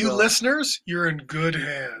 And you listeners, you're in good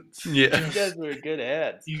hands. Yeah, you guys are in good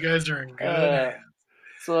hands. You guys are in good hands.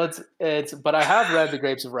 So it's. But I have read The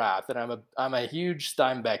Grapes of Wrath, and I'm a huge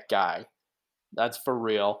Steinbeck guy. That's for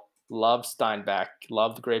real. Love Steinbeck.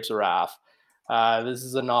 Love The Grapes of Wrath. This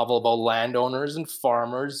is a novel about landowners and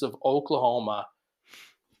farmers of Oklahoma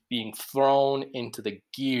being thrown into the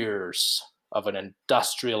gears of an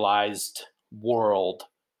industrialized world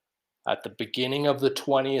at the beginning of the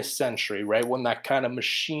 20th century, right? When that kind of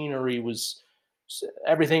machinery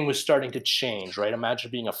everything was starting to change, right?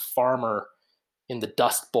 Imagine being a farmer in the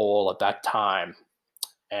Dust Bowl at that time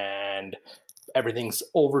and everything's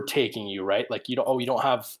overtaking you, right? Like you don't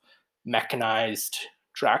have mechanized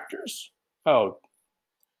tractors. Oh,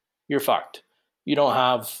 you're fucked. You don't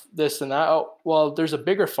have this and that. Oh, well, there's a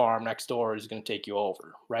bigger farm next door who's going to take you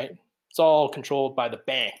over, right? It's all controlled by the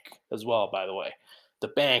bank as well, by the way. The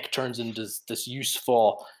bank turns into this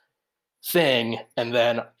useful thing, and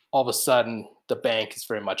then all of a sudden, the bank is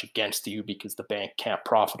very much against you because the bank can't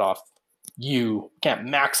profit off you, can't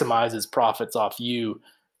maximize its profits off you,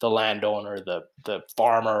 the landowner, the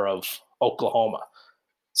farmer of Oklahoma.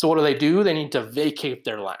 So what do? They need to vacate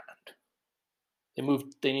their land.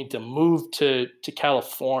 They need to move to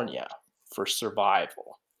California for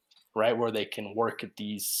survival, right? Where they can work at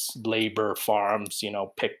these labor farms,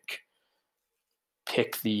 pick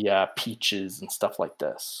the peaches and stuff like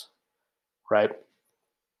this, right?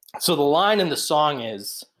 So the line in the song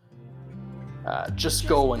is, just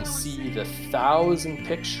go and see the 1,000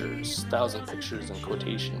 pictures in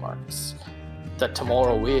quotation marks, that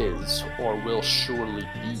tomorrow is or will surely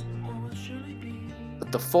be.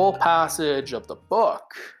 But the full passage of the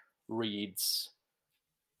book reads,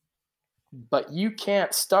 but you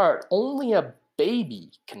can't start. Only a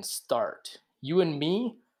baby can start. You and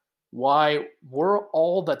me, why, we're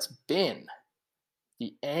all that's been.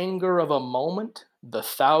 The anger of a moment, the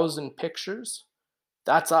 1,000 pictures,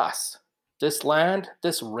 that's us. This land,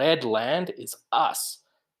 this red land is us.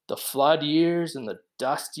 The flood years and the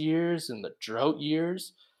dust years and the drought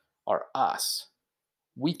years are us.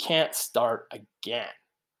 We can't start again.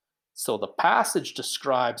 So the passage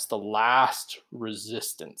describes the last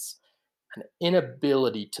resistance, an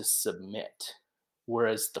inability to submit,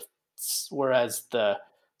 whereas the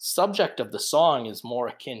subject of the song is more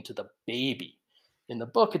akin to the baby. In the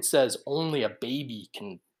book, it says only a baby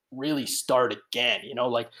can really start again.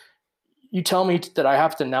 Like, you tell me that I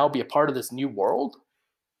have to now be a part of this new world?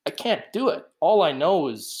 I can't do it. All I know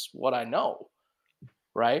is what I know,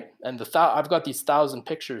 right? And I've got these 1,000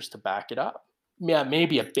 pictures to back it up. Yeah,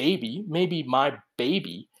 maybe my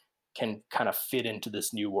baby can kind of fit into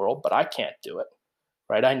this new world, but I can't do it,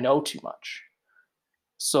 right? I know too much.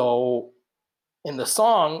 So in the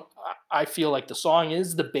song, I feel like the song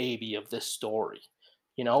is the baby of this story,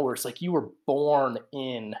 where it's like you were born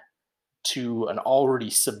in to an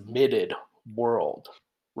already submitted world,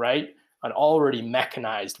 right? An already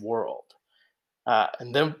mechanized world.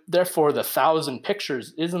 And then, therefore, the 1,000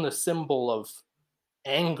 pictures isn't a symbol of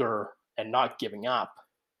anger and not giving up,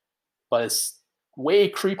 but it's way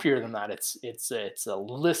creepier than that. It's a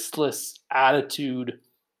listless attitude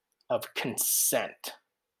of consent.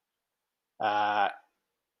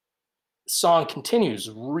 Song continues: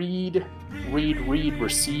 read,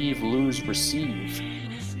 receive, lose, receive.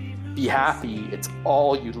 Be happy, it's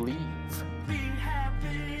all you leave.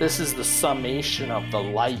 This is the summation of the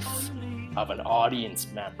life of an audience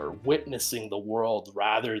member, witnessing the world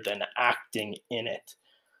rather than acting in it.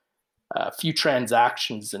 A few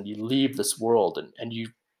transactions and you leave this world, and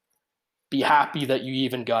you be happy that you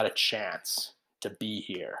even got a chance to be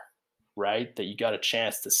here, right? That you got a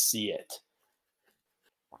chance to see it.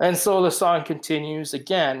 And so the song continues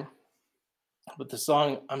again, but the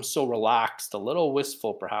song, I'm so relaxed, a little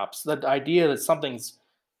wistful perhaps. The idea that something's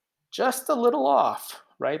just a little off,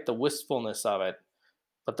 right? The wistfulness of it.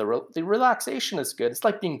 But the relaxation is good. It's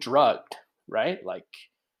like being drugged, right? Like,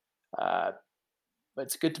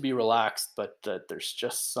 it's good to be relaxed, but there's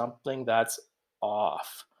just something that's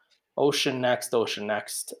off. Ocean next, ocean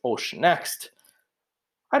next, ocean next.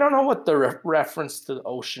 I don't know what the reference to the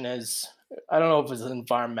ocean is. I don't know if it's an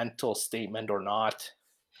environmental statement or not.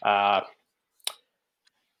 I'll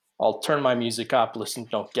turn my music up, listen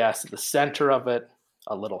to No Guess. At the center of it,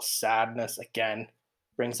 a little sadness again,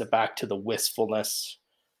 brings it back to the wistfulness.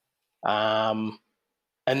 And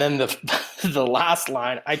then the last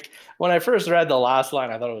line, when I first read the last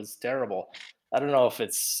line, I thought it was terrible. I don't know if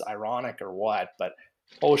it's ironic or what, but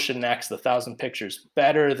ocean next, the 1,000 pictures,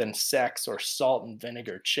 better than sex or salt and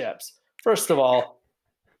vinegar chips. First of all,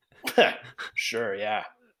 sure, yeah.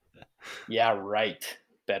 Yeah, right.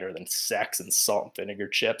 Better than sex and salt and vinegar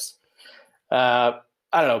chips. I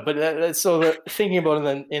don't know, but thinking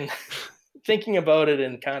about it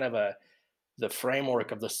in kind of the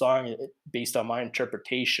framework of the song, based on my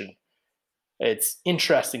interpretation, it's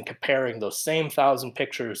interesting comparing those same 1,000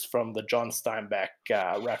 pictures from the John Steinbeck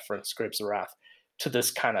reference, Grapes of Wrath, to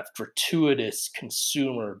this kind of gratuitous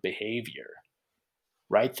consumer behavior,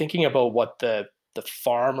 right? Thinking about what the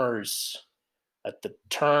farmers at the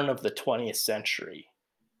turn of the 20th century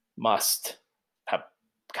must have,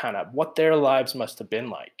 kind of what their lives must have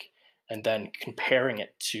been like, and then comparing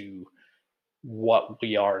it to what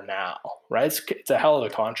we are now, right? It's a hell of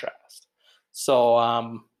a contrast.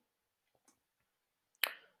 So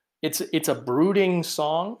it's a brooding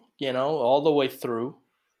song, all the way through,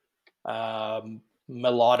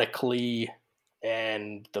 melodically,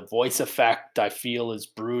 and the voice effect I feel is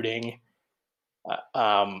brooding.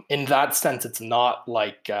 In that sense, it's not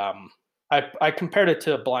like I compared it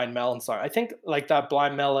to a Blind Melon song. I think like that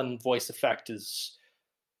Blind Melon voice effect is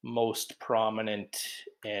most prominent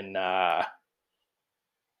in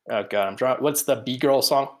oh god, I'm drawing. What's the B-Girl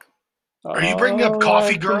song? Are you bringing up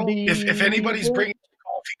Coffee I Girl? can If anybody's be bringing up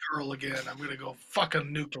Coffee Girl again, I'm gonna go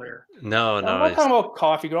fucking nuclear. No, I'm not talking about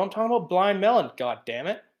Coffee Girl. I'm talking about Blind Melon. God damn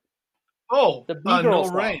it. Oh, The B-Girl No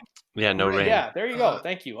song. Rain. yeah, No Rain. Yeah, there you go.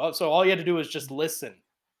 Thank you. So all you had to do was just listen,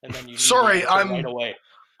 and then you knew Sorry, the answer right away.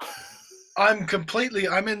 I'm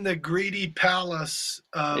in the greedy palace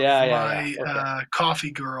of Okay.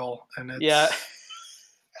 Coffee Girl, and it's Yeah.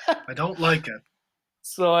 I don't like it.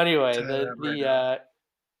 So anyway, in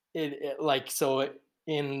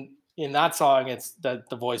that song, it's that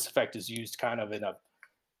the voice effect is used kind of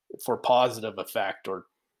for positive effect,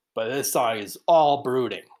 but this song is all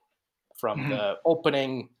brooding from the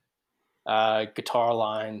opening guitar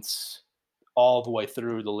lines all the way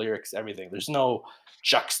through the lyrics, everything. There's no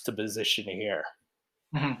juxtaposition here.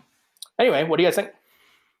 Mm-hmm. Anyway, what do you guys think?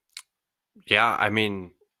 Yeah, I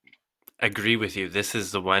mean, agree with you. This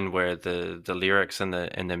is the one where the lyrics and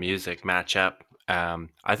the music match up.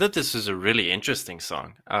 I thought this was a really interesting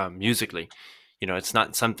song, musically. You know, it's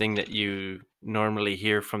not something that you normally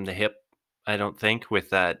hear from the hip, I don't think, with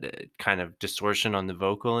that kind of distortion on the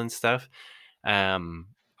vocal and stuff. Um,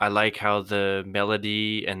 I like how the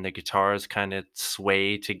melody and the guitars kind of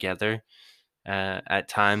sway together. At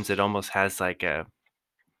times, it almost has like a,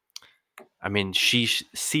 I mean,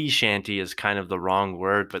 sea shanty is kind of the wrong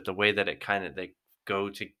word, but the way that it kind of they go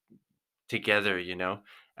together, you know,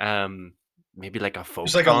 um, maybe like a There's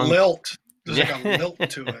folk like a song. lilt. There's like Yeah, a lilt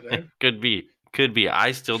to it, eh? could be.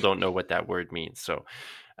 I still don't know what that word means. So,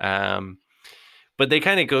 um, but they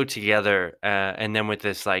kind of go together, and then with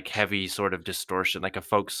this like heavy sort of distortion, like a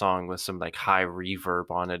folk song with some like high reverb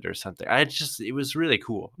on it or something. It was really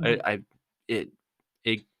cool. Mhm. It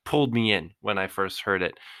it pulled me in when I first heard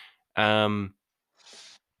it. Um,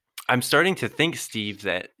 I'm starting to think, Steve,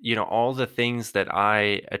 that, you know, all the things that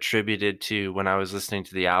I attributed to when I was listening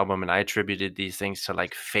to the album, and I attributed these things to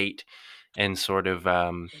like fate and sort of,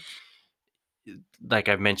 like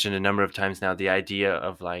I've mentioned a number of times now, the idea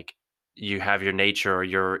of like you have your nature or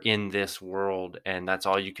you're in this world and that's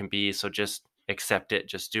all you can be. So just accept it,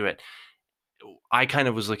 just do it. I kind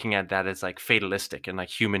of was looking at that as like fatalistic and like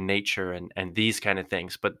human nature and these kind of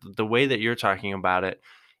things. But the way that you're talking about it,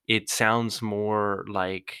 it sounds more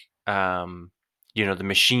like, you know, the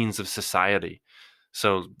machines of society.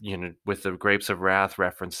 So, you know, with the Grapes of Wrath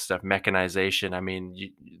reference stuff, mechanization. I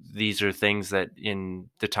mean, these are things that in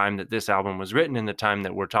the time that this album was written, in the time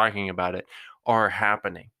that we're talking about it, are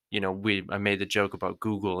happening. You know, I made the joke about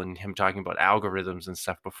Google and him talking about algorithms and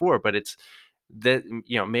stuff before, but it's that,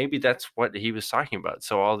 you know, maybe that's what he was talking about.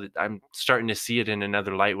 So I'm starting to see it in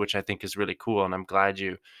another light, which I think is really cool, and I'm glad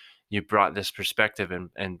you brought this perspective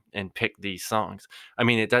and picked these songs. I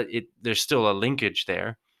mean, there's still a linkage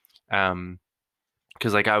there,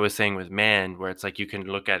 because like I was saying with Man, where it's like you can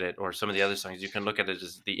look at it, or some of the other songs, you can look at it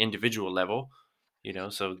as the individual level, you know,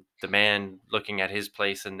 so the man looking at his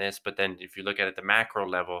place in this, but then if you look at it the macro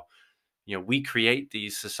level, you know, we create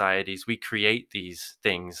these societies, we create these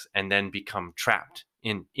things and then become trapped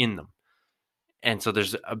in them. And so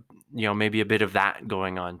there's a, you know, maybe a bit of that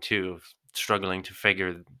going on too, of struggling to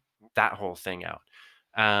figure that whole thing out.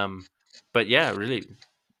 um but yeah, really,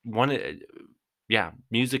 one of yeah,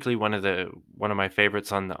 musically one of my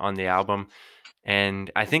favorites on the album.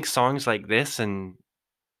 And I think songs like this and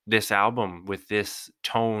this album with this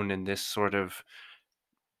tone and this sort of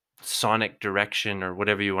sonic direction or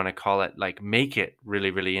whatever you want to call it, like, make it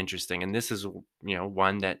really really interesting. And this is, you know,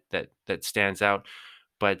 one that stands out.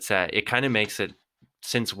 But it kind of makes it,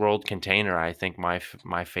 since World Container, I think my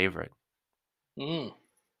favorite. Mm.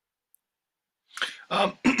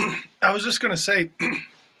 Um, I was just going to say,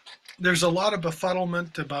 there's a lot of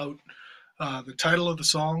befuddlement about the title of the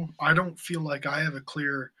song. I don't feel like I have a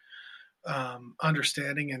clear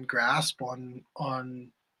understanding and grasp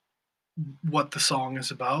on what the song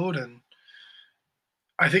is about, and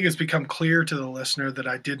I think it's become clear to the listener that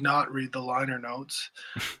I did not read the liner notes.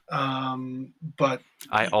 But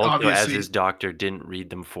I also, as obviously, his doctor, didn't read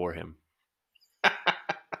them for him.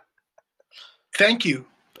 thank you.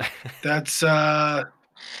 That's yeah,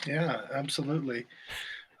 absolutely.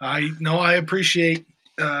 I know I appreciate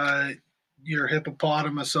uh, your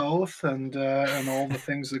hippopotamus oath and all the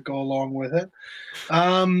things that go along with it.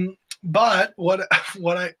 But what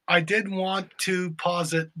I did want to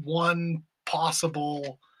posit one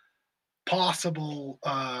possible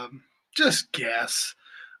just guess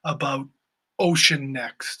about Ocean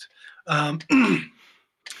Next. Um,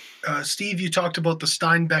 Steve, you talked about the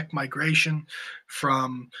Steinbeck migration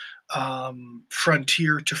from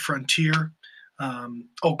frontier to frontier.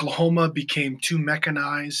 Oklahoma became too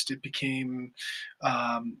mechanized. It became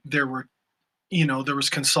there were there was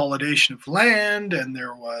consolidation of land, and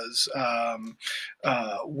there was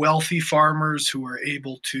wealthy farmers who were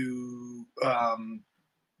able to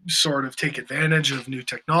sort of take advantage of new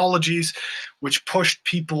technologies, which pushed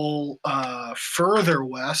people further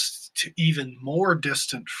west to even more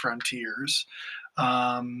distant frontiers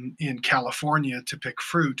in California to pick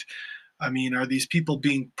fruit. I mean, are these people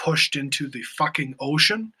being pushed into the fucking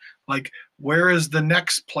ocean? Like, where is the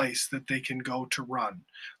next place that they can go to run?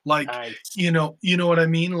 Like, Nice. you know what I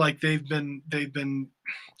mean? Like they've been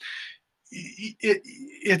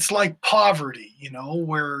it's like poverty,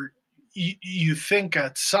 where you think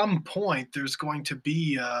at some point there's going to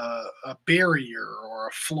be a barrier or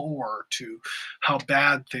a floor to how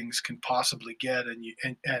bad things can possibly get,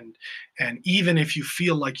 and even if you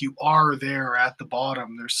feel like you are there at the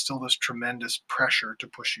bottom, there's still this tremendous pressure to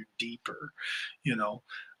push you deeper, you know.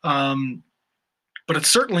 But it's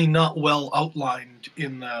certainly not well outlined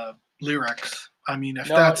in the lyrics. I mean,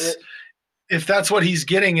 No, if that's what he's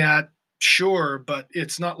getting at, sure, but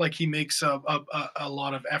it's not like he makes a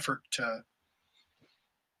lot of effort to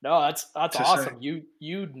that's say. awesome.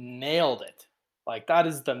 You nailed it. Like that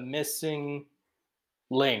is the missing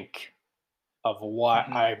link of what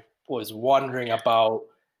Mhm. I was wondering about.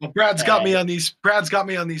 Well, Brad's got me And on these. Brad's got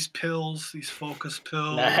me on these pills, these focus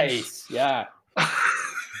pills. nice, yeah.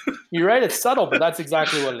 You're right. It's subtle, but that's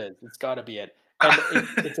exactly what it is. It's got to be it.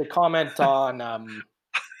 And it's a comment on.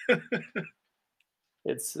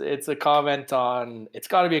 It's a comment on. It's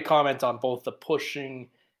got to be a comment on both the pushing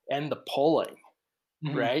and the pulling,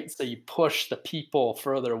 Mhm. right? So you push the people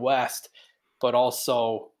further west, but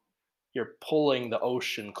also you're pulling the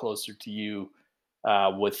ocean closer to you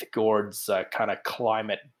with Gord's kind of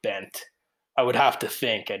climate bent. I would have to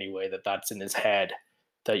think anyway that that's in his head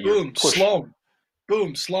that you're Boom, pushing. Sloan.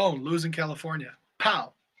 Boom, Sloan, losing California.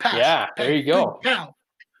 Pow, pass, Yeah, there bang, you boom, go. pow.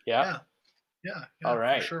 Yeah. Yeah, yeah, All yeah, for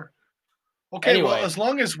right. sure. Okay, well, Anyway, as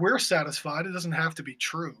long as we're satisfied, it doesn't have to be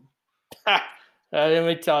true. let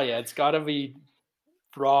me tell you, it's got to be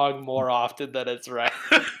wrong more often than it's right.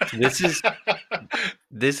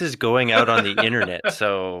 This is going out on the internet,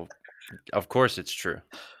 so of course it's true.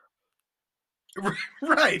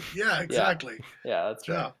 Right, yeah, exactly. Yeah, that's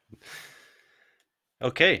right. Yeah.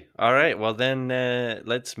 Okay, all right. Well, then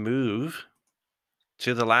let's move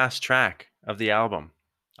to the last track of the album.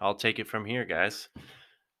 I'll take it from here, guys,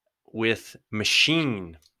 with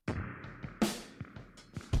Machine.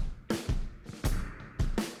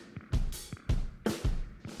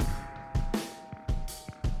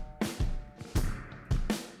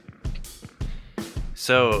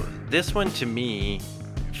 So this one to me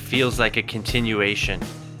feels like a continuation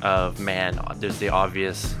of Man. There's the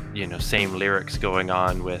obvious, same lyrics going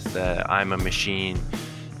on with I'm a machine,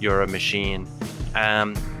 you're a machine.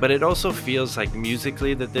 But it also feels like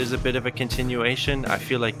musically that there's a bit of a continuation. I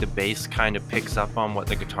feel like the bass kind of picks up on what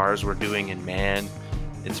the guitars were doing in Man.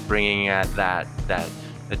 It's bringing at that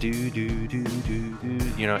do do do do do,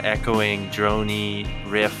 echoing droney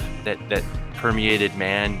riff that permeated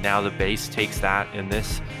Man. Now the bass takes that in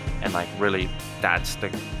this, and like really, that's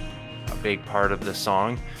a big part of the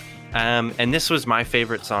song. And this was my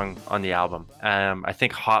favorite song on the album. I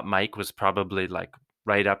think Hot Mic was probably like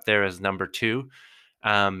right up there as number 2.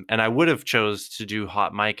 And I would have chose to do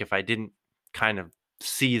Hot Mic if I didn't kind of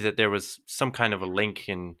see that there was some kind of a link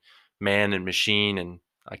in Man and Machine, and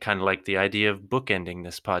I kind of like the idea of bookending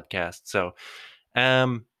this podcast. So,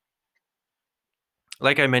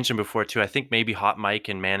 like I mentioned before too, I think maybe Hot Mic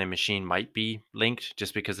and Man and Machine might be linked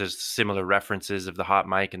just because there's similar references of the Hot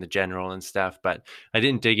Mic and the General and stuff, but I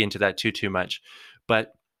didn't dig into that too much.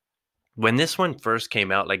 But when this one first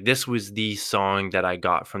came out, like this was the song that I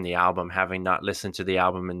got from the album, having not listened to the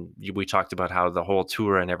album. And we talked about how the whole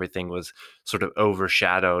tour and everything was sort of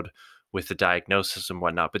overshadowed with the diagnosis and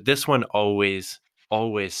whatnot. But this one always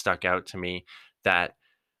stuck out to me, that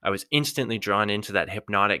I was instantly drawn into that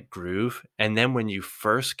hypnotic groove. And then when you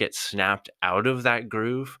first get snapped out of that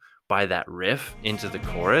groove by that riff into the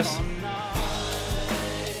chorus,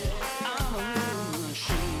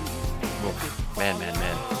 oof, man.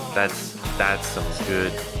 That's some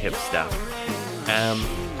good hip stuff.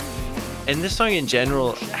 And this song in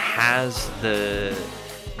general has the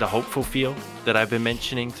hopeful feel that I've been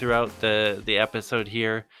mentioning throughout the episode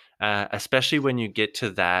here, especially when you get to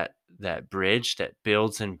that bridge that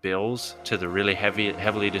builds and builds to the really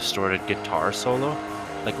heavily distorted guitar solo.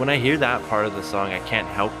 Like when I hear that part of the song, I can't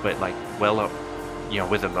help but like well up,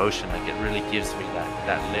 with emotion. Like it really gives me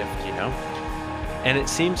that lift. And it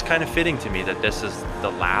seems kind of fitting to me that this is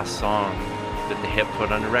the last song that the Hip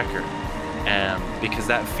put on a record, because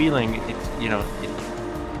that feeling,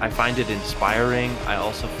 I find it inspiring. I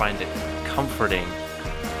also find it comforting.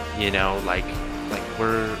 Like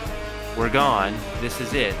we're gone. This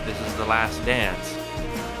is it. This is the last dance.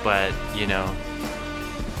 But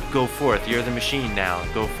go forth. You're the machine now.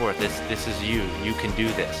 Go forth. This is you. You can do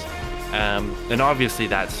this. And obviously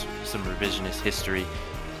that's some revisionist history,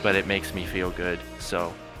 but it makes me feel good,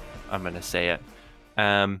 so I'm going to say it.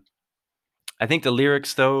 I think the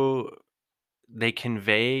lyrics, though, they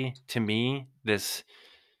convey to me this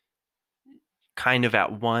kind of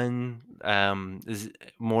at one,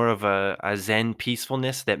 more of a Zen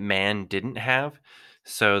peacefulness that Man didn't have.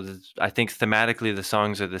 So I think thematically the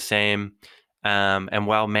songs are the same. And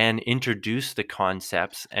while Man introduced the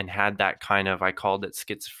concepts and had that kind of, I called it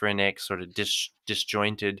schizophrenic, sort of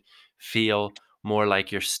disjointed feel, more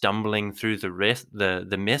like you're stumbling through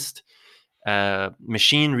the mist.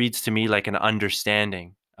 Machine reads to me like an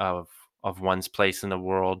understanding of one's place in the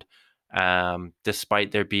world,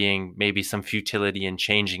 despite there being maybe some futility in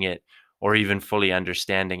changing it or even fully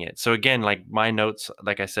understanding it. So again, like my notes,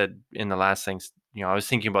 like I said in the last things, I was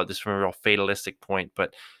thinking about this from a real fatalistic point,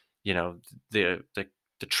 but the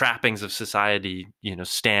the trappings of society,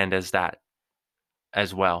 stand as that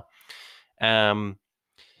as well.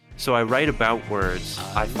 So I write about words.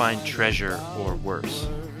 I find treasure or worse.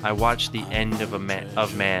 I watch the end of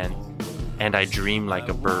man, and I dream like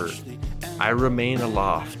a bird. I remain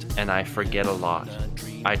aloft, and I forget a lot.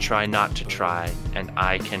 I try not to try, and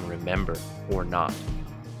I can remember or not.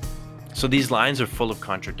 So these lines are full of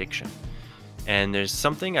contradiction, and there's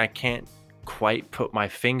something I can't quite put my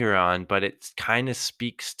finger on, but it kind of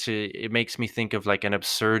speaks to. It makes me think of like an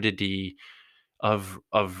absurdity of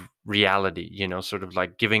reality, sort of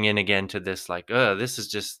like giving in again to this, like, this is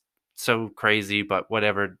just so crazy, but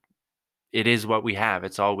whatever, it is what we have,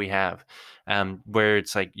 it's all we have. Where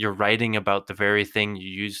it's like you're writing about the very thing you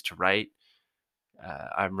used to write.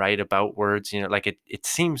 I write about words, like it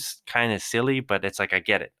seems kind of silly, but it's like I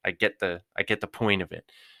get it, I get the point of it.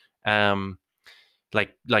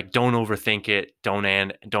 Like don't overthink it, don't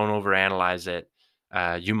overanalyze it.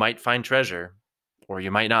 You might find treasure or you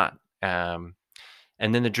might not.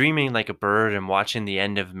 And then the dreaming like a bird and watching the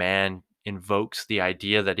end of man invokes the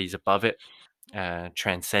idea that he's above it,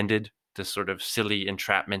 transcended the sort of silly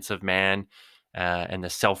entrapments of man, and the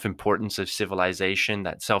self-importance of civilization,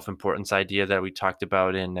 that self-importance idea that we talked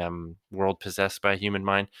about in World Possessed by a Human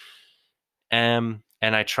Mind. And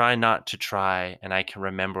I try not to try, and I can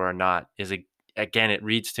remember or not, again, it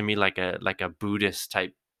reads to me like a Buddhist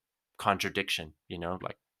type contradiction,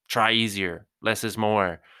 like try easier, less is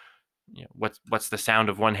more. What's the sound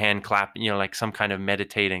of one hand clapping, like some kind of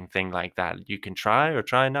meditating thing like that. You can try or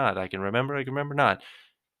try not. I can remember not.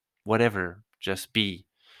 Whatever, just be.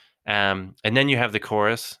 And then you have the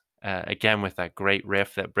chorus, again with that great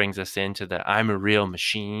riff that brings us into the I'm a real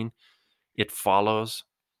machine. It follows.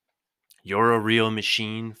 You're a real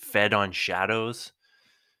machine fed on shadows.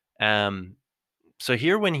 So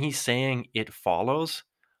here when he's saying it follows,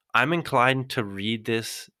 I'm inclined to read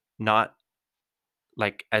this not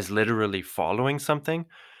like as literally following something,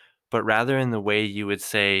 but rather in the way you would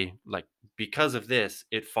say, like, because of this,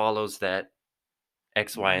 it follows that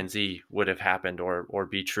X, Y, and Z would have happened or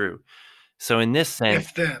be true. So in this sense,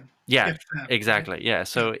 If then. yeah, If then. Right? exactly. Yeah.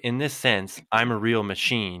 So in this sense, I'm a real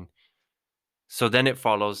machine. So then it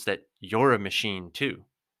follows that you're a machine too,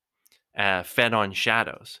 fed on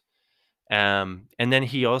shadows. And then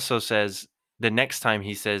he also says the next time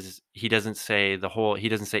he says he doesn't say he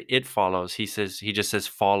doesn't say it follows. He just says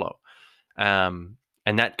follow. And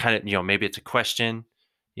that kind of, maybe it's a question,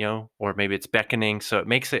 or maybe it's beckoning. So it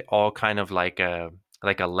makes it all kind of like a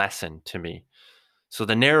lesson to me. So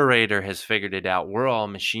the narrator has figured it out. We're all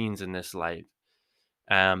machines in this life.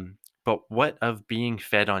 But what of being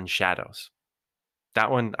fed on shadows? That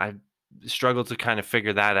one I struggled to kind of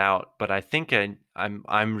figure that out, but I think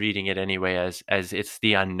I'm reading it anyway as it's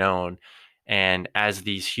the unknown, and as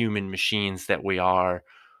these human machines that we are,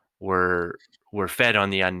 we're fed on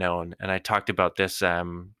the unknown. And I talked about this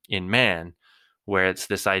in Man, where it's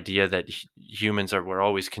this idea that humans we're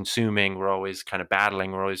always consuming, we're always kind of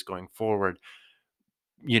battling, we're always going forward.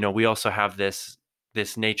 We also have this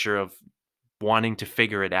nature of wanting to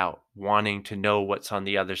figure it out, wanting to know what's on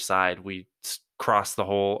the other side. We cross the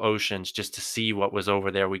whole oceans just to see what was over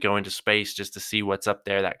there. We go into space just to see what's up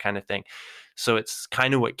there, that kind of thing. So it's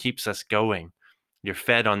kind of what keeps us going. You're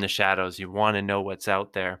fed on the shadows. You want to know what's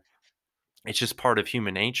out there. It's just part of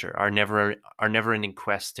human nature, our never-ending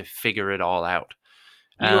quest to figure it all out.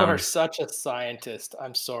 You are such a scientist.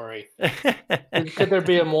 I'm sorry. Could there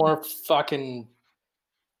be a more fucking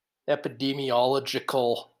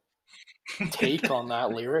epidemiological take on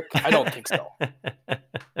that lyric? I don't think so.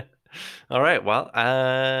 All right.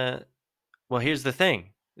 Well, here's the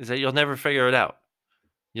thing: is that you'll never figure it out.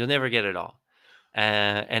 You'll never get it all.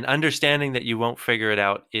 And understanding that you won't figure it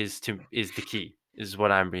out is the key. Is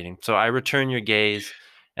what I'm reading. So I return your gaze,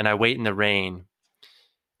 and I wait in the rain.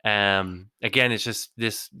 Again, it's just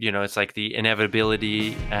this. It's like the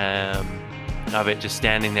inevitability of it, just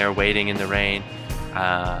standing there waiting in the rain.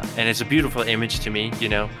 And it's a beautiful image to me,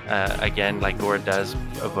 again, like Gord does,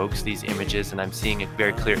 evokes these images, and I'm seeing a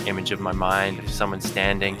very clear image of my mind of someone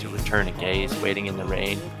standing to return a gaze, waiting in the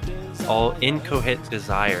rain. All incoherent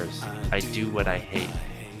desires, I do what I hate.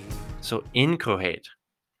 So incoherent,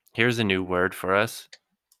 here's a new word for us.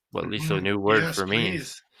 Well, at least a new word Yes, for me.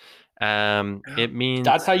 please. It means...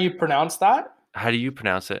 That's how you pronounce that? How do you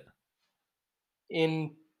pronounce it?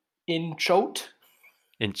 Inchoate?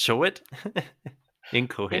 Inchoate?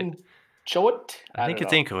 Incoherent. Inchoate? I think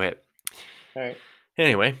it's incoherent. All right.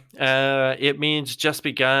 Anyway, it means just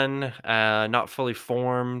begun, not fully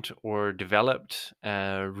formed or developed,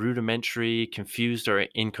 rudimentary, confused, or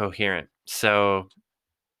incoherent. So,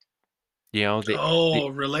 the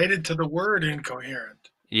Related to the word incoherent.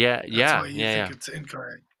 yeah, That's why yeah, you yeah, think yeah. it's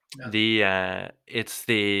incoherent.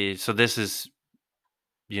 Yeah. So this is,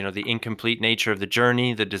 the incomplete nature of the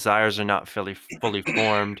journey. The desires are not fully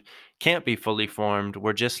formed, can't be fully formed.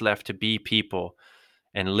 We're just left to be people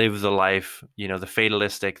and live the life, the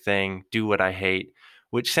fatalistic thing, do what I hate,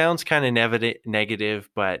 which sounds kind of negative,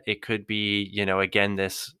 but it could be, again,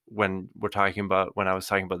 this, when I was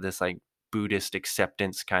talking about this, like, Buddhist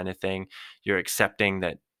acceptance kind of thing. You're accepting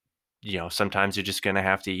that, sometimes you're just going to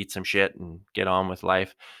have to eat some shit and get on with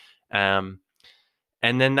life. Um,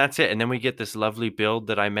 and then that's it. And then we get this lovely build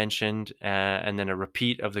that I mentioned, and then a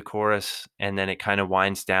repeat of the chorus, and then it kind of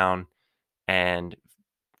winds down and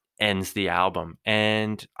ends the album.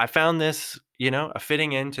 And I found this, a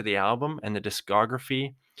fitting end to the album and the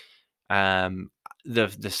discography. Um,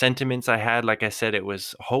 the sentiments I had, like I said, it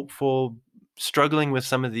was hopeful, struggling with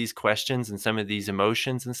some of these questions and some of these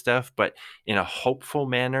emotions and stuff, but in a hopeful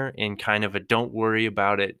manner, in kind of a don't worry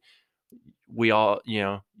about it. We all,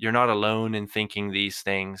 you're not alone in thinking these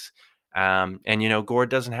things. And Gord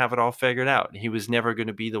doesn't have it all figured out. He was never going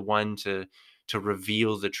to be the one to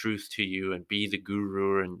reveal the truth to you and be the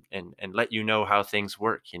guru and let you know how things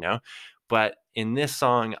work. But in this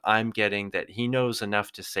song, I'm getting that he knows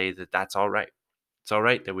enough to say that that's all right. It's all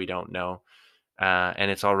right that we don't know, and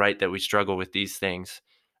it's all right that we struggle with these things.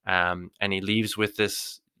 And he leaves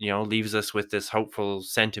us with this hopeful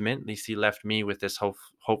sentiment. At least he left me with this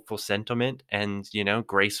hopeful sentiment, and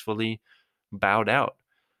gracefully bowed out.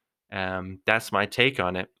 That's my take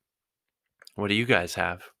on it. What do you guys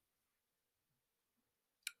have?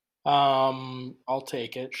 I'll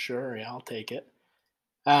take it. Sure, yeah, I'll take it.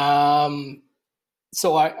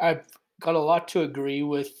 So I've got a lot to agree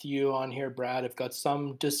with you on here, Brad. I've got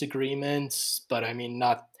some disagreements, but I mean,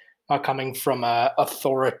 not coming from a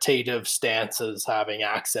authoritative stances, having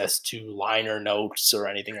access to liner notes or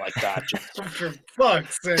anything like that. For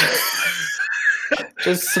fuck's sake.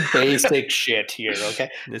 Just some basic shit here, okay?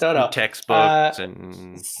 There's No, some no. textbooks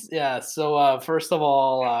and Yeah. So first of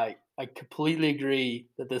all, I completely agree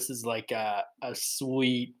that this is like a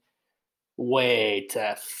sweet way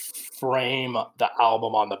to frame the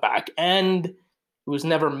album on the back end. It was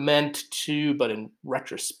never meant to, but in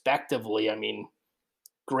retrospectively, I mean,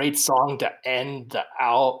 great song to end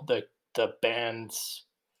the band's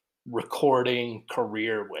recording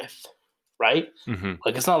career with, right? Mhm.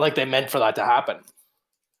 Like it's not like they meant for that to happen,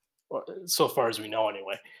 so far as we know,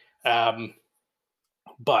 anyway. Um,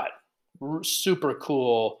 but super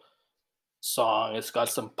cool song. It's got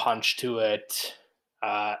some punch to it.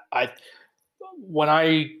 I when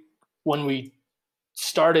I when we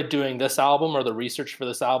started doing this album or the research for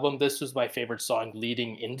this album, this was my favorite song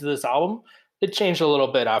leading into this album. It changed a little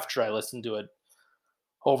bit after I listened to it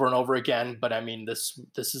over and over again, but I mean this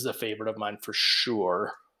is a favorite of mine for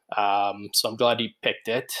sure. So I'm glad he picked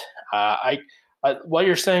it. What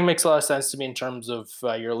you're saying makes a lot of sense to me in terms of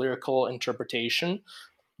your lyrical interpretation,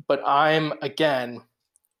 but I'm again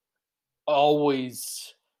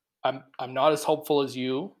always I'm not as hopeful as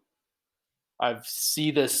you. I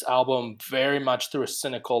see this album very much through a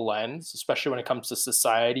cynical lens, especially when it comes to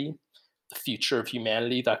society, the future of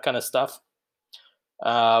humanity, that kind of stuff.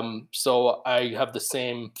 So I have the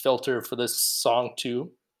same filter for this song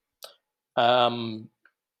too. Um,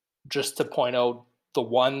 just to point out the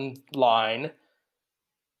one line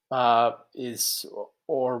is,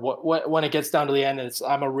 or what when it gets down to the end, it's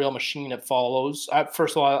 "I'm a real machine." It follows.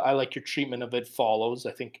 First of all, I like your treatment of "it follows."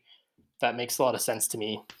 I think that makes a lot of sense to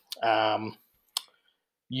me. Um,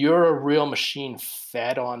 You're a real machine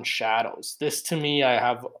fed on shadows. This to me, I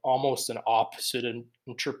have almost an opposite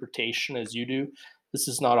interpretation as you do. This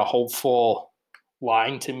is not a hopeful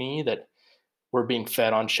line to me that we're being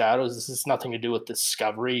fed on shadows. This has nothing to do with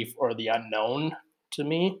discovery or the unknown to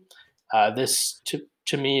me. This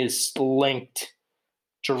to me is linked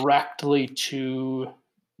directly to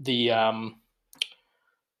the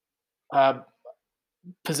uh,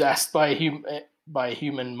 possessed by a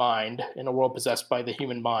human mind, in a world possessed by the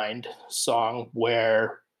human mind song,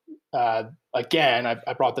 where again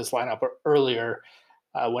I brought this line up earlier,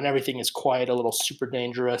 when everything is quiet, a little super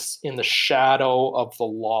dangerous, in the shadow of the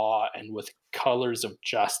law and with colors of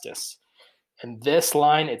justice. And this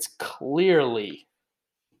line, it's clearly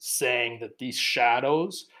saying that these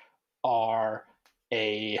shadows are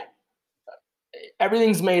a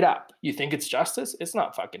everything's made up. You think it's justice? It's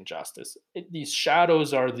not fucking justice. These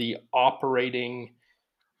shadows are the operating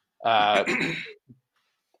uh,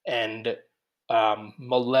 and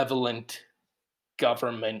malevolent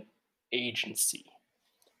government agency.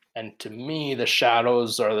 And to me, the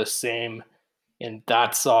shadows are the same in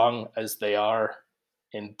that song as they are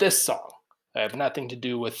in this song. I have nothing to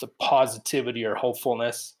do with the positivity or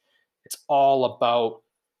hopefulness. It's all about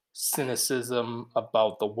cynicism,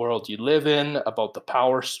 about the world you live in, about the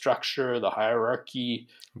power structure, the hierarchy.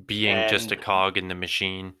 Being just a And cog in the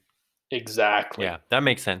machine. exactly. Yeah, that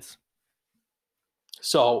makes sense.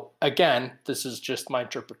 So again, this is just my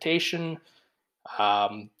interpretation.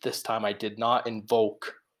 This time I did not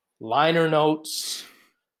invoke liner notes.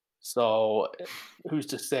 So who's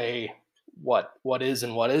to say what is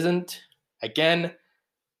and what isn't? Again,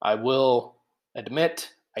 I will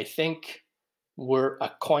admit, I think we're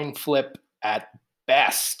a coin flip at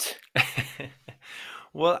best.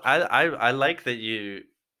 Well, I like that you,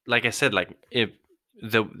 like I said, like if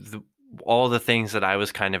the all the things that I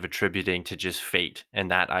was kind of attributing to just fate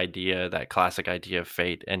and that idea, that classic idea of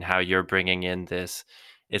fate, and how you're bringing in this,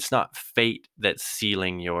 it's not fate that's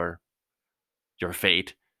sealing your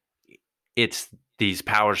fate. It's these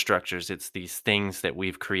power structures, it's these things that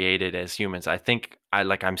we've created as humans. I think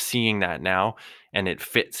I'm seeing that now, and it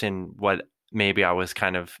fits in what maybe I was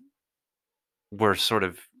kind of were sort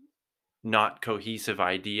of not cohesive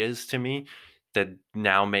ideas to me that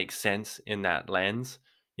now make sense in that lens.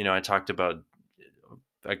 You know, I talked about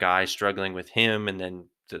a guy struggling with him and then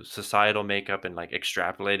the societal makeup and like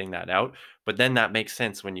extrapolating that out. But then that makes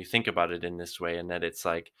sense when you think about it in this way, and that it's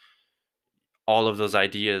like all of those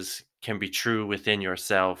ideas can be true within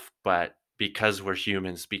yourself, but because we're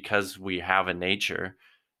humans, because we have a nature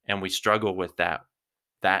and we struggle with that,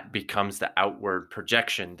 that becomes the outward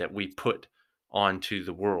projection that we put onto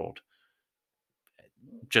the world.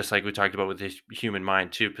 Just like we talked about with the human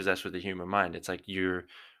mind too, possessed with the human mind. It's like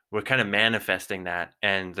we're kind of manifesting that,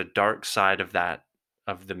 and the dark side of that,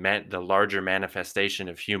 of the larger manifestation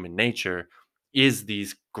of human nature, is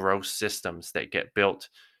these gross systems that get built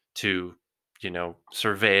to,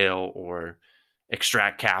 surveil or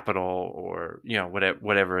extract capital, or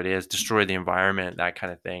whatever it is, destroy the environment, that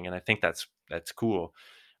kind of thing. And I think that's cool.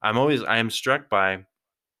 I am struck by,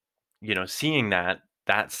 seeing that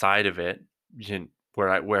side of it, where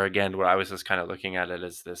I was just kind of looking at it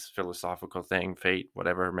as this philosophical thing, fate,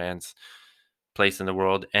 whatever, man's place in the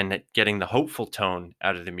world, and getting the hopeful tone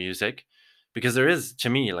out of the music, because there is, to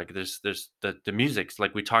me, like there's the music's,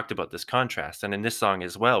 like we talked about, this contrast, and in this song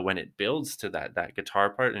as well, when it builds to that guitar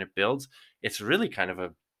part and it builds, it's really kind of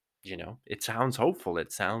a, it sounds hopeful,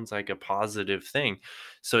 it sounds like a positive thing.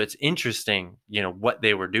 So it's interesting, what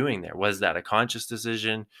they were doing there. Was that a conscious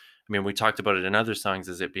decision? I mean, we talked about it in other songs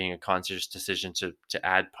as it being a conscious decision to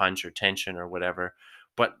add punch or tension or whatever,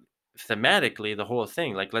 but thematically, the whole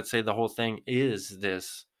thing, like let's say the whole thing is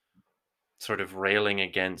this sort of railing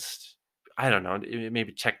against, I don't know,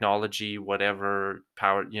 maybe technology, whatever,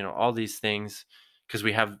 power, all these things, because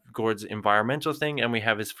we have Gord's environmental thing and we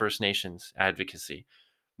have his First Nations advocacy,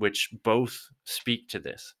 which both speak to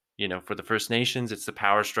this. For the First Nations, it's the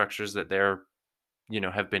power structures that they're,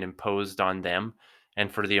 have been imposed on them. And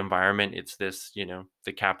for the environment, it's this,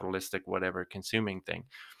 the capitalistic, whatever, consuming thing.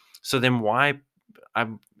 So then why,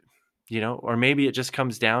 I'm, or maybe it just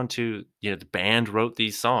comes down to, the band wrote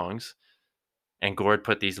these songs and Gord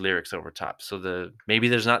put these lyrics over top. So maybe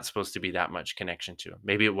there's not supposed to be that much connection to them.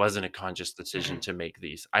 Maybe it wasn't a conscious decision to make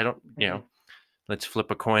these. I don't, let's flip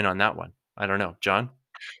a coin on that one. I don't know. John?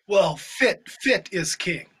 Well, fit is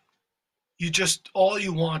king. All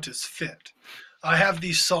you want is fit. I have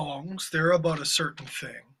these songs, they're about a certain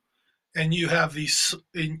thing. And you have these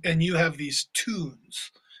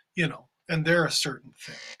tunes, and they're a certain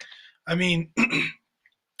thing. I mean, how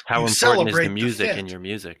you important is the celebrate music fit. in your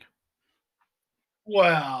music?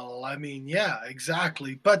 Well, I mean, yeah,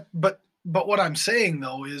 exactly. But what I'm saying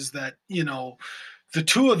though is that, the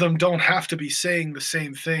two of them don't have to be saying the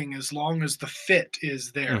same thing as long as the fit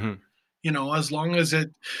is there. Mm-hmm. As long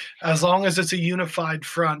as it's a unified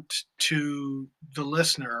front to the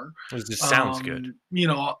listener. It just sounds good.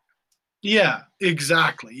 Yeah,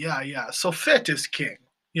 exactly. Yeah. So fit is king,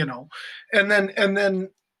 and then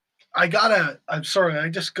I'm sorry, I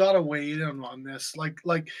just gotta weigh in on this.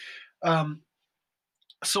 Um,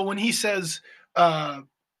 so when he says, uh,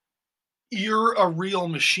 you're a real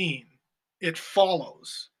machine, it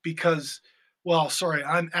follows because, well, sorry,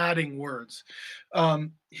 I'm adding words.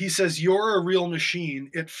 He says, you're a real machine,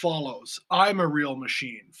 it follows. I'm a real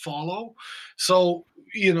machine, follow? So,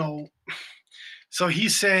 so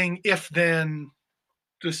he's saying, if then,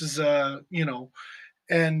 this is,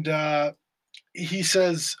 and he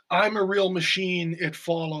says, I'm a real machine, it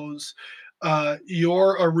follows.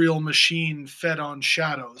 You're a real machine fed on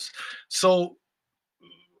shadows. So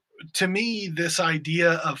to me, this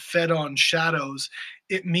idea of fed on shadows,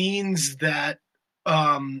 it means that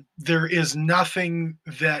there is nothing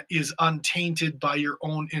that is untainted by your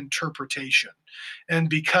own interpretation. And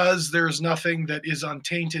because there's nothing that is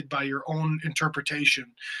untainted by your own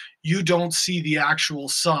interpretation, you don't see the actual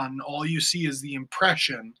sun. All you see is the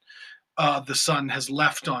impression the sun has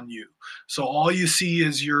left on you. So all you see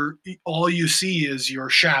is your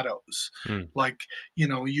shadows. Mm. Like,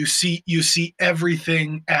 you see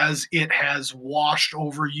everything as it has washed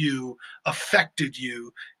over you, affected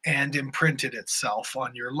you, and imprinted itself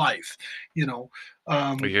on your life.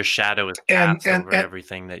 Or your shadow is And cast and over and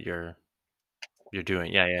everything that you're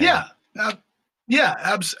doing. Yeah, yeah, yeah. yeah,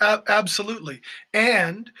 yeah, absolutely.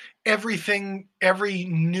 And every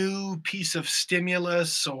new piece of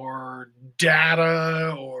stimulus or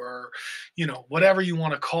data, or whatever you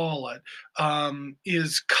want to call it,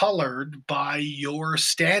 is colored by your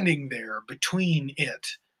standing there between it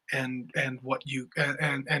and what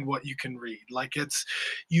what you can read. Like,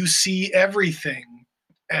 you see everything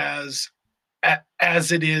as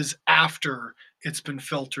as it is after it's been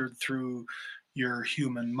filtered through your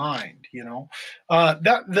human mind.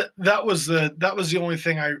 That was the only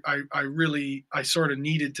thing I sort of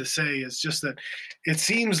needed to say, is just that it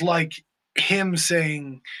seems like him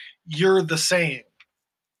saying, you're the same,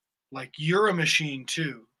 like you're a machine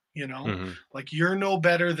too. Hmm. Like, you're no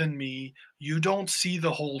better than me. You don't see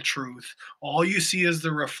the whole truth. All you see is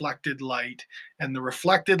the reflected light, and the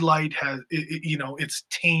reflected light it's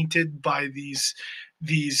tainted by these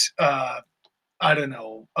I don't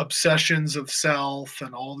know, obsessions of self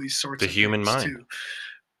and all these sorts The of human things mind. too.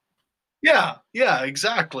 Yeah,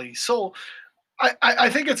 exactly. So I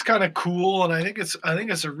think it's kind of cool, and I think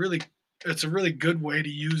it's a really good way to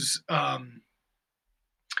use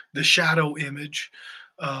the shadow image,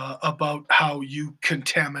 about how you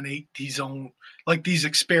contaminate these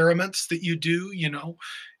experiments that you do.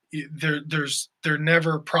 They're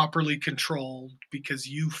never properly controlled, because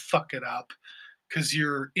you fuck it up, because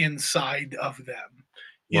you're inside of them.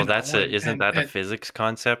 Well, isn't that a And physics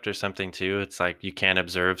concept or something too? It's like you can't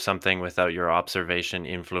observe something without your observation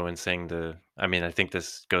influencing I mean, I think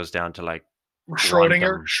this goes down to like Schrodinger,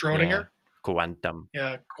 quantum. Yeah, Schrodinger, quantum.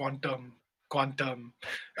 yeah, quantum.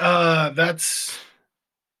 That's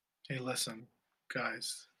Hey, listen,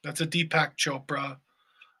 guys, that's a Deepak Chopra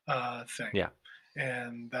thing, Yeah.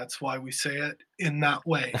 and that's why we say it in that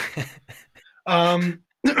way. Um,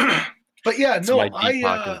 but yeah, It's my no,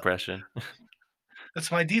 Deepak impression.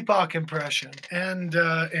 that's my Deepak impression,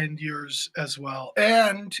 and yours as well.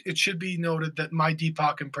 And it should be noted that my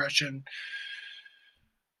Deepak impression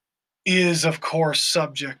is, of course,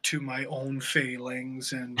 subject to my own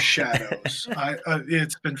failings and shadows.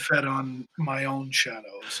 It's been fed on my own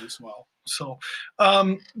shadows as well. So,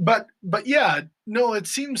 but yeah, no,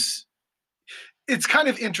 it's kind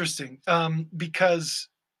of interesting, because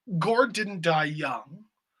Gord didn't die young.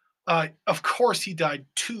 Of course, he died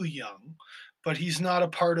too young, but he's not a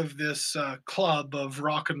part of this club of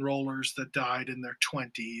rock and rollers that died in their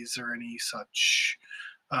 20s or any such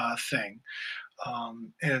thing.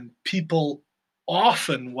 And people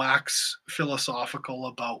often wax philosophical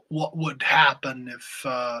about what would happen if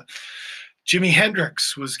Jimi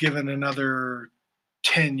Hendrix was given another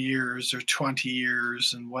 10 years or 20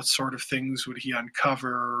 years, and what sort of things would he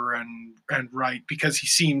uncover and write, because he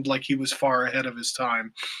seemed like he was far ahead of his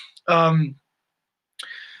time. um,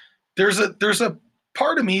 there's a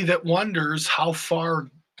part of me that wonders how far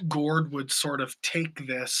Gord would sort of take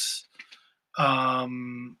this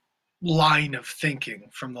um, line of thinking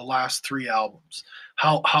from the last three albums,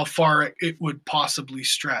 how far it would possibly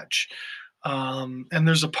stretch. And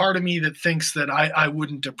there's a part of me that thinks that I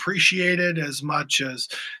wouldn't appreciate it as much as,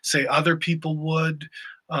 say, other people would,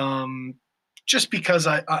 just because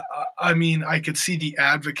I mean, I could see the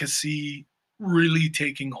advocacy really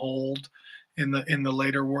taking hold in the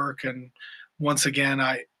later work, and once again,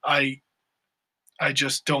 I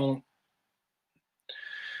just don't.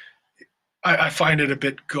 I find it a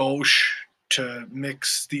bit gauche to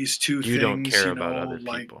mix these two You don't things, care about other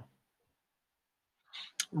like, people.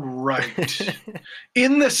 right.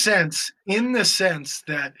 In the sense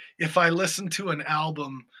that if I listen to an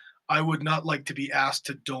album, I would not like to be asked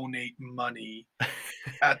to donate money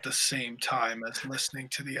at the same time as listening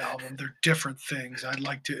to the album. They're different things. I'd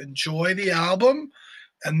like to enjoy the album,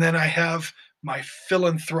 and then I have my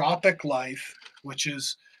philanthropic life, which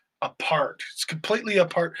is apart. It's completely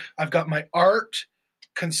apart. I've got my art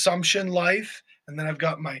consumption life, and then I've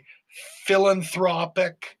got my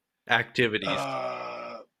philanthropic, Activities.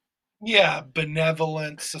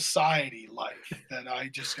 benevolent society life, that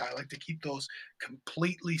I like to keep those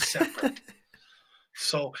completely separate.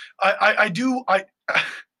 So I do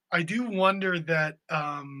I do wonder that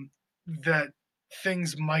that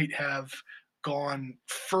things might have gone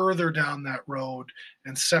further down that road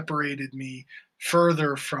and separated me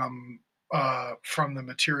further from the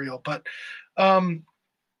material. But um,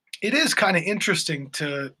 it is kind of interesting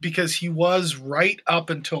because he was right up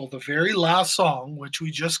until the very last song, which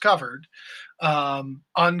we just covered,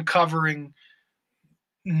 uncovering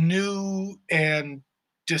new and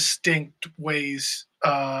distinct ways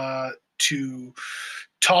to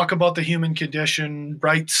talk about the human condition,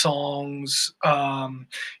 write songs, write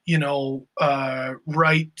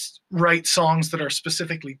songs that are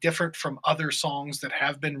specifically different from other songs that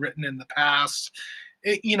have been written in the past.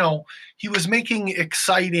 He was making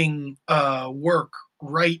exciting work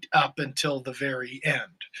right up until the very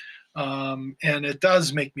end. And it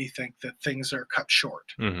does make me think that things are cut short,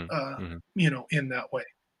 in that way.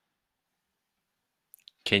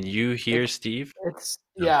 Can you hear Steve? It's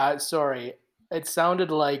yeah, sorry. It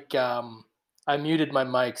sounded like I muted my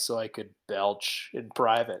mic so I could belch in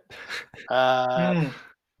private.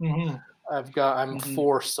 Mm-hmm. I'm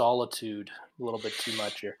for solitude a little bit too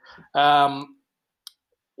much here.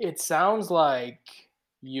 It sounds like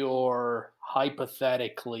you're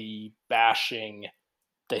hypothetically bashing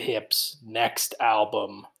the Hips' next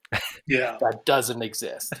album Yeah. that doesn't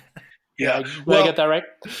exist. Yeah. Did I get that right?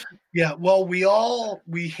 Yeah. Well,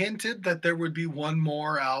 we hinted that there would be one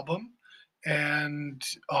more album, and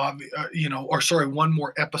one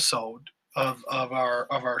more episode of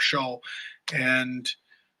our show, and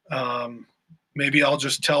maybe I'll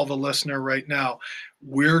just tell the listener right now,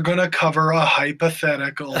 we're gonna cover a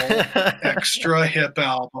hypothetical extra hip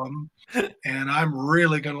album, and I'm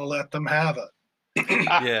really gonna let them have it.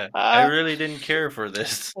 Yeah, I really didn't care for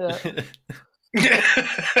this.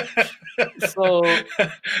 So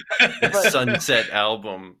The Sunset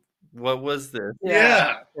album. What was this?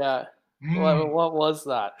 Yeah. What was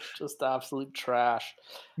that? Just absolute trash.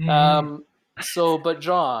 But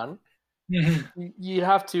John, you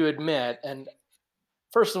have to admit, and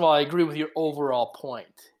first of all, I agree with your overall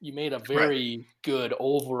point. You made a very good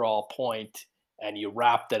overall point, and you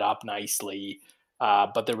wrapped it up nicely.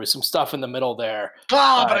 But there was some stuff in the middle there.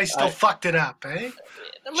 Oh, but I still fucked it up, eh?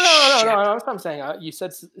 No. That's what I'm saying. You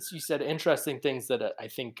said interesting things that I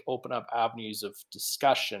think open up avenues of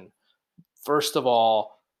discussion. First of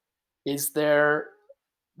all,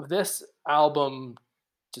 this album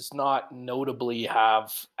does not notably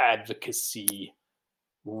have advocacy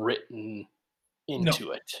written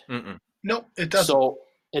into it. No, it doesn't. So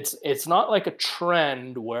it's not like a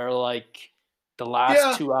trend where like the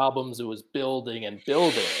last two albums it was building and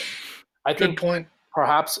building. I think point.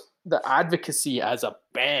 Perhaps the advocacy as a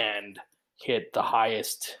band hit the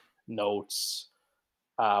highest notes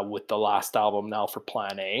with the last album, Now for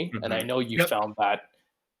Plan A. And I know you found that,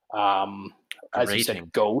 as you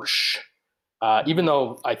said, gauche. Even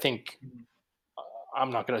though I think,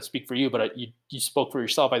 I'm not going to speak for you, but you spoke for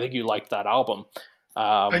yourself. I think you liked that album.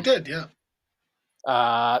 I did, yeah.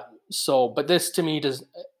 But this to me does,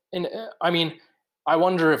 and I mean, I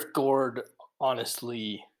wonder if Gord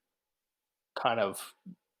honestly kind of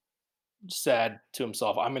said to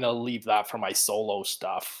himself, I'm going to leave that for my solo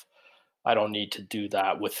stuff. I don't need to do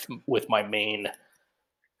that with my main,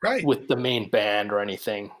 with the main band or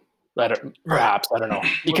anything. Perhaps, I don't know.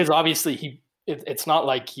 Because obviously it's not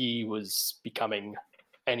like he was becoming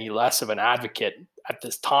any less of an advocate at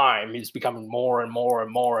this time. He's becoming more and more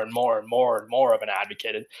and more and more and more and more of an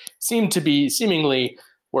advocate. It seemed to be seemingly,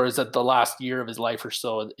 whereas at the last year of his life or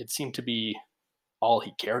so, it seemed to be all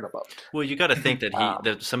he cared about. Well, you got to think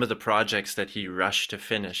that some of the projects that he rushed to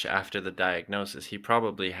finish after the diagnosis, he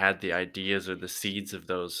probably had the ideas or the seeds of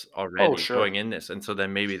those already going in this. And so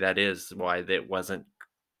then maybe that is why it wasn't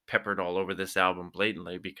peppered all over this album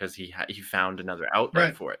blatantly, because he found another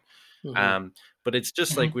outlet for it. But it's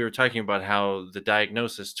just like we were talking about how the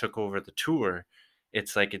diagnosis took over the tour.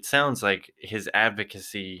 It's like, it sounds like his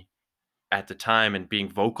advocacy at the time and being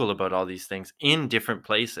vocal about all these things in different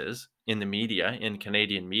places in the media, in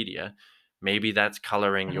Canadian media, maybe that's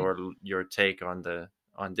coloring your take on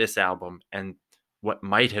this album and what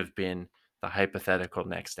might have been the hypothetical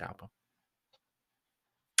next album.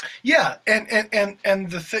 Yeah, and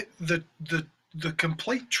the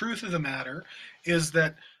complete truth of the matter is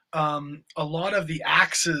that a lot of the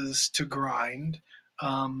axes to grind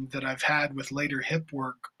that I've had with later hip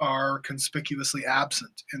work are conspicuously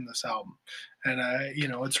absent in this album, and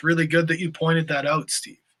it's really good that you pointed that out,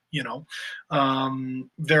 Steve.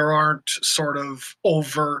 There aren't sort of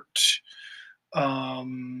overt,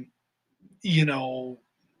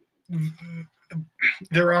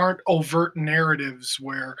 there aren't overt narratives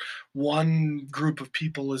where one group of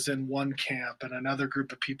people is in one camp and another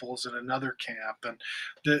group of people is in another camp, and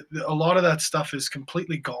a lot of that stuff is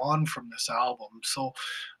completely gone from this album. So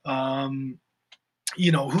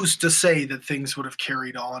who's to say that things would have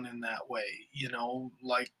carried on in that way?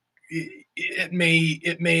 Like it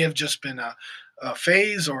may have just been a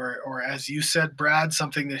phase, or as you said, Brad,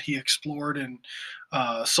 something that he explored in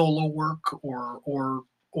solo work, or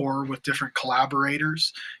with different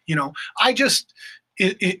collaborators. I just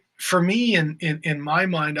for me, in my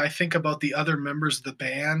mind, I think about the other members of the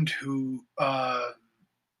band who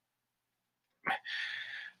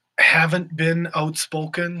haven't been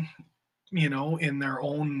outspoken, in their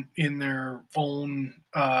own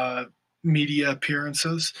media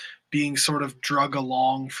appearances, being sort of drug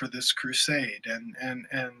along for this crusade, and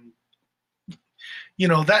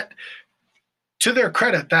that, to their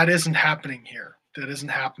credit, that isn't happening here. That isn't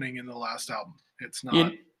happening in the last album. It's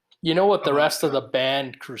not. You know what the rest of the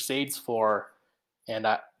band crusades for, and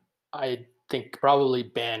I think probably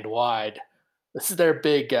band wide. This is their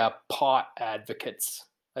big pot advocates.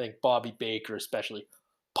 I think Bobby Baker especially.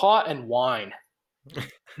 Pot and wine.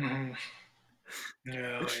 Mhm.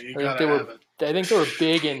 Yeah, you I think gotta have it. I think they were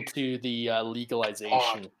big into the legalization.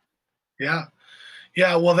 Pot.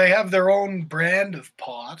 Yeah. Well, they have their own brand of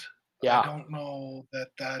pot. Yeah. I don't know that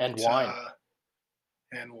And wine.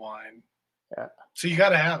 And wine. Yeah. So you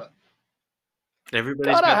gotta have it.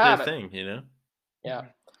 Everybody's got their thing, Yeah.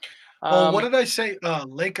 Well, what did I say?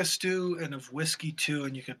 Lake of stew and of whiskey too,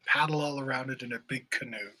 and you could paddle all around it in a big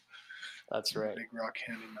canoe. That's right. Big Rock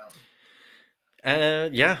Candy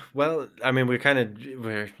Mountain. Yeah, well, I mean,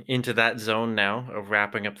 we're into that zone now of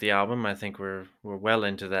wrapping up the album. I think we're well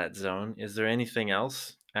into that zone. Is there anything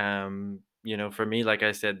else? For me, like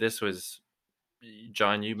I said, this was,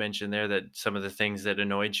 John, you mentioned there that some of the things that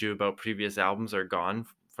annoyed you about previous albums are gone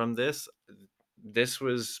from this. This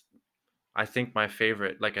was, I think, my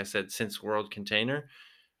favorite, like I said, since World Container.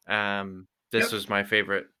 This was my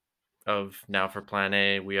favorite of Now for Plan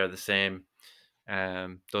A, We Are the Same,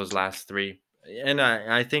 those last three. And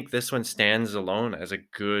I think this one stands alone as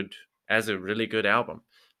a really good album.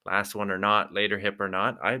 Last one or not, Later Hip or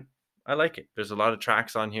not, I like it. There's a lot of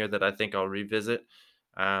tracks on here that I think I'll revisit.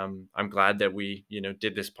 I'm glad that we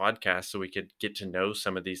did this podcast so we could get to know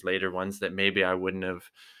some of these later ones that maybe I wouldn't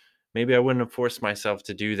have forced myself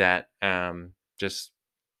to do that just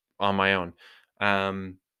on my own.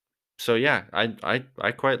 So yeah,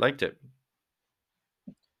 I quite liked it.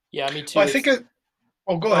 Yeah, me too. Well, I think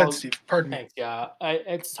go ahead, Steve. Pardon me. Thanks. Yeah,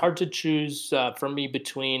 it's hard to choose for me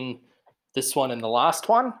between this one and the last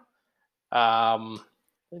one.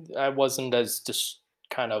 I wasn't as just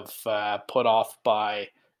kind of put off by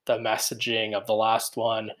the messaging of the last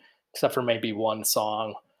one, except for maybe one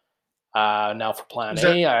song. Now for Plan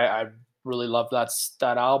A, I really love that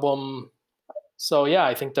album. So yeah,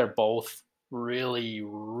 I think they're both really,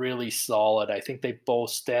 really solid. I think they both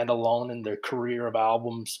stand alone in their career of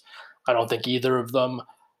albums. I don't think either of them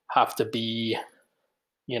have to be,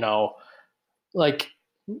 like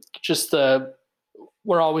just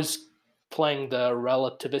we're always playing the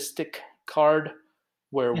relativistic card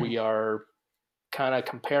where we are kind of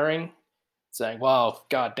comparing, saying, well,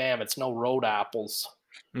 god damn, it's no road apples.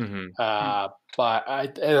 Mm-hmm. But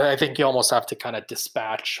I think you almost have to kind of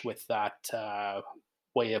dispatch with that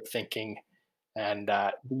way of thinking. And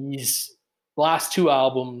these last two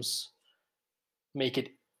albums make it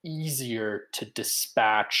easier to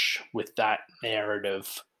dispatch with that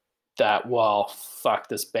narrative that, well, fuck,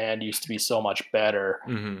 this band used to be so much better.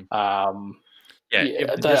 Mm-hmm.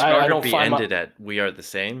 If the discography ended at We Are the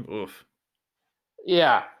Same, oof.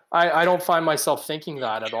 Yeah, I don't find myself thinking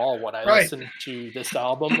that at all when I listen to this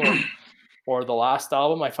album or the last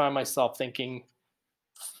album. I find myself thinking,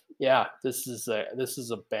 yeah, this is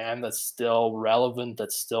a band that's still relevant,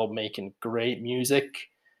 that's still making great music,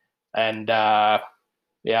 and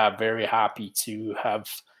very happy to have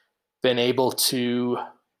been able to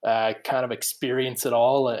kind of experience it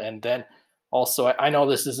all. And then also, I know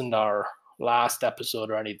this isn't our last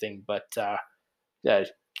episode or anything, but yeah,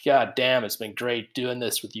 god damn, it's been great doing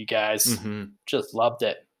this with you guys. Mm-hmm. Just loved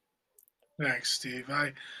it. Thanks, Steve.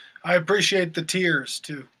 I appreciate the tears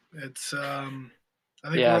too. It's I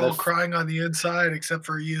think we're all crying on the inside, except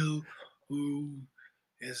for you, who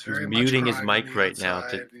is very much muting his mic right now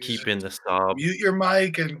to keep in the sob. Mute your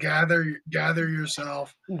mic and gather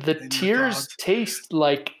yourself. The tears taste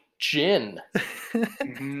like gin.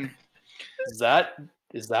 Mm-hmm. Is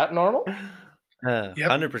that normal?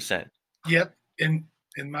 100%. Yep. In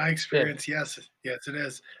my experience, yes, it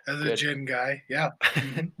is. As a gin guy, yeah.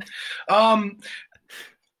 Mm-hmm.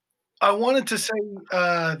 I wanted to say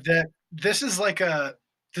that this is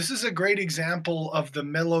a great example of the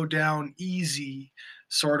mellow down easy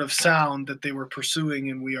sort of sound that they were pursuing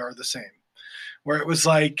in We Are the Same, where it was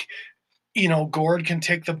like, Gord can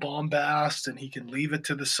take the bombast and he can leave it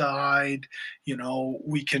to the side.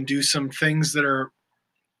 We can do some things that are,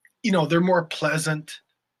 they're more pleasant,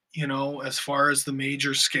 as far as the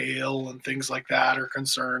major scale and things like that are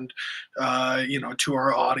concerned, to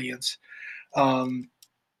our audience.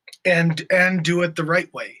 And do it the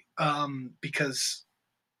right way, because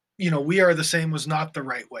We Are the Same was not the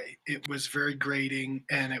right way. It was very grating,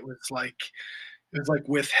 and it was like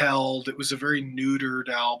withheld. It was a very neutered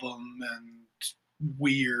album and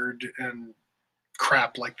weird and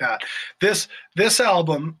crap like that. This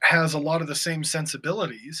album has a lot of the same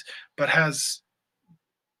sensibilities, but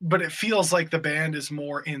it feels like the band is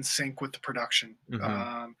more in sync with the production.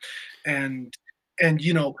 And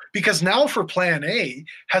because Now for Plan A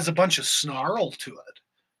has a bunch of snarl to it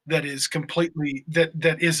that is completely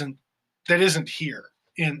that isn't here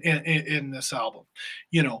in this album.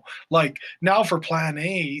 Like Now for Plan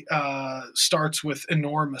A starts with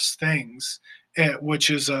Enormous Things,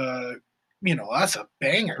 which is that's a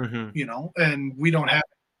banger. And we don't have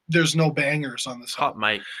there's no bangers on this Hot album,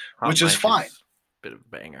 Mike, which is fine. A bit of a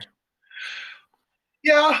banger.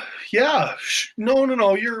 Yeah.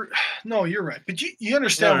 No, you're right. But you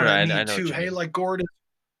understand what I mean I know too. what you Hey, mean. like Gordon,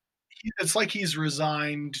 it's like he's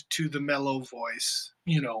resigned to the mellow voice,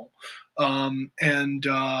 and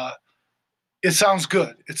it sounds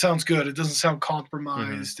good. It sounds good. It doesn't sound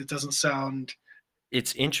compromised. It doesn't sound.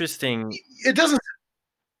 It's interesting. It doesn't.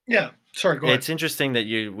 Yeah. Sorry. Go ahead. It's interesting that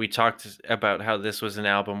we talked about how this was an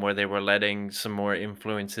album where they were letting some more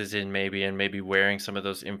influences in, and maybe wearing some of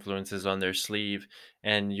those influences on their sleeve.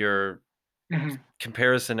 And your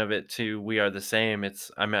comparison of it to We Are the Same,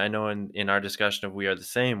 I know in our discussion of We Are the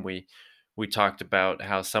Same, we talked about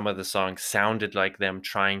how some of the songs sounded like them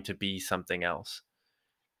trying to be something else,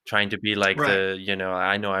 trying to be like Right.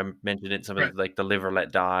 I know I mentioned it, some of like the Live or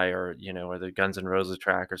Let Die, or or the Guns N' Roses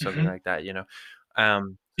track or something like that.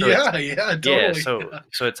 So Yeah. it's Totally.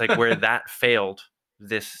 so it's like where that failed,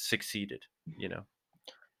 this succeeded.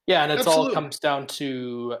 Yeah, and it's all Absolutely. comes down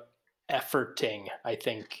to efforting. I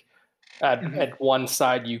think at one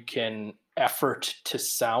side you can effort to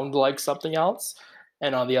sound like something else,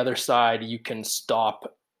 and on the other side you can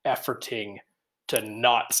stop efforting to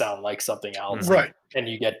not sound like something else. Right. And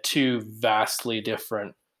you get two vastly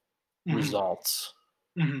different results.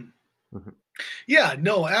 Yeah,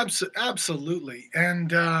 no, absolutely.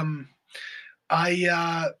 And I've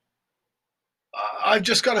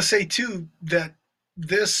just got to say too that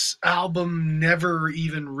this album never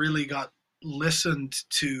even really got listened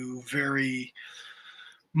to very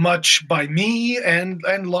much by me and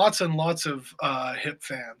lots of hip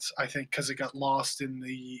fans, I think, because it got lost in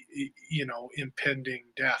the impending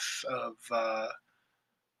death of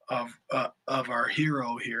our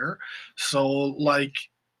hero here. So like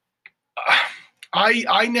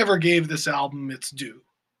I never gave this album its due.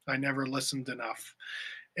 I never listened enough.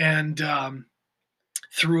 And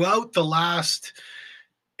throughout the last,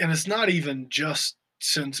 and it's not even just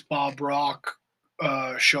since Bob Rock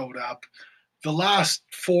showed up, the last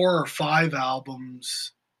 4 or 5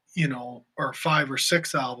 albums, or 5 or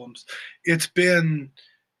 6 albums, it's been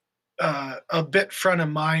a bit front of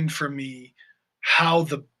mind for me how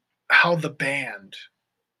the band,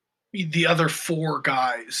 the other 4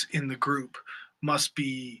 guys in the group, must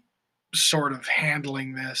be sort of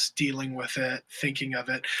handling this, dealing with it, thinking of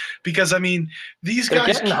it, because I mean these They're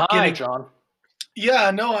guys getting keep high, getting. John.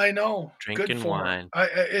 Yeah, no, I know. Good Drinking for 'em. wine.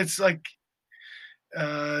 It's like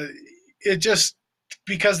it just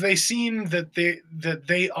because they seem that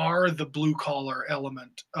they are the blue collar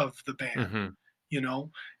element of the band,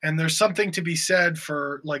 and there's something to be said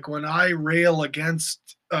for like when I rail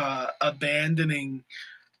against abandoning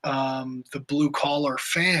the blue collar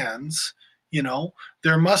fans,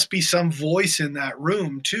 there must be some voice in that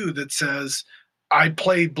room too that says, I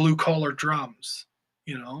play blue collar drums,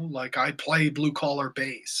 like I play blue collar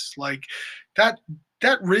bass. Like that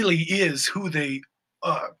really is who they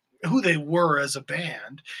were as a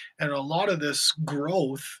band. And a lot of this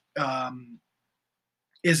growth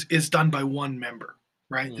is done by one member,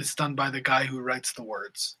 right? It's done by the guy who writes the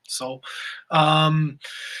words. So I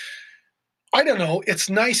don't know. It's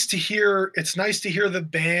nice to hear the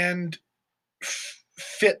band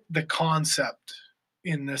fit the concept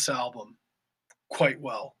in this album quite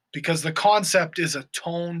well, because the concept is a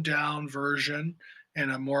toned down version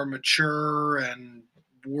and a more mature and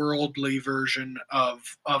worldly version of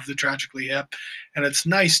the Tragically Hip, and it's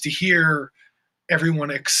nice to hear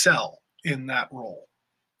everyone excel in that role.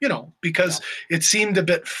 because it seemed a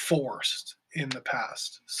bit forced in the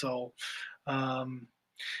past. So,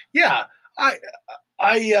 yeah, I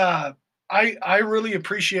I I really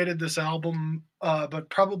appreciated this album, but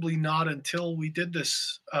probably not until we did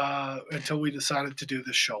this, until we decided to do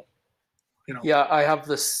this show. Yeah, I have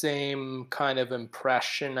the same kind of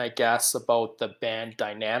impression, I guess, about the band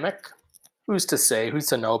dynamic. Who's to say? Who's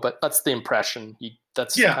to know? But that's the impression.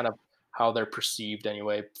 That's Yeah. kind of how they're perceived,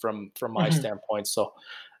 anyway, from my Mhm. standpoint. So,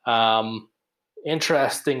 um,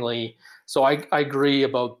 interestingly, so I agree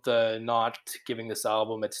about the not giving this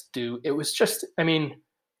album its due. It was just, I mean,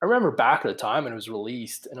 I remember back at the time when it was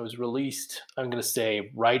released, and it was released, I'm going to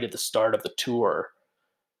say, right at the start of the tour,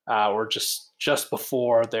 or just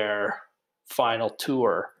before their final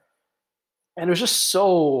tour. And it was just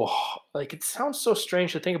so, like, it sounds so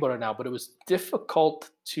strange to think about it now, but it was difficult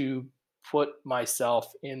to put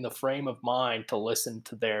myself in the frame of mind to listen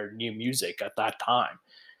to their new music at that time.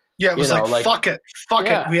 Yeah, it was like, Like, fuck it.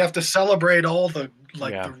 yeah, We have to celebrate all the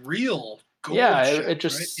Yeah. the real yeah, gold shit, it right?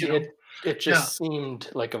 just it Yeah. just seemed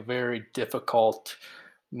like a very difficult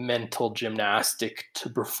mental gymnastic to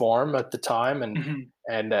perform at the time, and Mhm.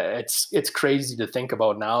 it's crazy to think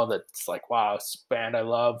about now that it's like, wow, it's a band I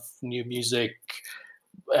love, new music,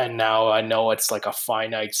 and now I know it's like a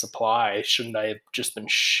finite supply. Shouldn't I have just been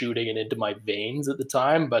shooting it into my veins at the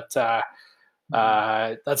time? But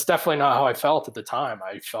that's definitely not how I felt at the time.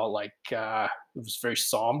 I felt like it was very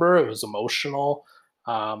somber. It was emotional.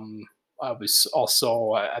 I was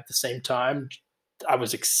also at the same time, I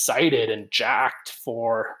was excited and jacked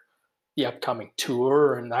for the upcoming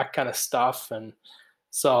tour and that kind of stuff. And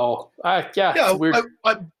so, yeah, it's Yeah, weird.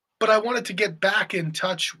 but I wanted to get back in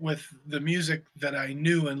touch with the music that I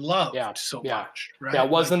knew and loved Yeah, so yeah, much, yeah. right? It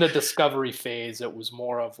wasn't a discovery phase. It was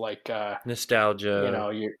more of like,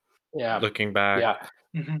 Nostalgia, you yeah, looking back, yeah,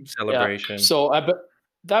 Mhm. yeah. celebration. So, but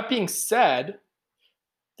that being said,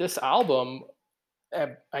 this album,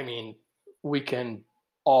 I mean, we can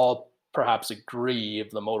all perhaps agree of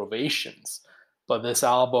the motivations, but this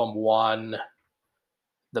album won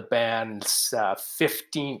the band's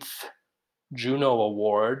 15th Juno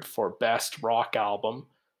Award for Best Rock Album.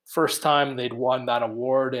 First time they'd won that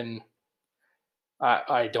award in,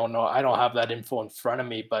 I don't know, I don't have that info in front of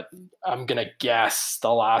me, but I'm going to guess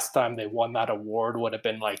the last time they won that award would have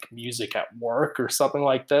been like Music at Work or something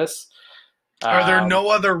like this. Are there Um, no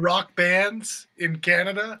other rock bands in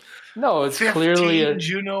Canada? no, it's clearly 15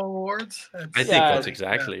 Juno Awards? I That's think yeah, that's funny.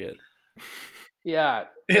 exactly it. yeah,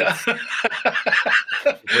 Yeah. it's,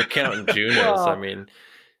 If we're counting Junos, I well, mean,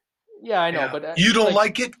 yeah, I know, Yeah. but You don't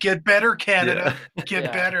like, like it? Get better, yeah. Canada. Get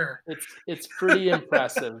yeah, better. it's pretty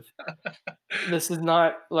impressive. This is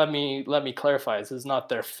not, let me clarify, this is not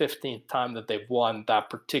their 15th time that they've won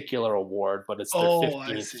that particular award, but it's their Oh,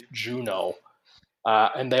 I 15th see. Juno.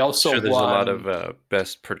 And they also Sure, there's a lot of won.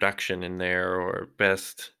 best production in there or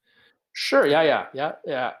best. Sure, yeah.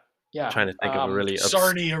 Trying to think of a really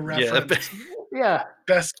Sarnia yeah, reference. Yeah.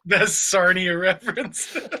 Best Sarnia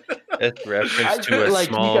reference. best reference I to a like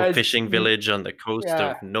you small guys. fishing village on the coast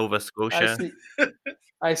Yeah, of Nova I Scotia. see.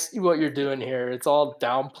 I see what you're doing here. It's all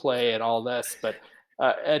downplay and all this, but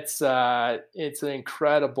it's an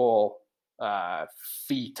incredible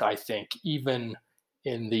feat, I think, even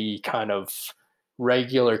in the kind of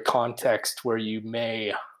regular context where you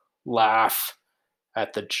may laugh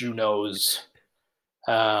at the Junos.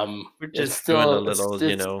 We're It's just doing a still little,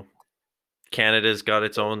 it's Canada's got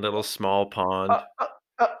its own little small pond. uh,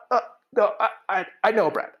 uh, no, I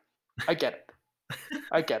know, Brad. I get it.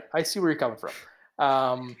 I get it. I see where you're coming from.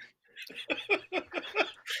 Um,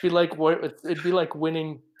 it'd be like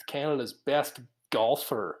winning Canada's best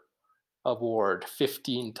golfer award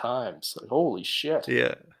 15 times. Like, holy shit,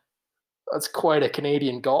 Yeah. that's quite a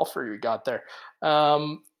Canadian golfer you got there.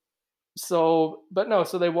 But no,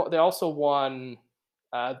 so they also won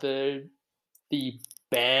the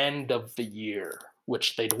band of the year,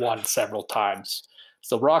 which they'd won several times.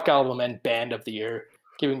 So rock album and band of the year,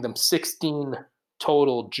 giving them 16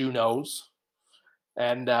 total Junos,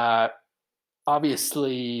 and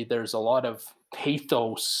obviously there's a lot of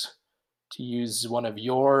pathos, to use one of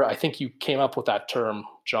your, I think you came up with that term,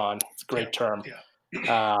 John. It's a Yeah. great term.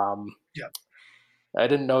 Yeah. Yeah. I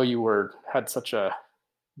didn't know you had such a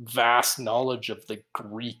vast knowledge of the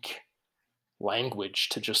Greek language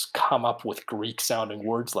to just come up with Greek sounding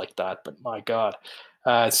words like that, but my God.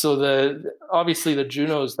 So obviously the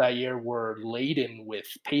Junos that year were laden with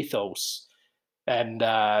pathos, and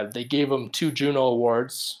they gave them 2 Juno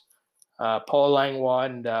awards. Paul Langlois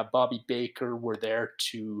and Bobby Baker were there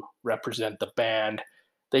to represent the band.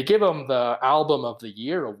 They give them the Album of the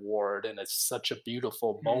Year award, and it's such a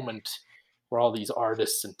beautiful moment where all these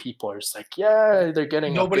artists and people are just like, yeah, they're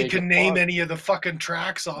getting Nobody a big can name applause. any of the fucking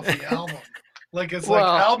tracks off the album. Like it's Well,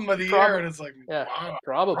 like album of the year, and it's like, yeah, wow,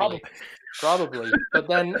 probably. But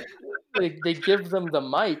then they give them the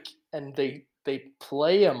mic and they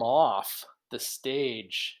play them off the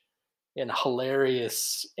stage in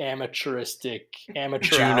hilarious amateur Juno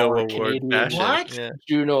hour Award Canadian fashion. What? Yeah.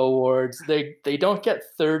 Juno Awards. They don't get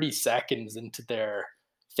 30 seconds into their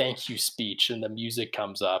thank you speech and the music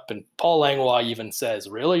comes up, and Paul Langlois even says,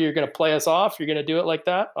 really, you're going to play us off? You're going to do it like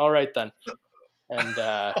that? All right then. And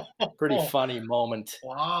pretty funny moment.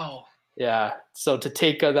 Wow. Yeah. So to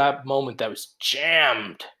take that moment that was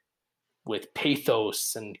jammed with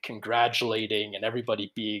pathos and congratulating and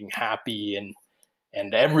everybody being happy and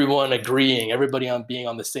everyone agreeing, everybody on being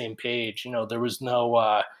on the same page. You know, there was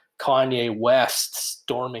no Kanye West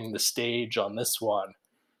storming the stage on this one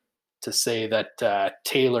to say that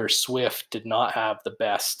Taylor Swift did not have the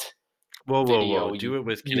best video. Whoa. Do it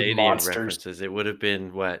with you Canadian monsters. references. It would have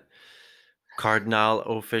been what? Cardinal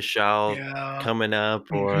Official Yeah. coming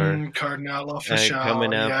up, or Cardinal Official.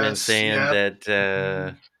 coming up and Yes. saying Yep.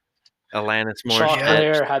 that Alanis Shock Morissette.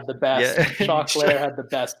 Blair had the best. Yeah. Shock Blair had the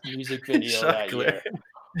best music video Shock that Blair. year.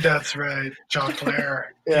 That's right. John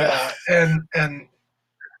Clare. Yeah. And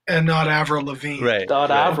not Avril Lavigne. Right.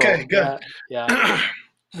 Dot Avril. Okay, good. Yeah.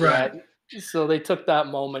 Right. Yeah. So they took that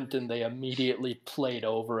moment and they immediately played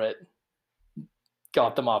over it,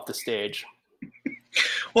 got them off the stage.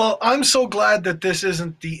 Well, I'm so glad that this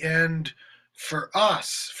isn't the end for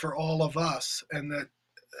us, for all of us, and that,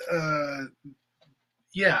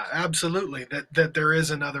 yeah, absolutely, that there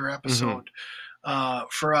is another episode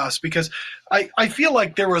for us, because I feel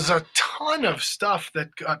like there was a ton of stuff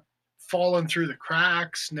that got fallen through the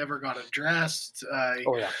cracks, never got addressed.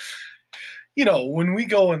 Oh yeah. You know, when we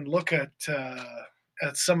go and look at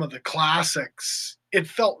some of the classics, it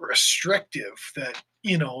felt restrictive that,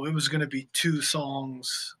 you know, it was going to be 2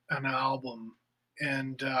 songs an album.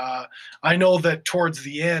 And I know that towards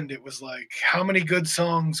the end, it was like, how many good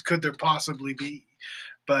songs could there possibly be?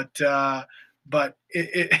 But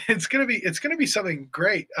it's gonna be something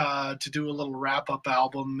great to do a little wrap up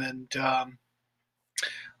album. And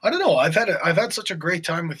I don't know. I've had such a great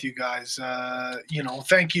time with you guys. You know,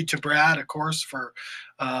 thank you to Brad, of course, for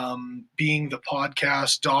being the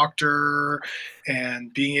podcast doctor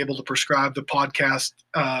and being able to prescribe the podcast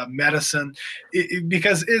medicine,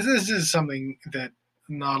 because this is something that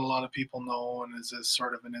not a lot of people know, and is a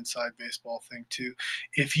sort of an inside baseball thing too.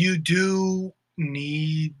 If you do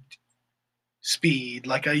need speed,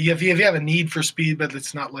 like if you have a need for speed, but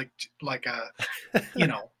it's not like a you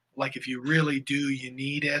know. Like if you really do, you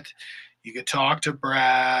need it, you could talk to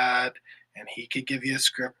Brad and he could give you a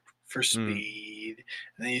script for speed.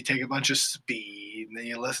 And then you take a bunch of speed and then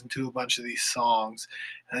you listen to a bunch of these songs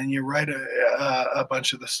and then you write a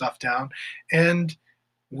bunch of the stuff down and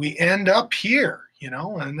we end up here, you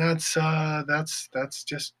know, and that's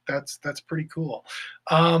pretty cool.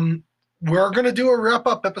 We're going to do a wrap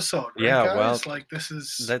up episode, right, Yeah, guys? well, like this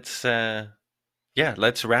is, let's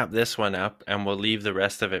wrap this one up and we'll leave the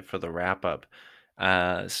rest of it for the wrap up.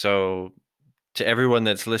 So to everyone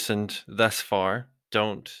that's listened thus far,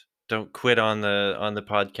 don't quit on the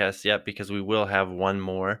podcast yet, because we will have one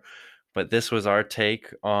more. But this was our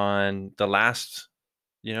take on the last,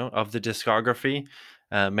 you know, of the discography,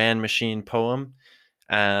 Man Machine Poem.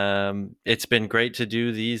 It's been great to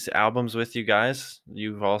do these albums with you guys.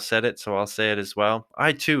 You've all said it, so I'll say it as well.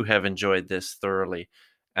 I too have enjoyed this thoroughly.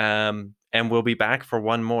 And we'll be back for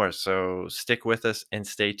one more, so stick with us and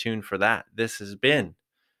stay tuned for that. This has been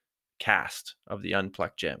Cast of the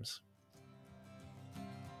Unplugged Gems.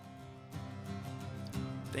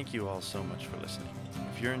 Thank you all so much for listening.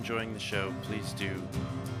 If you're enjoying the show, please do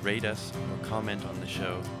rate us or comment on the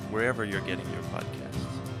show wherever you're getting your podcasts.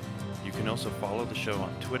 You can also follow the show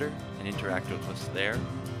on Twitter and interact with us there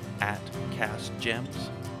at CastGems.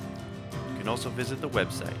 You can also visit the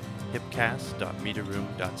website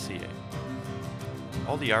hipcast.meterroom.ca.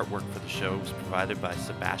 All the artwork for the show was provided by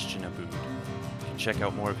Sebastian Aboud. You can check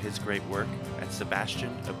out more of his great work at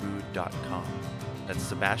sebastianaboud.com. That's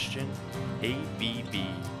Sebastian,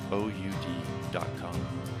 ABBOUD.com.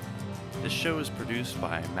 This show is produced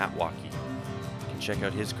by Matt Walkie. You can check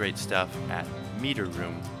out his great stuff at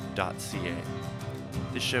meterroom.ca.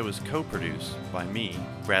 This show is co-produced by me,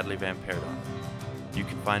 Bradley Van Perdon. You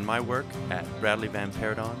can find my work at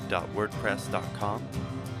bradleyvanperdon.wordpress.com.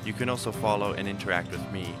 You can also follow and interact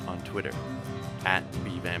with me on Twitter at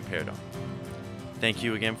bvanperdon. Thank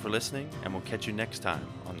you again for listening, and we'll catch you next time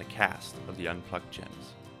on the Cast of the Unplugged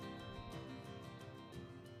Gems.